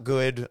 Not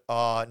good.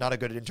 Not a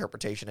good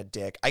interpretation of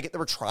Dick. I get they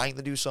were trying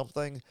to do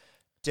something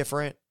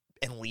different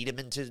and lead him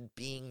into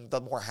being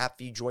the more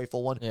happy,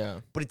 joyful one.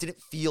 Yeah. But it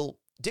didn't feel...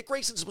 Dick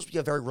Grayson's supposed to be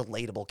a very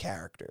relatable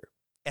character.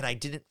 And I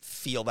didn't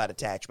feel that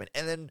attachment.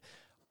 And then...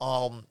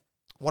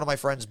 one of my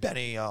friends,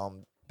 Benny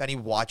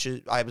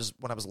watches.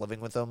 When I was living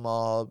with him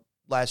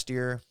last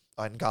year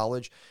in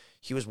college,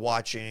 he was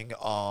watching.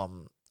 I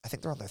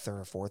think they're on their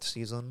 3rd or 4th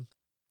season,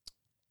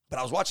 but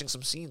I was watching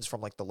some scenes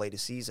from like the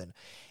latest season,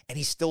 and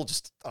he's still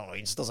just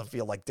he just doesn't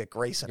feel like Dick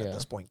Grayson at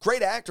this point.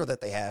 Great actor that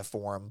they have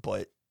for him,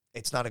 but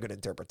it's not a good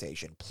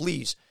interpretation.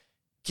 Please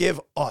give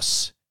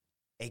us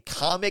a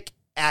comic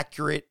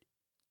accurate.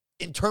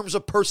 In terms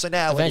of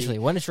personality. Eventually,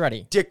 when it's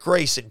ready. Dick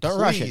Grayson, Don't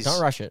rush it.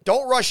 Don't rush it.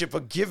 Don't rush it,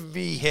 but give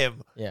me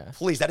him. Yeah.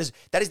 Please. That is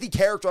the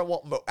character I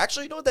want most.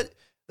 Actually, you know what? That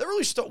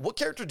really what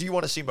character do you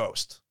want to see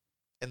most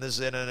in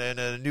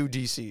a new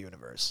DC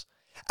universe?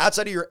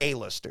 Outside of your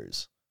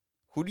A-listers,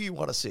 who do you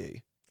want to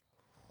see?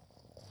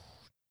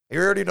 You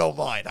already know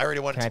mine. I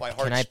already went into my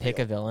heart. Can I pick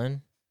a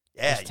villain?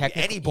 Yeah,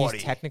 anybody.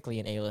 He's technically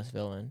an A-list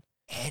villain.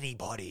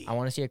 Anybody. I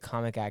want to see a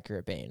comic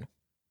accurate Bane.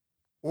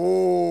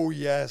 Oh,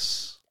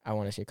 yes. I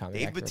want to see a comic.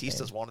 Dave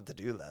Bautista's wanted to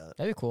do that.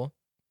 That'd be cool.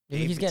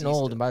 Maybe he's getting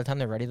old, and by the time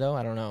they're ready, though,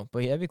 I don't know.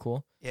 But that'd be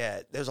cool.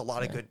 Yeah, there's a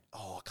lot of good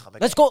comic.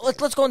 Let's go.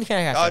 Let's go into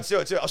fan casting. Let's do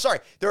it too. I'm sorry.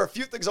 There are a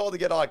few things I want to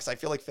get on because I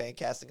feel like fan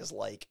casting is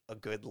like a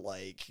good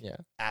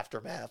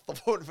aftermath of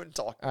what we've been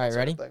talking. All right,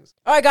 ready? Things.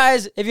 All right,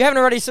 guys. If you haven't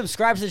already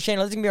subscribed to the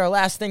channel, this is gonna be our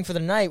last thing for the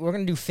night. We're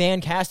gonna do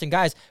fan casting,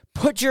 guys.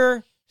 Put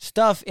your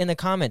stuff in the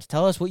comments.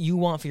 Tell us what you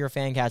want for your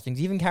fan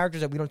castings, even characters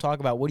that we don't talk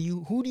about.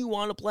 Who do you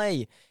want to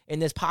play in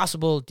this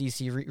possible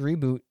DC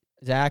reboot,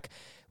 Zach?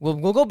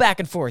 We'll go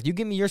back and forth. You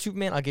give me your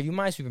Superman, I'll give you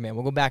my Superman.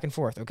 We'll go back and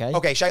forth, okay?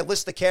 Okay, should I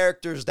list the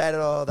characters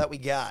that we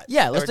got?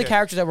 Yeah, list the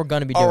characters that we're going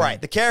to be doing. All right,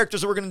 the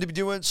characters that we're going to be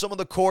doing, some of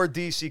the core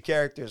DC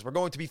characters. We're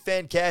going to be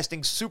fan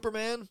casting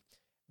Superman,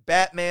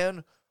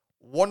 Batman,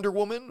 Wonder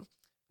Woman,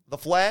 The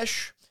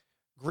Flash,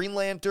 Green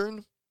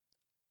Lantern,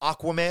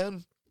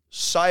 Aquaman,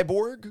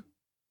 Cyborg,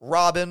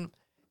 Robin,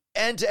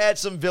 and to add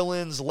some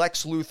villains,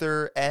 Lex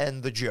Luthor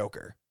and the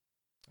Joker.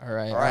 All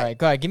right.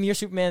 Go ahead. Give me your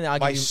Superman. I'll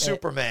give you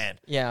Superman.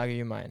 I'll give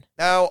you mine.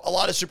 Now, a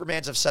lot of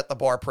Supermans have set the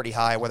bar pretty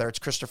high, whether it's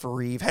Christopher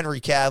Reeve,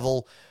 Henry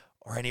Cavill,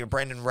 or any of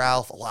Brandon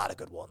Routh. A lot of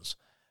good ones.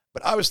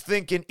 But I was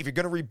thinking, if you're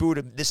going to reboot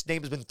him, this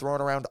name has been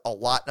thrown around a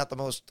lot. Not the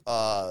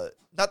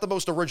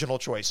most original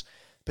choice,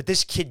 but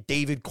this kid,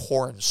 David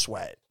Corn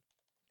Sweat.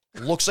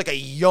 looks like a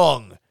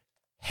young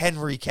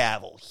Henry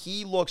Cavill.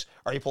 He looks...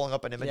 Are you pulling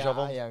up an image of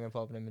him? Yeah, I'm going to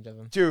pull up an image of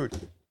him. Dude,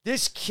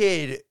 this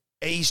kid,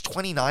 he's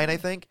 29, I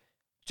think.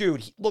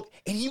 Dude, he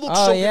looks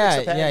so good yeah,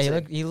 next to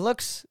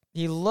Pattinson.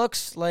 He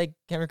looks like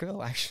Henry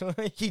Cavill,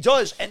 actually. He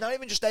does, and not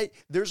even just that.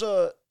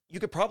 You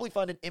could probably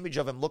find an image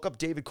of him. Look up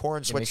David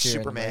Corenswet's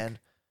Superman.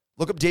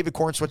 Look up David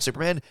Corenswet's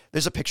Superman.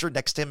 There's a picture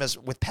next to him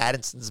with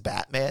Pattinson's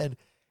Batman,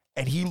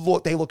 and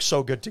they look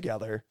so good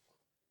together.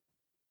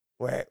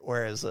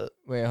 Where is it?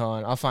 Wait, hold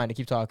on. I'll find it.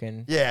 Keep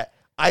talking. Yeah,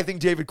 I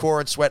think David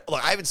Corenswet.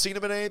 Look, I haven't seen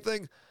him in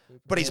anything,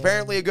 but he's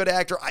apparently a good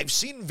actor. I've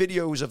seen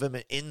videos of him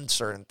in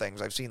certain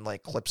things. I've seen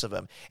like clips of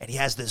him, and he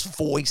has this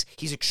voice.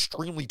 He's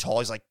extremely tall.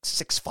 He's like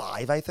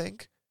 6'5", I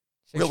think.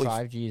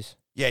 6'5", jeez.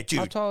 Yeah, dude.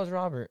 How tall is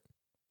Robert?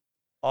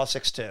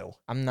 6'2".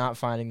 I'm not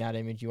finding that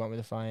image you want me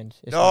to find.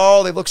 They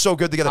look so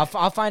good together.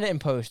 I'll find it in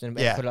post and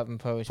put it up in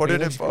post. Put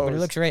it in post. But it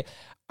looks great.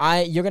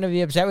 You're gonna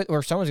be upset with,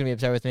 or someone's gonna be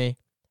upset with me.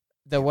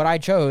 What I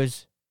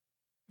chose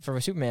for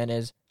a Superman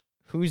is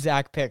who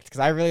Zach picked, because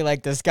I really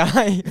like this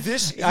guy.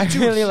 I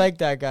really like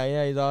that guy.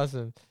 Yeah, he's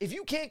awesome. If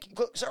you can't,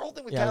 because our whole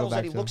thing with Cavill is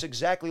that he looks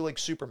exactly like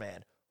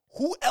Superman.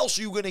 Who else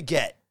are you gonna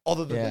get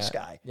other than this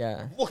guy?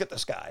 Yeah. Look at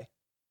this guy.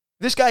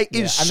 This guy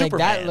is Superman.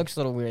 That looks a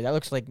little weird. That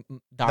looks like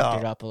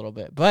doctored up a little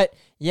bit. But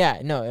yeah,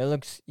 no,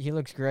 he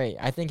looks great.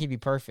 I think he'd be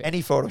perfect.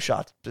 Any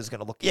Photoshop is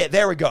gonna look. Yeah,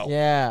 there we go.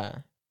 Yeah.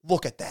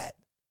 Look at that.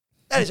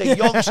 That is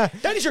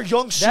your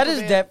young Superman. That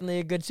is definitely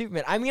a good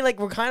Superman. I mean, like,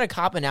 we're kind of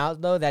copping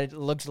out, though, that it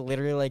looks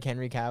literally like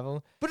Henry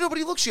Cavill. But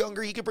nobody looks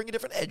younger. He can bring a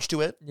different edge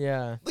to it.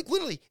 Yeah. Like,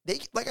 literally,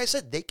 like I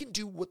said, they can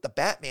do what the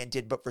Batman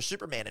did, but for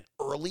Superman, an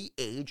early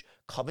age,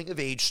 coming of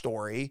age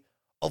story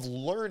of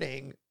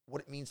learning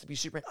what it means to be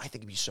Superman. I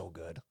think it'd be so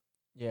good.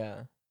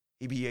 Yeah.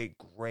 He'd be a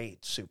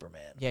great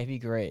Superman. Yeah, he'd be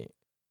great.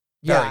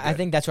 Yeah, I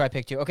think that's what I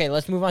picked too. Okay,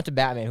 let's move on to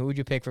Batman. Who would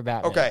you pick for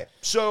Batman? Okay,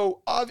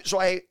 so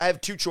I have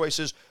two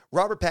choices.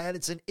 Robert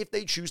Pattinson, if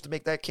they choose to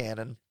make that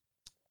canon.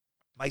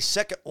 My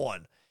second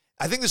one,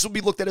 I think this will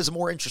be looked at as a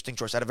more interesting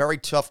choice. I had a very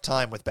tough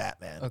time with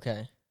Batman.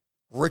 Okay.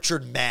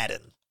 Richard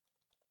Madden.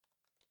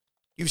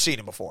 You've seen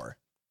him before.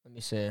 Let me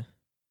see.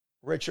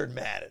 Richard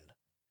Madden.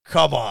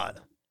 Come on.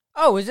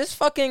 Oh, is this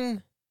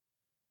fucking...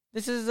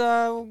 This is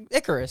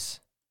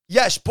Icarus.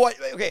 Yes,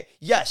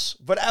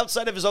 but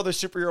outside of his other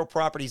superhero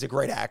property, he's a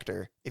great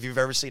actor. If you've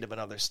ever seen him in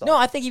other stuff. No,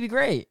 I think he'd be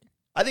great.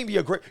 I think he'd be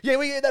a great... Yeah,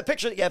 we get that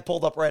picture that you have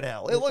pulled up right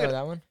now. Look at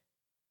that one.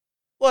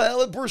 Well,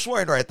 look, Bruce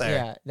Wayne right there.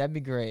 Yeah, that'd be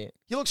great.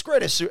 He looks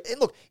great as and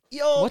look,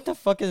 yo. What the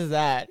fuck is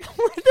that?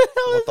 What the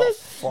hell is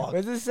this? Fuck?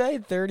 What does it say?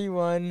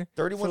 31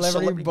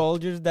 celebrity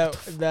bulges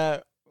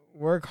that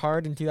work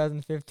hard in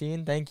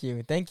 2015. Thank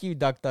you,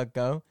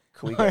 DuckDuckGo.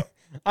 Can we go?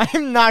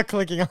 I'm not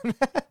clicking on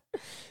that.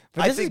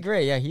 But this is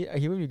great. Yeah,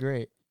 he would be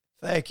great.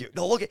 Thank you.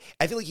 No, look,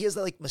 I feel like he has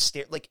that, like,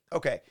 mysterious, like,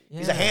 okay,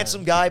 he's a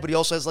handsome guy, but he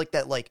also has, like,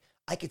 that, like,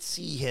 I could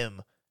see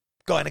him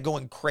kind of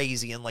going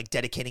crazy and, like,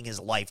 dedicating his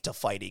life to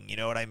fighting, you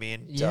know what I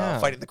mean? Yeah.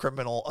 Fighting the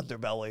criminal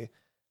underbelly.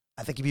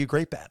 I think he'd be a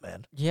great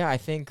Batman. Yeah, I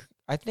think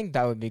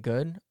that would be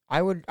good.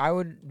 I would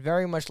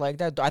very much like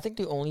that. I think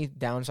the only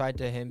downside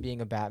to him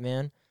being a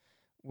Batman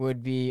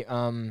would be,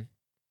 I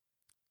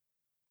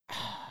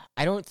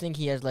don't think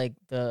he has, like,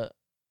 but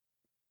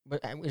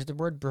is the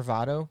word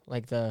bravado,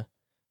 like the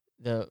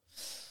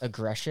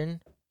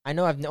aggression? I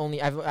know I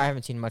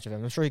haven't seen much of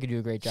him. I'm sure he could do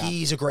a great job.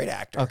 He's a great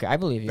actor. Okay, I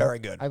believe you. Very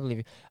good. I believe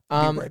you.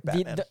 Great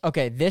Batman.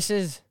 Okay,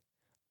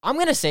 I'm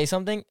gonna say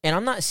something, and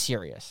I'm not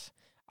serious.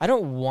 I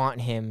don't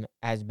want him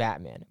as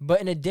Batman,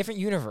 but in a different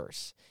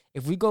universe.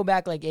 If we go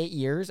back like 8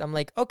 years, I'm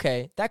like,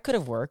 okay, that could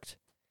have worked.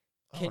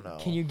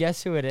 Can you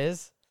guess who it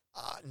is?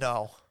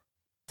 No.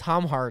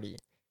 Tom Hardy.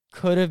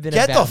 Could have been a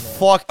Batman. Get the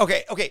fuck...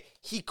 Okay.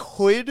 He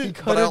could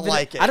but I don't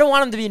like it. I don't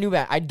want him to be a new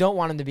Batman. I don't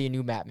want him to be a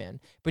new Batman.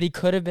 But he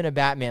could have been a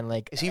Batman,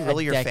 like, is he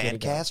really your fan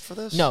ago. cast for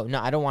this? No,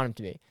 I don't want him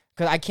to be.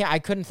 Because I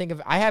couldn't think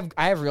of... I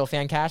have real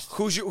fan casts.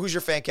 Who's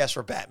your fan cast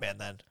for Batman,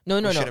 then?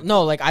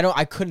 No, like,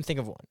 I couldn't think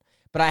of one.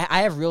 But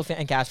I have real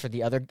fan casts for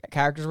the other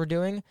characters we're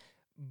doing.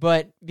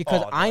 But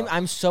because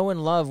I'm so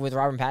in love with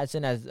Robert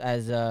Pattinson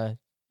as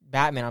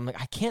Batman, I'm like,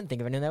 I can't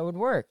think of anything that would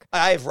work.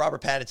 I have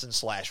Robert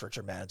Pattinson /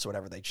 Richard Madden, so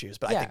whatever they choose.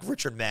 But I think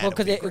Richard Madden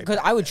because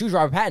I would choose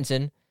Robert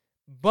Pattinson,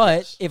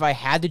 but if I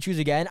had to choose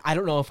again, I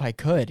don't know if I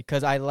could,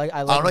 because I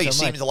don't know, you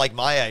seem to like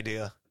my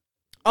idea.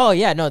 Oh,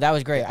 yeah, no, that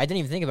was great. I didn't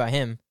even think about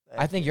him.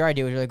 I think your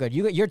idea was really good.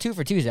 You're 2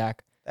 for 2,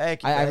 Zach.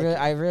 Thank you.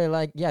 I really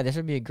like, this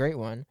would be a great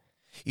one.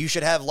 You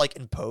should have, like,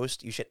 in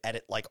post, you should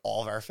edit, like,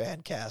 all of our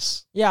fan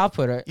casts. Yeah, I'll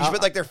put it. You should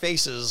put, like, their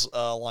faces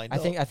lined up.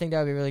 I think that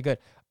would be really good.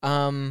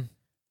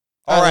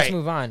 All right, let's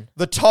move on.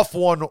 The tough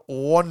one,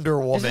 Wonder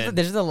Woman.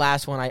 This is the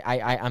last one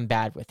I'm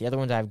bad with. The other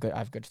ones I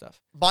have good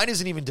stuff. Mine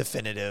isn't even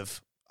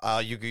definitive.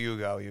 You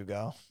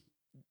go.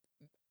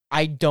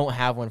 I don't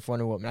have one for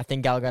Wonder Woman. I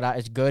think Gal Gadot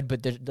is good,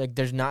 but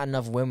there's not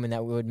enough women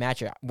that would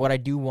match it. What I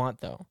do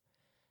want, though,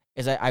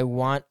 is I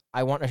want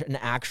an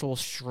actual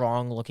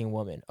strong looking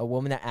woman, a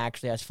woman that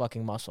actually has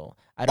fucking muscle.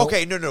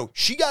 Okay, no.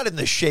 She got in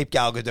the shape,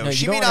 Gal Gadot. No,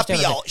 she may not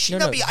be all. She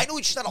not be. I know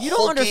she's not a. You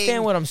don't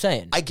understand what I'm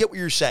saying. I get what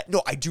you're saying.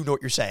 No, I do know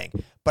what you're saying,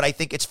 but I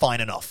think it's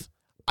fine enough.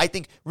 I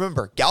think,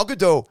 remember, Gal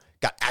Gadot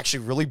got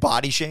actually really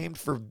body shamed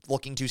for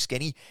looking too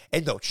skinny.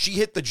 And no, she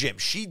hit the gym.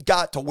 She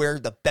got to wear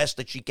the best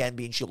that she can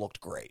be, and she looked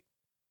great.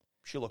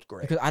 She looked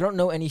great. Because I don't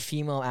know any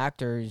female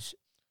actors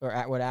or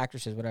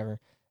actresses, whatever,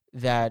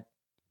 that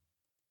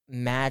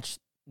match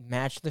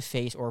the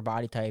face or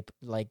body type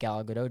like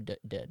Gal Gadot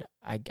did.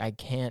 I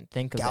can't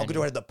think of Gal any.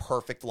 Gadot had the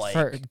perfect, like...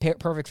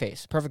 perfect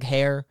face, perfect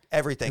hair.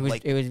 Everything.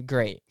 It was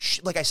great.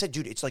 Like I said,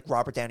 dude, it's like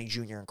Robert Downey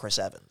Jr. and Chris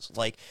Evans.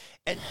 Like,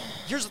 and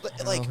here's the I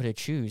don't know who to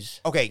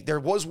choose. Okay,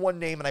 there was one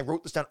name, and I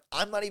wrote this down.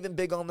 I'm not even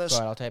big on this. Go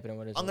ahead, I'll type it in.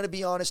 What is it? I'm going to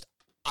be honest.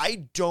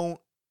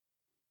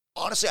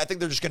 Honestly, I think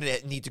they're just going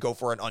to need to go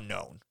for an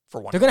unknown for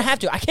one. They're going to have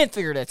to. I can't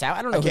figure this out.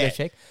 I don't know who to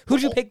pick.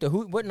 Who'd you pick? The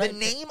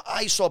name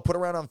I saw put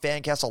around on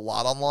Fancast a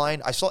lot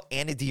online, I saw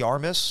Anna de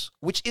Armas,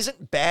 which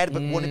isn't bad,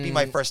 but wouldn't be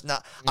my first.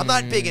 I'm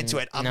not big into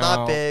it. I'm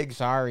not big.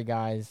 Sorry,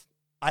 guys.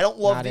 I don't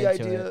love the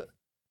idea.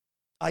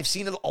 I've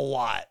seen it a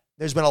lot.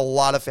 There's been a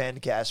lot of fan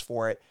casts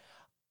for it.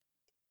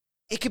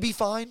 It could be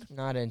fine.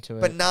 Not into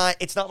it. But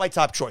it's not my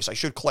top choice. I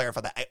should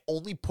clarify that. I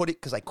only put it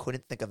because I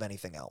couldn't think of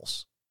anything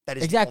else. That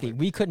is exactly.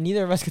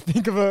 Neither of us could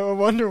think of a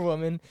Wonder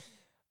Woman.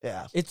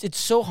 Yeah. It's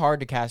so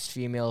hard to cast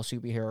female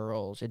superhero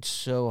roles. It's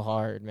so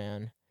hard,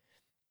 man.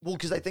 Well,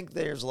 because I think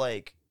there's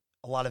like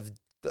what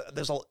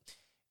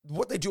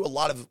they do a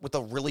lot of with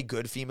the really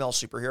good female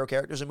superhero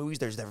characters in movies.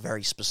 They're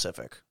very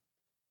specific.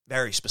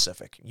 Very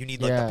specific. You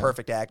need like the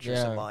perfect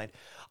actress in mind.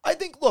 I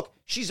think, look,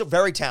 she's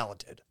very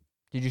talented.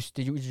 Did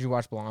you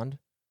watch Blonde?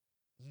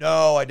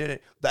 No, I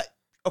didn't.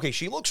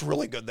 She looks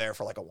really good there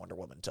for like a Wonder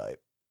Woman type.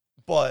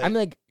 But I'm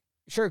like,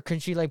 sure, can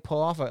she like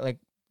pull off like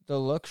the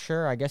look?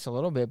 Sure, I guess a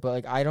little bit, but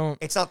like I don't.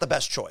 It's not the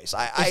best choice.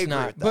 I agree with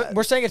that. But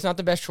we're saying it's not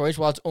the best choice.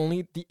 While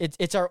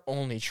it's our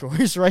only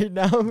choice right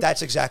now.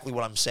 That's exactly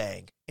what I'm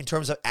saying. In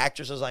terms of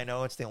actresses, I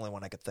know it's the only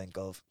one I could think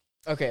of.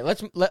 Okay,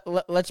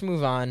 let's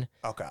move on.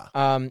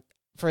 Okay.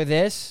 For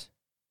this,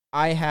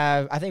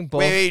 I think both.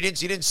 Wait,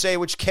 you didn't say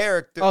which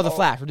character. Oh, the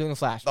Flash. We're doing the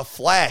Flash. The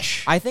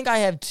Flash. I think I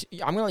have.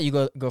 I'm gonna let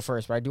you go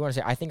first, but I do want to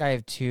say I think I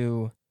have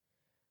two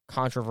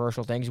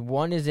controversial things.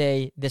 One is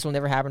this will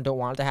never happen, don't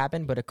want it to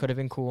happen, but it could have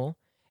been cool.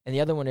 And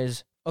the other one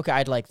is, okay,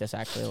 I'd like this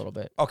actually a little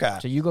bit. Okay.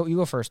 So you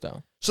go first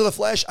though. So the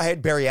Flash, I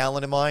had Barry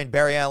Allen in mind.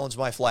 Barry Allen's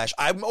my Flash.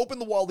 I'm open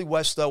to Wally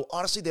West though.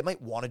 Honestly, they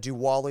might want to do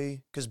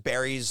Wally because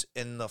Barry's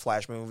in the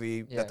Flash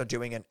movie that they're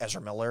doing in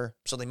Ezra Miller.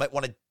 So they might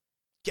want to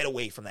get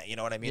away from that. You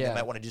know what I mean? They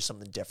might want to do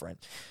something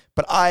different.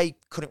 But I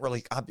couldn't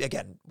really,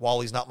 again,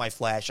 Wally's not my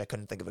Flash. I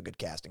couldn't think of a good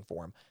casting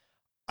for him.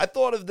 I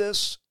thought of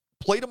this,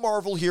 played a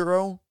Marvel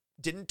hero,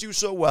 didn't do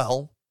so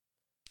well.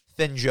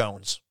 Finn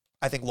Jones,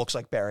 I think looks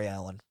like Barry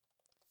Allen.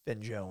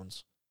 Finn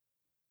Jones.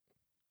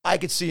 I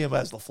could see him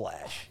as the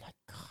Flash. Oh my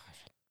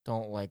gosh.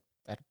 Don't like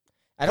that.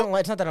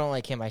 It's not that I don't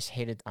like him. I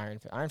hated Iron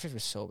Fist. Iron Fist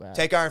was so bad.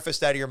 Take Iron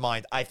Fist out of your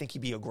mind. I think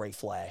he'd be a great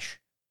Flash.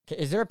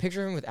 Is there a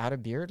picture of him without a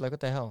beard? Like, what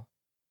the hell?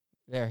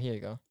 Here you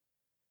go.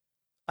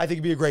 I think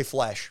he'd be a great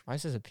Flash. Why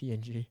is this a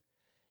PNG?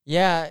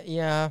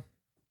 Yeah.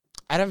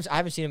 I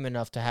haven't seen him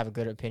enough to have a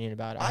good opinion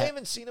about it. I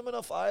haven't seen him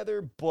enough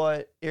either,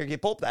 but here,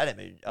 pull up that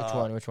image.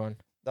 Which one?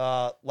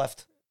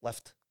 Left.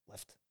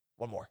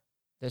 One more.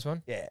 This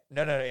one? Yeah.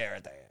 No, yeah,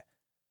 right there. Yeah.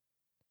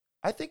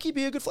 I think he'd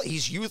be a good Flash.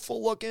 He's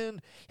youthful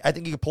looking. I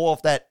think he could pull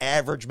off that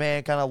average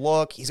man kind of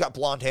look. He's got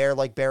blonde hair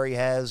like Barry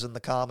has in the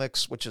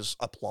comics, which is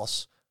a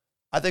plus.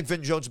 I think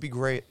Finn Jones would be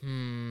great.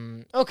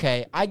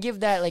 Okay, I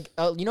give that like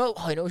you know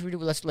what we do.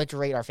 Let's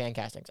rate our fan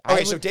castings.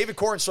 Okay, so David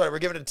Corn started. We're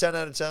giving it a 10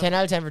 out of 10. 10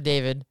 out of 10 for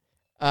David.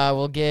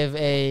 We'll give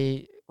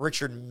a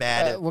Richard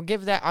Madden. I'm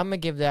gonna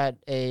give that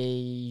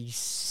a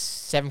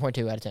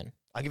 7.2 out of 10.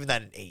 I'm giving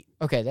that an 8.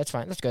 Okay, that's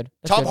fine. That's good.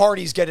 Tom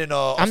Hardy's getting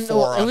a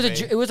 4.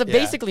 It was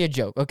basically a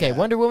joke. Okay,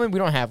 Wonder Woman, we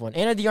don't have one.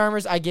 Anna de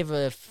Armas, I give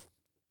a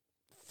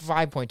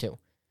 5.2.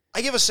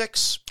 I give a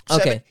 6.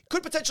 7. Okay,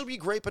 could potentially be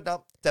great, but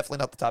definitely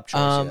not the top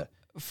choice.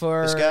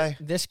 For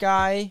this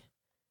guy,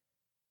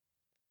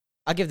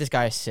 I'll give this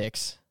guy a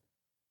 6.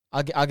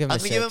 I'll give him a 6. I'm going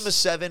to give him a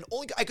 7.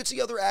 Only I could see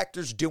other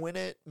actors doing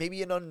it,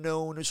 maybe an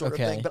unknown sort of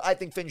thing, but I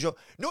think Finn Jones,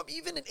 no,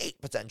 even an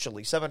 8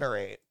 potentially, 7 or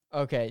 8.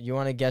 Okay, you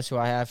want to guess who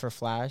I have for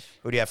Flash?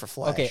 Who do you have for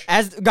Flash? Okay,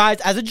 as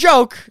a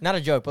joke, not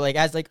a joke, but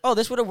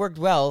this would have worked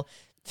well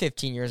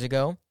 15 years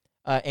ago.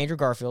 Andrew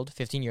Garfield,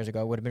 15 years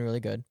ago, would have been really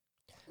good.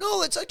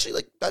 No, it's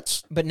actually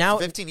that's. But now,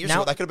 15 years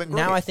ago, that could have been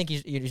great. Now I think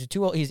he's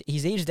too old.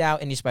 He's aged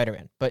out and he's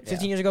Spider-Man. But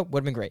 15 years ago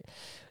would have been great.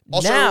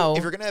 Also, now,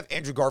 if you're gonna have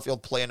Andrew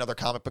Garfield play another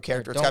comic book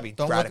character, it's gotta be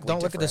radically different.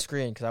 Don't look at the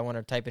screen because I want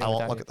to type it in. I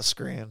won't look at the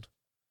screen.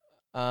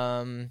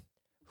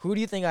 Who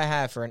do you think I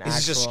have for an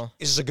actual?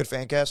 Is this a good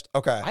fan cast?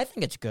 Okay. I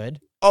think it's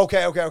good.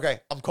 Okay.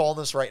 I'm calling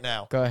this right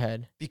now. Go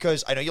ahead.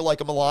 Because I know you like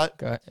him a lot.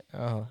 Go ahead.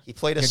 Oh, he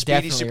played a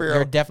speedy superhero.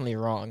 You're definitely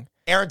wrong.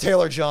 Aaron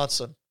Taylor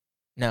Johnson.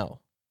 No.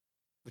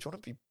 Which one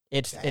would be?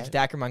 It's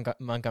Dacre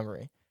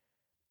Montgomery.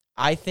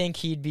 I think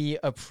he'd be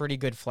a pretty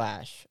good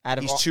Flash.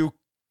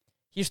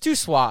 He's too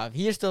suave.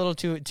 He is a little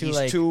too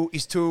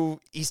he's too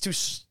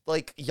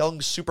like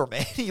young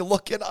Superman. You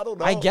looking? I don't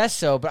know. I guess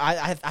so, but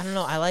I don't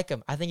know. I like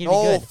him. I think he'd be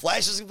good.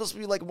 Flash is supposed to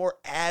be like a more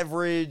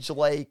average,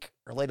 like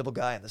relatable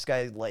guy, and this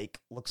guy like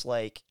looks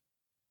like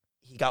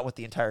he got with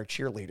the entire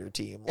cheerleader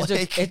team. It's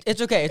Like, okay.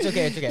 It's okay. It's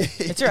okay. It's okay.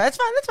 It's all right. That's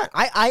fine. That's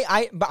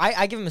fine. But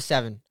I give him a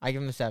 7. I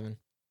give him a 7.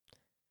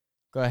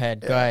 Go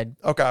ahead. Go ahead.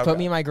 Okay. Put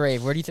me in my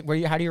grave. Where do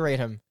you how do you rate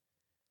him?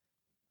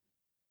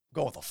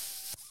 Go with a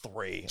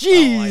 3.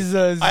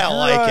 Jesus. I don't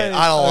like it.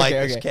 I don't like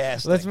this okay.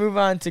 casting. Let's move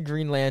on to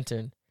Green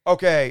Lantern.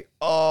 Okay.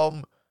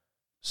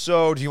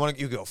 So do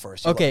you go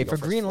first? Okay, for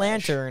Green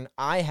Lantern,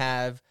 I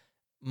have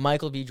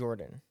Michael B.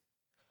 Jordan.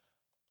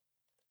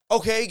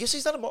 Okay, I guess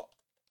he's not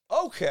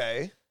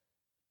okay.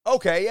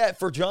 Okay, yeah,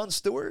 for Jon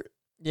Stewart.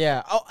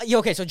 Yeah. Oh, yeah,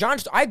 okay. So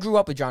I grew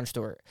up with Jon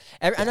Stewart.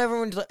 I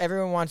know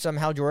everyone wants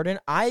Hal Jordan.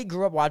 I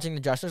grew up watching the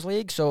Justice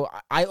League, so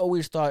I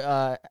always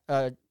thought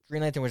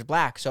Green Lantern was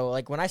black. So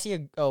like when I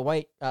see a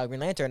white Green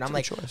Lantern, I'm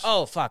like,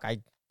 oh fuck,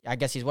 I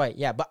guess he's white.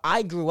 Yeah, but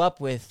I grew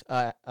up with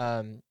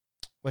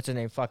what's his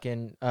name?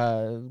 Fucking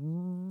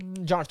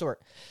Jon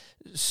Stewart.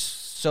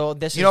 So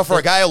this for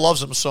a guy who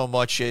loves him so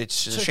much,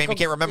 it's a shame you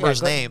can't remember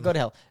his name. Go to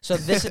hell. So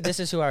this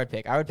is who I would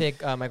pick. I would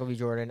pick Michael B.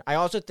 Jordan. I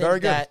also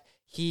think that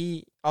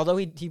although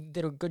he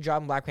did a good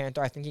job in Black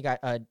Panther, I think he got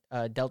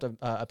dealt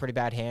a pretty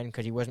bad hand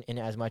because he wasn't in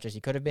it as much as he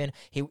could have been.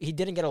 He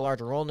didn't get a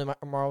larger role in the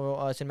Marvel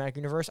Cinematic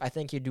Universe. I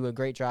think he'd do a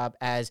great job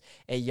as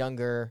a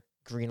younger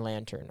Green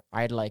Lantern.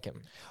 I'd like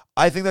him.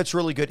 I think that's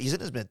really good. He's in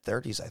his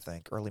mid-30s, I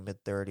think. Early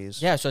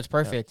mid-30s. Yeah, so it's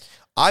perfect.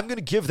 Yeah. I'm going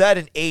to give that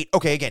an 8.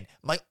 Okay, again,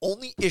 my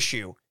only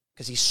issue,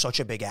 because he's such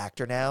a big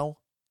actor now,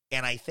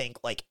 and I think,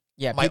 my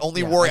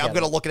only worry, I'm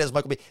going to look at it as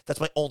Michael B. That's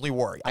my only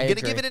worry. I'm going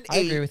to give it an 8. I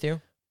agree with you.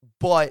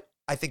 But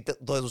I think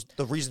that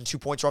the reason 2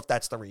 points are off,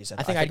 that's the reason.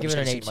 I think I'd give it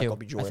an 8, too.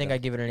 I think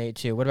I'd give it an 8,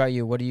 too. What about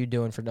you? What are you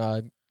doing for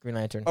Green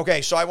Lantern?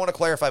 Okay, so I want to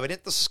clarify. We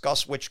didn't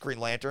discuss which Green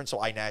Lantern,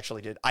 so I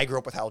naturally did. I grew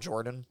up with Hal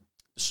Jordan,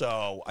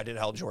 so I did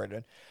Hal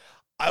Jordan.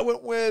 I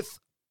went with,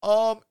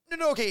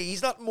 okay,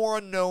 he's not more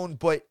unknown,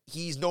 but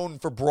he's known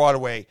for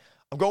Broadway.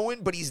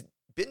 But he's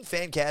been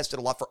fan casted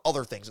a lot for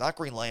other things, not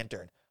Green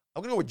Lantern.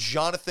 I'm going to go with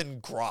Jonathan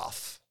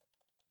Groff.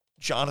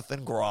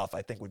 Jonathan Groff,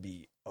 I think, would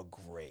be a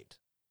great.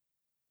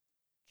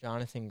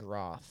 Jonathan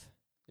Groff.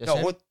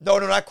 No,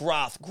 not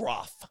Groff.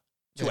 Groff.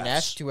 2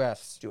 F's? 2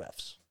 F's. 2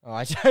 F's. Oh,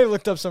 I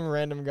looked up some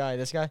random guy.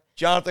 This guy?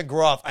 Jonathan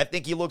Groff. I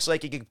think he looks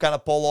like he can kind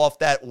of pull off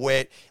that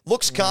wit.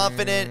 Looks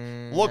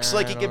confident. Looks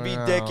like he can be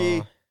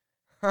Dickie.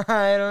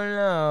 I don't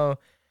know.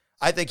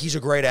 I think he's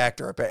a great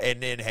actor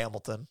in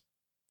Hamilton.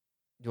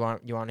 You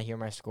want to hear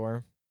my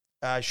score?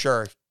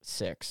 Sure.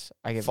 6.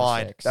 I give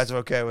Fine. it 6. That's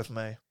okay with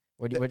me.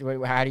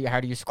 How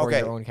do you score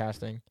your own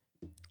casting?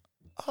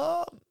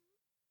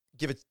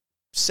 Give it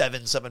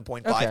 7,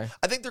 7.5. Okay.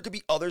 I think there could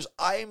be others.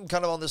 I'm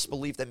kind of on this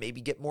belief that maybe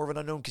get more of an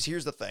unknown, because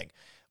here's the thing.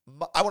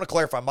 I want to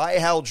clarify. My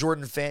Hal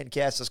Jordan fan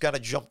cast has kind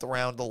of jumped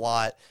around a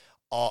lot.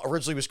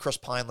 Originally was Chris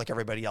Pine like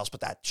everybody else,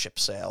 but that ship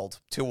sailed.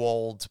 Too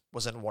old,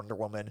 was in Wonder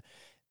Woman.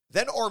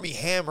 Then Armie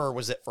Hammer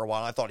was it for a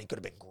while. I thought he could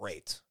have been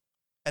great.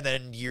 And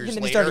then years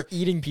later, he started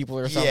eating people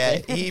or something.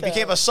 Yeah, he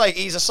became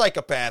he's a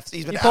psychopath.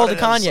 He pulled a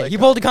Kanye. He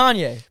pulled a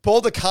Kanye.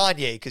 Pulled a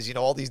Kanye because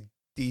all these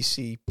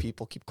DC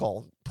people keep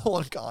pulling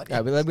Kanye.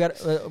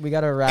 Yeah, we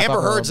got to wrap Amber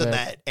up. Heard's in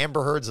that.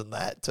 Amber Heard's in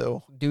that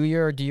too. Do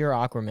your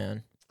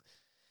Aquaman.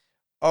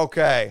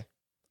 Okay.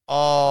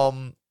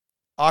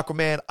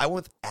 Aquaman. I went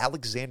with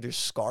Alexander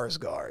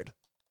Skarsgård.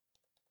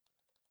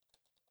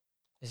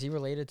 Is he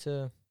related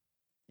to?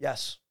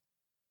 Yes.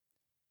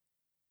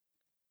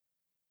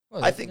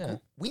 Well, I think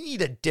we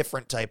need a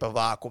different type of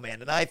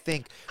Aquaman, and I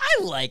think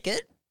I like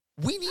it.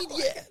 We need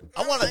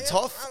I want a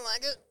tough. I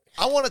like it.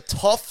 I want a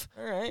tough.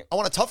 All right. I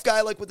want a tough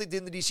guy like what they did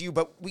in the DCU,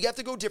 but we have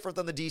to go different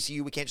than the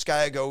DCU. We can't just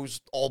guy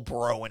goes all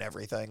bro and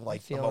everything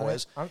like Momoa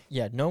is.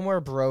 Yeah, no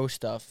more bro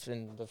stuff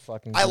in the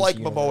fucking. I DCU like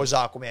Momoa's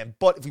Aquaman,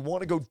 but if we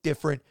want to go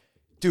different,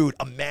 dude,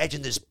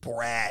 imagine this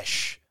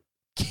brash,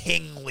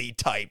 kingly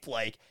type.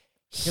 Like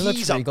he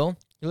looks regal.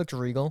 He looks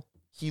regal.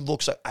 He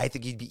looks like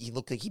he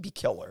looked like he'd be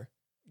killer.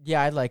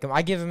 Yeah, I'd like him.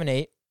 I give him an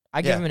 8.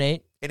 I give him an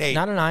 8. An 8.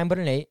 Not a 9, but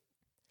an 8.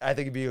 I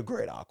think he'd be a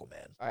great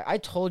Aquaman. I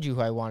told you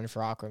who I wanted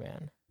for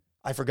Aquaman.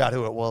 I forgot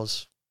who it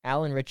was.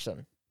 Alan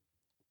Ritchson.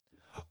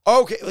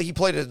 Okay, he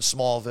played it in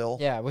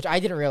Smallville. Yeah, which I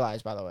didn't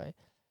realize, by the way.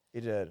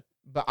 He did.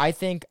 But I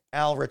think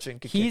Al Ritchson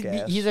could kick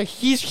ass.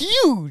 He's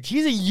huge.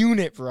 He's a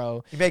unit,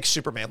 bro. He makes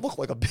Superman look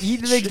like a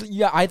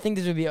bitch. I think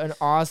this would be an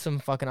awesome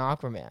fucking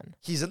Aquaman.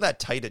 He's in that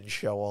Titan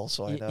show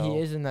also, I know. He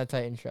is in that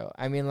Titan show.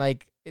 I mean,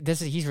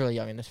 he's really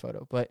young in this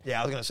photo, but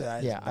yeah, I was gonna say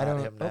that. Yeah, I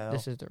don't. Him now.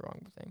 This is the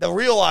wrong thing. The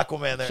real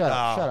Aquaman. There. Shut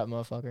up,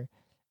 motherfucker.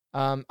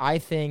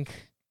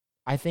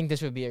 I think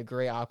this would be a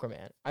great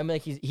Aquaman. I mean,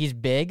 he's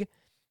big.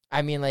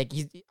 I mean,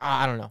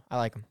 I don't know. I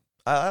like him.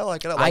 I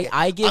like it.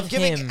 I'm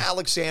giving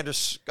Alexander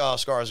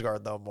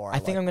Skarsgård though more. I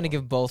think I'm gonna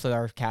give both of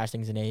our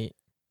castings an 8.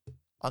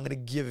 I'm gonna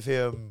give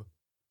him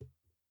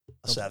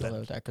a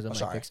 7. Because I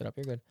might fix it up.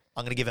 You're good.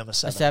 I'm gonna give him a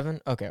 7. A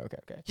 7? Okay.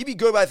 He'd be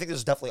good, but I think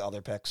there's definitely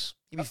other picks.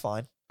 He'd be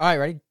fine. All right,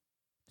 ready?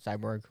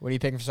 Cyborg. What are you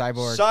picking for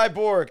Cyborg?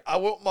 Cyborg. I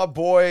went with my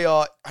boy.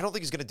 I don't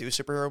think he's gonna do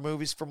superhero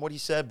movies from what he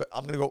said, but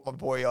I'm gonna go with my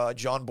boy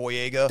John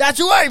Boyega. That's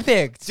who I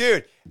picked,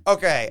 dude.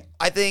 Okay,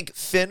 I think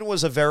Finn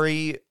was a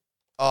very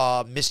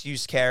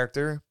misused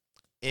character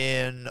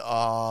in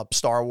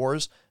Star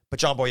Wars, But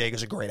John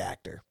Boyega's a great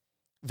actor.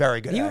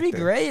 Very good He actor. would be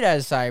great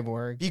as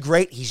Cyborg. Be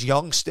great. He's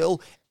young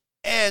still.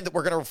 And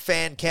we're going to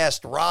fan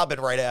cast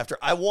Robin right after.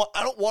 I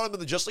don't want him in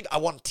the Justice League. I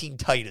want Teen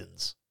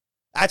Titans.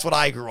 That's what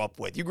I grew up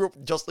with. You grew up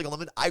with Justice League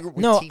Unlimited. I grew up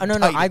with Teen Titans.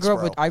 No.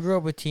 I grew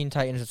up with Teen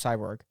Titans and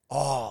Cyborg.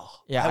 Oh,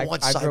 Yeah, I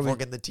want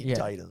Cyborg in the Teen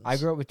Titans. I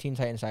grew up with Teen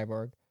Titans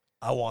Cyborg.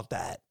 I want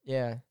that.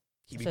 Yeah,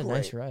 He'd be that's a great.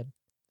 nice red.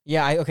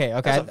 Yeah, okay.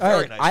 That's a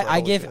very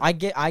nice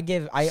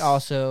red. I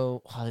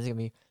also. Oh, this is gonna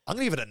be I'm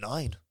gonna give it a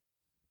 9.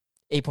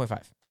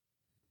 8.5.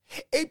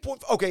 8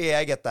 point. Okay, yeah,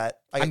 I get that.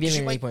 I'm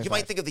giving it you 8.5.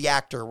 might think of the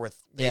actor with.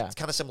 Yeah. It's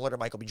kind of similar to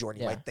Michael B.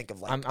 Jordan. You Yeah. might think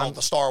of like I'm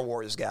the Star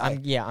Wars guy.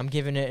 I'm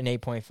giving it an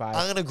 8.5.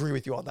 I'm gonna agree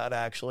with you on that.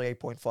 Actually,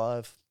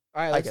 8.5.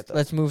 All right, I get that.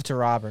 let's move to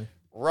Robin.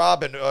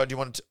 Robin, do you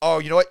want to? Oh,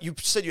 you know what? You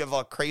said you have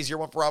a crazier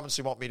one for Robin,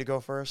 so you want me to go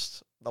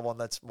first? The one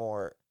that's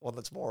more.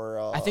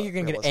 I think you're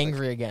gonna get realistic.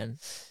 angry again.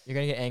 You're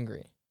gonna get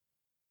angry.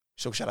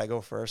 So should I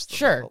go first?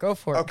 Sure, go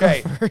for it.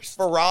 Okay. Go first.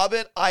 For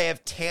Robin, I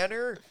have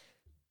Tanner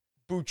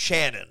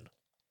Buchanan.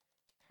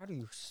 How do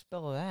you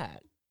spell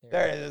that?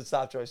 There it is.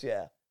 Top choice.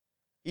 Yeah.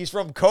 He's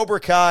from Cobra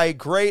Kai.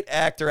 Great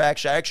actor.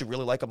 Actually, I actually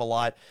really like him a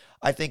lot.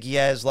 I think he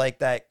has like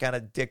that kind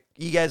of Dick.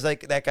 He has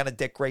like that kind of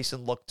Dick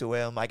Grayson look to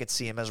him. I could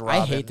see him as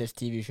Robin. I hate this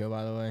TV show,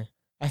 by the way.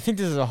 I think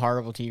this is a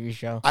horrible TV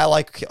show. I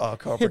like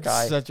Cobra It's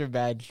Kai. such a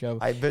bad show.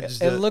 It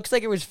It looks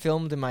like it was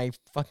filmed in my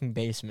fucking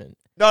basement.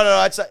 No.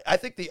 I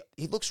think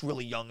he looks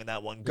really young in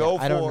that one. Go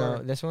for. I don't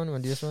know. This one?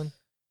 Want to do this one?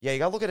 Yeah, you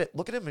gotta look at it.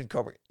 Look at him in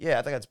Cobra. Yeah,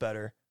 I think that's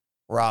better.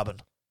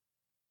 Robin.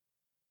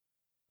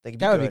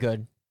 That would be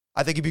good.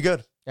 I think he'd be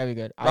good. That'd be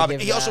good. Robin.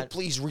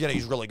 He's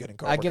really good in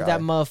Cobra I give Kai.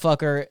 that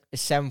motherfucker a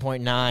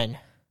 7.9.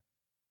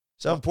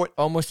 7 point.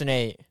 Almost an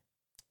 8.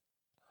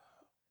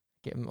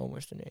 Give him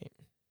almost an 8.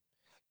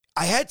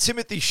 I had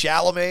Timothy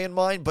Chalamet in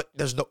mind, but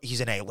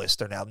he's an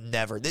A-lister now.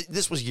 Never.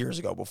 This was years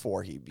ago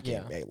before he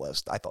became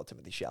A-list. I thought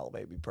Timothy Chalamet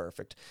would be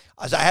perfect.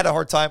 I had a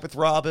hard time with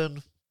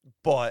Robin,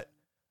 but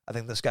I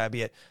think this guy would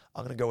be it.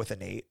 I'm going to go with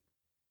an 8.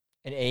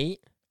 An 8?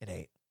 An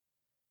 8.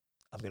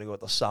 I'm going to go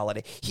with a solid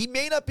 8. He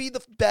may not be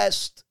the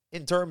best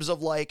in terms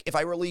of, like, if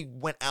I really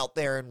went out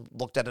there and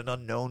looked at an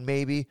unknown,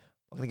 maybe,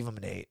 I'm going to give him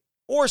an 8.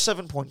 Or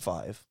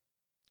 7.5.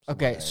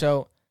 Okay,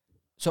 so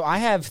I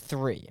have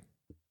 3.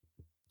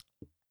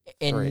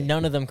 And 3.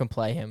 none of them can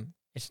play him.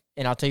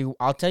 And I'll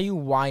tell you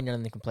why none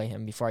of them can play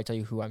him before I tell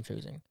you who I'm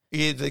choosing.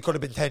 Yeah, they could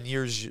have been 10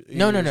 years ago.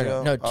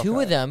 No. 2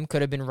 Okay. of them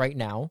could have been right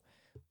now.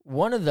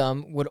 One of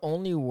them would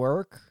only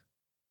work.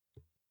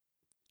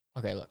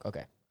 Okay, look.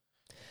 Okay.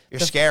 You're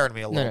scaring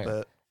me a little No.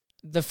 bit.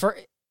 The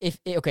first, if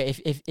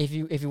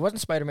he wasn't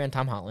Spider-Man,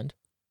 Tom Holland.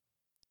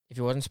 If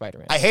he wasn't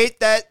Spider-Man, I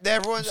hate that.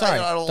 Everyone, Sorry,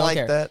 I don't don't like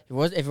care. that.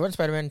 if he wasn't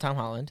Spider-Man, Tom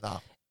Holland. No.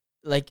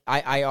 Like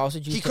I also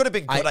choose. He could have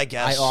been good, I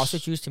guess. I also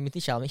choose Timothy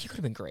Chalamet. He could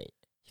have been great.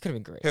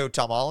 Who,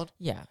 Tom Holland?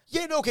 Yeah.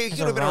 Yeah, no, okay. He As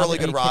could a have been a Robin, really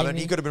are good you Robin. kidding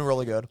me? He could have been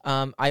really good.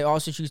 I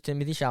also choose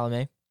Timothy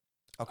Chalamet.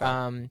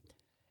 Okay.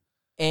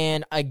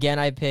 And again,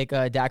 I pick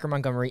Dacre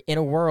Montgomery in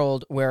a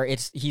world where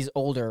he's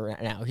older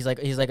now. He's like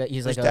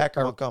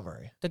Dacre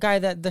Montgomery? The guy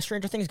that the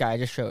Stranger Things guy I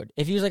just showed.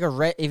 If he was like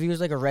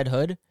a Red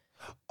Hood,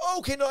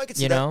 Okay, no, I can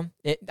see you that. know,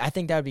 I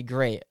think that would be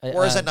great.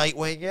 Or is it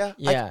Nightwing? Yeah.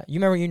 Yeah, you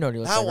remember what he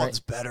looks That like,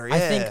 one's right? better.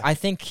 Yeah. I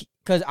think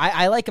because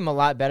I like him a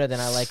lot better than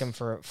I like him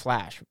for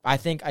Flash. I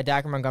think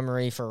Dacre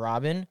Montgomery for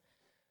Robin.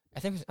 I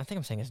think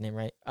I'm saying his name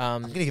right.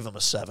 I'm gonna give him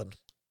a 7,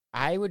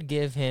 I would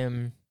give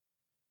him.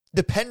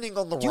 depending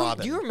on the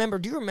Robin. Do you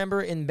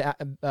remember in Ben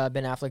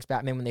Affleck's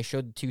Batman when they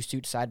showed the 2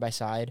 suits side by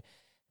side,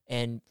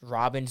 and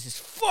Robin's is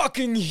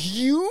fucking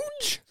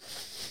huge,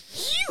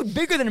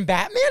 bigger than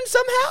Batman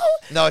somehow?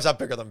 No, it's not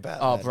bigger than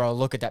Batman. Oh, bro,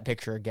 look at that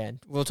picture again.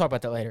 We'll talk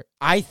about that later.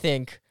 I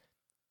think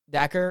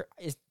Dacre's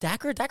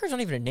not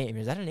even a name.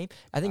 Is that a name?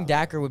 I think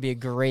Dacre would be a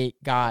great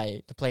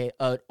guy to play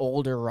an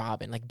older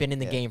Robin, like been in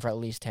the game for at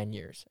least 10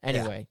 years.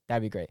 Anyway,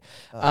 that'd be great.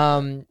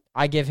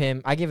 I give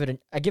it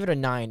a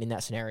 9 in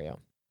that scenario.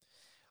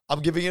 I'm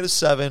giving it a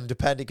 7,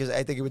 depending, because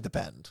I think it would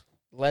depend.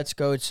 Let's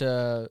go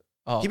to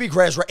He'd be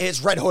great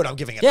as Red Hood. I'm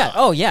giving it. Yeah. 9.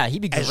 Oh yeah,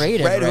 he'd be great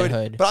as Red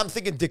Hood. But I'm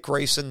thinking Dick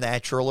Grayson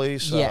naturally.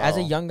 So. Yeah, as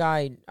a young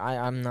guy,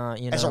 I'm not.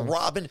 As a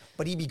Robin,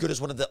 but he'd be good as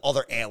one of the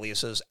other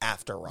aliases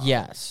after Robin.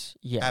 Yes.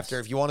 After,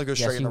 if you want to go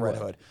straight into Red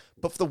Hood.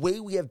 But for the way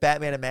we have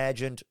Batman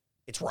imagined,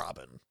 it's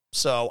Robin.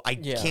 So I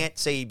can't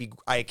say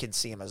I can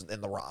see him as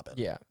in the Robin.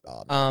 Yeah.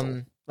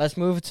 Let's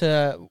move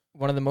to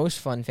one of the most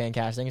fun fan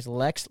castings,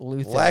 Lex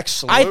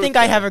Luthor. I think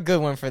I have a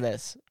good one for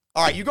this.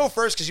 All right, you go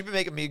first because you've been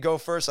making me go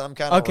first. And I'm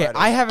kind of okay. ready.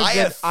 I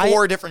have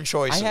 4 different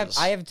choices.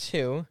 I have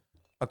 2.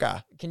 Okay.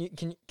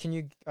 Can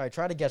you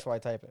try to guess why I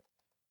type it?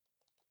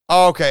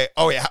 Oh, okay.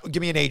 Oh yeah. Give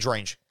me an age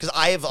range because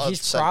I have.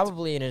 He's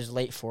probably in his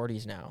late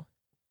 40s now.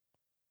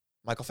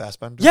 Michael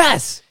Fassbender.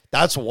 Yes,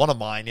 that's one of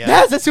mine. Yeah,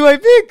 yes, that's who I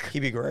pick.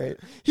 He'd be great.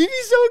 He'd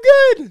be so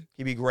good.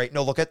 He'd be great.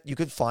 No, you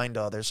could find.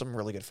 There's some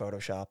really good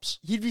photoshops.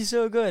 He'd be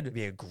so good. He'd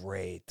be a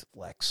great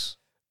Lex.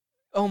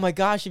 Oh my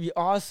gosh, he'd be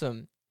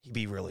awesome. He'd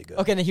be really good.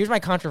 Okay, now here's my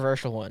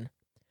controversial one.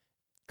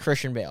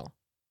 Christian Bale.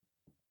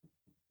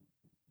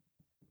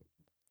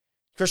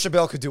 Christian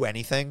Bale could do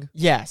anything.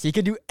 Yes, he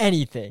could do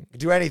anything. Could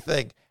do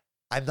anything.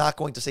 I'm not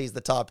going to say he's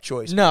the top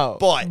choice. No,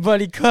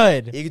 but he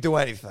could. He could do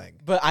anything.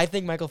 But I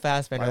think Michael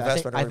Fassbender.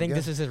 I think would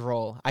this is his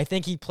role. I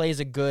think he plays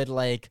a good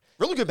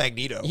really good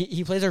Magneto.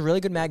 He plays a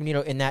really good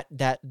Magneto in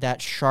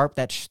that sharp,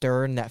 that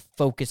stern, that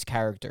focused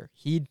character.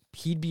 He'd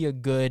be a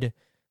good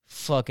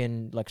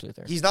fucking Lex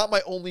Luthor. He's not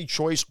my only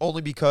choice,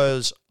 only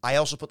because I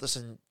also put this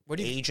in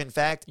age. In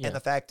fact, and the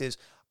fact is,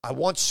 I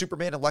want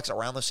Superman and Lex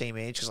around the same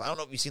age because I don't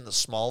know if you've seen the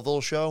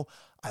Smallville show.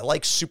 I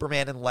like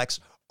Superman and Lex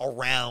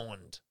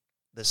around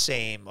the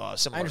same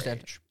similar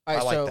age. All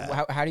right, I like so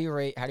that. how do you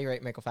rate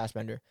Michael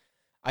Fassbender?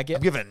 I'm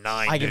giving it a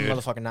 9. I give him a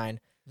motherfucking 9.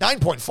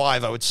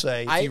 9.5, I would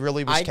say. If he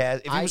really was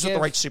cast, if he was with the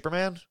right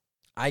Superman,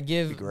 I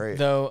give great.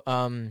 Though.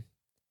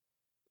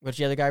 What's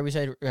the other guy we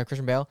said?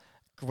 Christian Bale.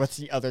 What's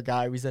the other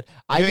guy we said?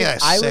 I give a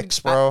 6,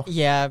 bro.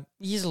 Yeah,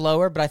 he's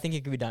lower, but I think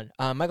it could be done.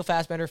 Michael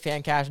Fassbender,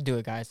 fan cast, do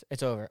it, guys.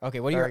 It's over. Okay,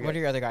 what are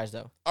your other guys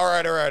though?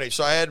 Alrighty.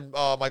 So I had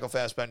Michael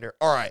Fassbender.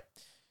 All right.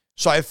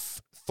 So I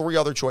have 3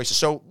 other choices.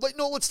 So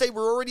let's say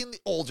we're already in the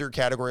older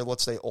category.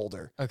 Let's say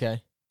older.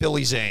 Okay.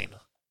 Billy Zane.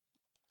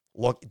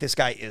 Look, this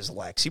guy is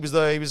Lex. He was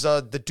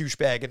the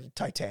douchebag in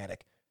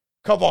Titanic.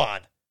 Come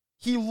on.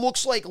 He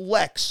looks like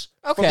Lex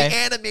from the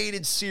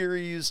animated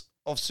series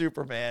of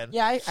Superman.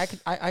 Yeah,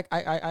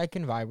 I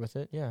can vibe with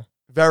it. Yeah.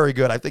 Very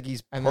good. I think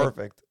he's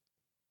perfect.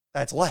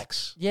 That's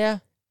Lex. Yeah.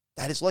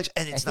 That is Lex.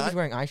 And it's not. He's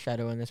wearing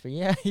eyeshadow in this, but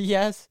yeah,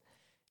 yes.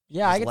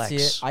 Yeah, I can see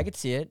it. I could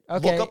see it.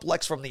 Okay. Look up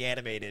Lex from the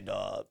animated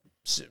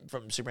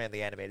from Superman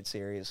the animated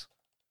series.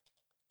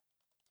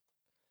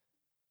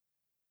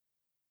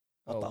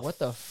 What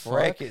the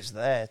frick fuck is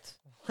that?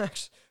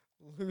 Lex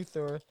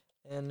Luthor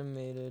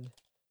animated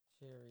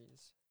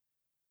series.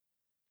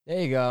 There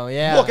you go.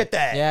 Yeah. Look at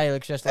that. Yeah, he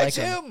looks just like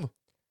him.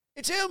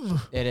 It's him.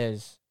 It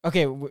is.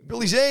 Okay.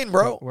 Billy Zane,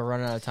 bro. We're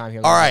running out of time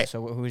here. All right.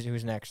 So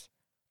who's next?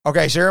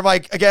 Okay, so here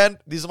Mike again.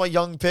 These are my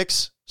young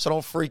picks, so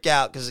don't freak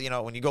out because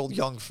when you go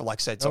young for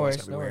Lex, it's always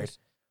gonna be weird.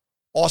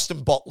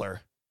 Austin Butler.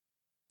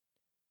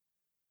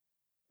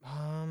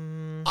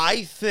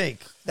 I think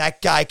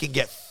that guy can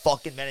get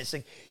fucking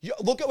menacing.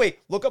 Look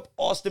up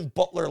Austin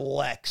Butler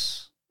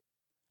Lex.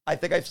 I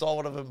think I saw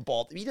one of him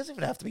bald. He doesn't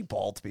even have to be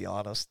bald, to be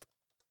honest.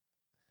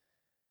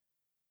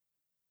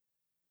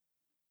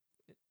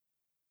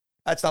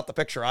 That's not the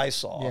picture I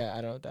saw. Yeah,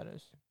 I don't know what that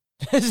is.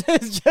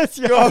 It's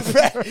just All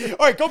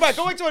right, go back.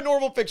 Go back to a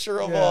normal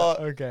picture of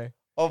okay.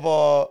 Of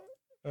all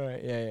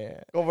right,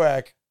 yeah. Go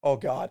back. Oh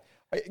God.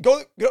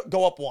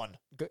 Go up one.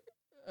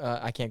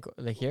 I can't go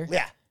like here.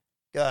 Yeah.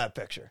 Get that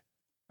picture.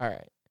 All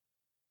right.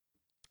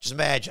 Just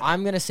imagine.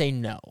 I'm gonna say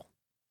no.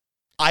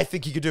 I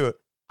think he could do it.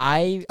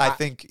 I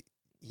think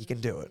he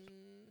can do it.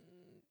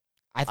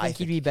 I think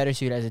he'd be better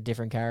suited as a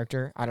different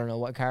character. I don't know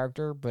what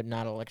character, but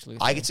not a Lex Luthor.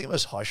 I could see him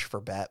as Hush for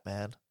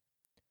Batman.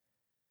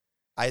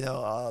 I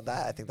know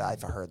that. I think that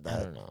I've heard that.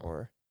 I don't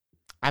know.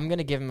 I'm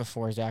gonna give him a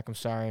 4, Zach. I'm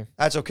sorry.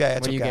 That's okay.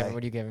 That's What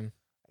do you give him?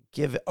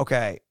 Give it.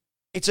 Okay.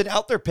 It's an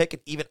out there pick,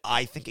 and even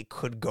I think it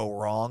could go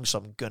wrong. So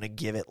I'm gonna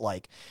give it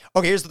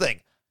okay. Here's the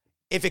thing.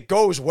 If it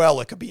goes well,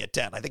 it could be a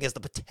 10. I think it has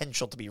the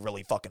potential to be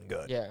really fucking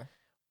good. Yeah.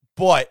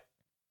 But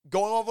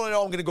going off on it,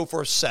 I'm going to go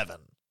for a 7.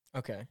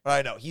 Okay.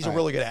 I know. He's a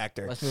really good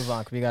actor. Let's move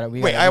on. We got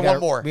I have one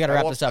more. We got to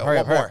wrap this up. Hurry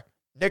up.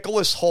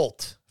 Nicholas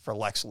Hoult for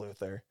Lex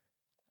Luthor.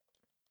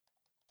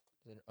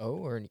 Is it an O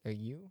or an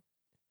U?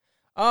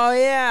 Oh,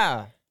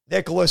 yeah.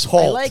 Nicholas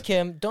Hoult. I like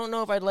him. Don't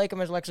know if I'd like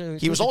him as Lex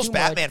Luthor. He was almost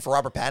Batman for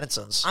Robert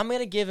Pattinson's. I'm going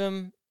to give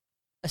him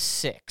a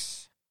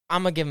 6.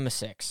 I'm going to give him a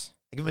 6.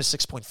 I give him a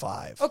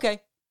 6.5. Okay.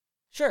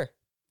 Sure.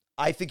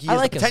 I think he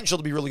has the potential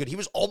to be really good. He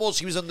was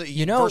in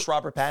the first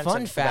Robert Pattinson.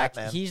 Fun fact,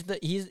 Batman.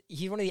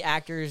 he's one of the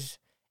actors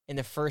in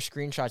the first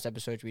Screenshots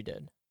episodes we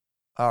did.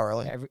 Oh,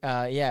 really?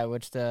 Yeah,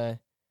 it's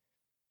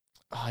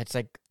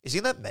like... Is he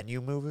in that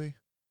Menu movie?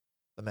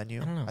 The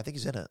Menu? I don't know. I think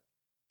he's in it.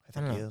 I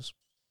think he is.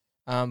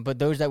 But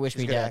Those That Wish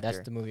Me Dead, that's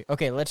the movie.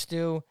 Okay, let's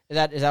do... Is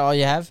that all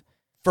you have?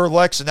 For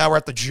Lex, and now we're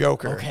at the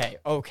Joker.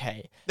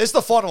 Okay. This is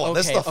the fun one.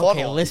 This is the fun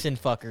one. Listen,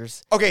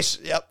 fuckers. Okay,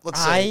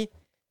 let's see.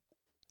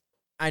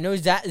 I know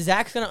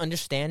Zach's going to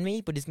understand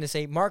me, but he's going to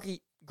say,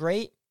 Marky,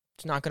 great.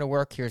 It's not going to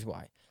work. Here's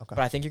why. Okay. But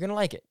I think you're going to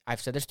like it.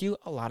 I've said this to you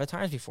a lot of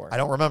times before. I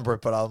don't remember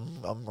it, but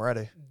I'm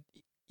ready.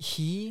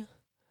 The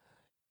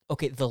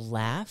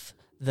laugh,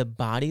 the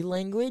body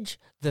language,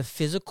 the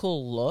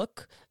physical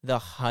look, the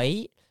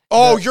height.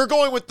 Oh, you're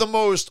going with the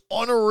most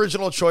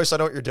unoriginal choice. I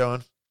know what you're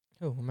doing.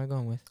 Who am I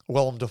going with?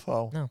 Willem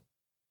Dafoe. No.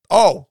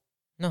 Oh.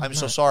 No, I'm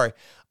so sorry.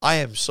 I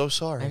am so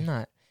sorry. I'm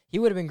not. He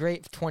would have been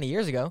great 20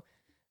 years ago.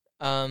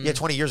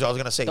 20 years ago, I was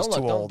going to say he's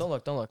too old. Don't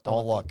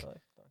look.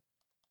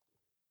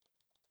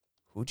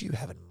 Who do you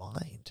have in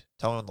mind?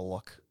 Tell me on the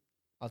look.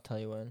 I'll tell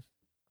you when.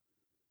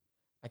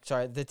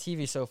 Sorry, the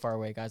TV's so far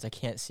away, guys. I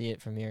can't see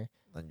it from here.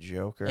 The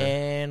Joker.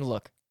 And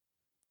look.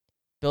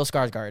 Bill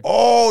Skarsgård.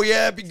 Oh,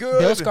 yeah, it'd be good.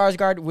 Bill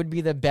Skarsgård would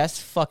be the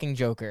best fucking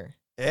Joker.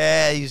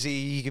 Yeah,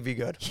 he could be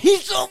good.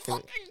 He's so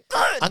fucking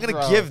good. I'm going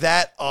to give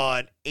that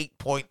on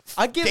 8.8.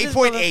 I'll give this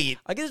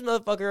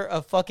motherfucker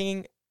a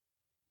fucking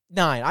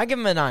 9. I give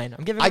him a 9.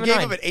 I'm giving him I a 9. gave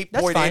him an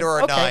 8.8 or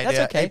a 9. That's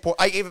yeah, okay.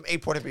 I gave him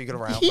 8.8, but you get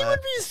around He that.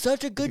 would be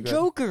such a good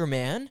Joker,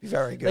 man.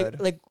 Very good.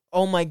 Like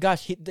oh my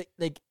gosh,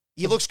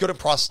 he looks good in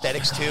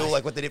prosthetics too,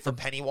 like what they did for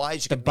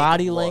Pennywise. The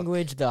body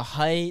language, the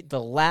height,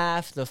 the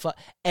laugh,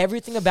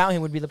 everything about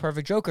him would be the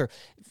perfect Joker.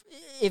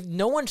 If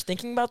no one's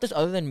thinking about this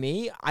other than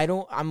me,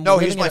 No,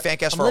 he was my fan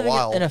cast for a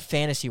while. In a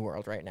fantasy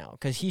world right now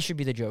because he should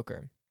be the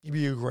Joker. He'd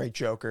be a great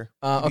Joker.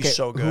 He'd Okay, be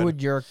so good. Who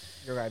would your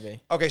guy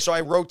be? Okay, so I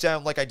wrote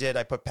down like I did.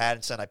 I put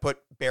Pattinson. I put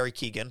Barry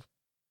Keoghan,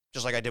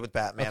 just like I did with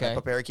Batman. Okay. I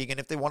put Barry Keoghan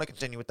if they want to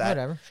continue with that.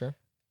 Whatever, sure.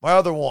 My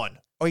other one.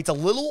 Oh, he's a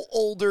little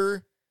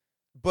older,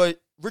 but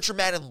Richard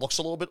Madden looks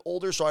a little bit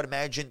older, so I'd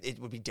imagine it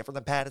would be different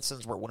than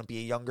Pattinson's, where it wouldn't be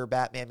a younger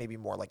Batman, maybe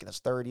more like in his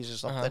 30s or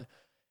something.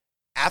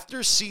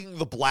 After seeing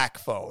The Black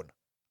Phone,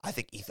 I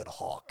think Ethan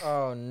Hawke.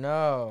 Oh,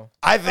 no.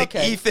 I think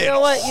Ethan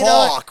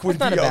Hawke would be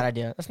That's not a bad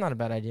idea. That's not a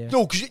bad idea.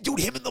 No, because, dude,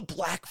 him in The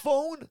Black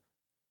Phone?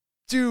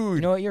 Dude.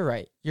 You know what? You're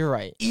right. You're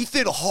right.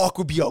 Ethan Hawke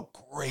would be a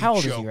great How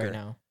old Joker. is he right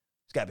now?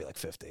 He's got to be like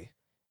 50.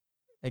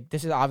 Like,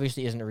 this is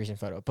obviously isn't a recent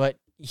photo, but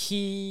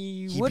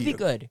he would be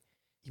good.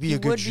 He'd be a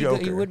good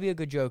Joker. He would be a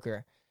good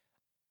Joker.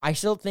 I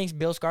still think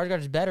Bill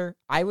Skarsgård is better.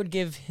 I would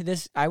give him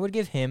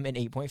an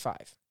 8.5.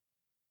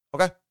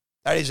 Okay.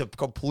 That is a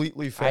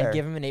completely fair. I'd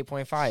give him an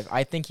 8.5.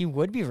 I think he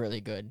would be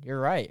really good. You're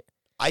right.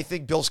 I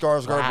think Bill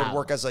Skarsgård would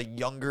work as a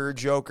younger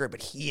Joker,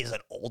 but he is an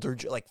older,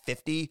 like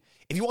 50.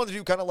 If you want to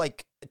do kind of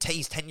like,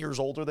 he's 10 years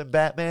older than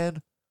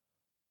Batman,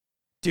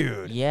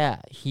 dude. Yeah,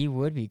 he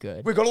would be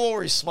good. Wait, go to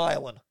where he's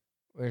smiling.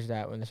 Where's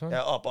that one? This one?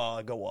 Yeah, up.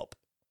 Go up.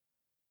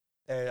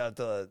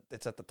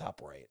 It's at the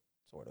top right,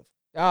 sort of.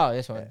 Oh,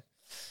 this one. Yeah.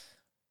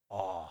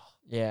 Oh.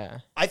 Yeah.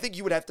 I think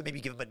you would have to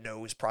maybe give him a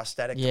nose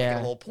prosthetic to make it a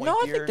little pointier. No,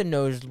 I think the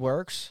nose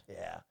works.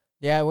 Yeah.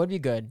 Yeah, it would be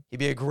good. He'd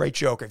be a great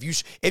Joker.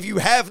 If you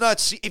have not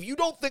seen, if you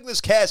don't think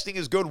this casting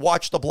is good,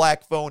 watch The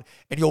Black Phone,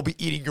 and you'll be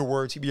eating your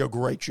words. He'd be a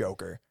great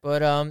Joker. But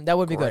that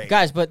would be good,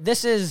 guys. But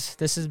this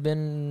has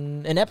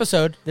been an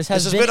episode. This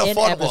has been a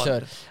fun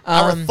episode. One.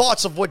 Our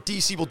thoughts of what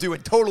DC will do,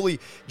 and totally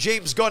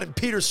James Gunn and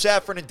Peter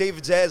Safran and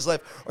David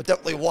Zaslav are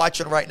definitely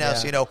watching right now.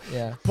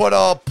 Yeah.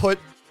 So put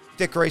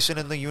Dick Grayson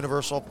in the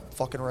Universal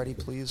fucking ready,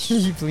 please.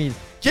 Please.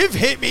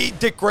 Give me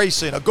Dick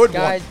Grayson, a good one.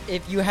 Guys,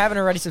 if you haven't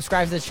already,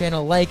 subscribe to this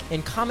channel, like,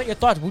 and comment your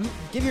thoughts.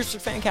 Give your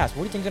fan cast.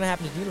 What do you think is going to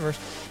happen to the universe?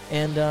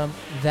 And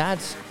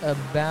that's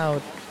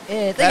about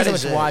it. Thank you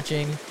so much for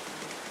watching.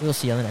 We'll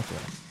see you on the next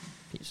one.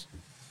 Peace.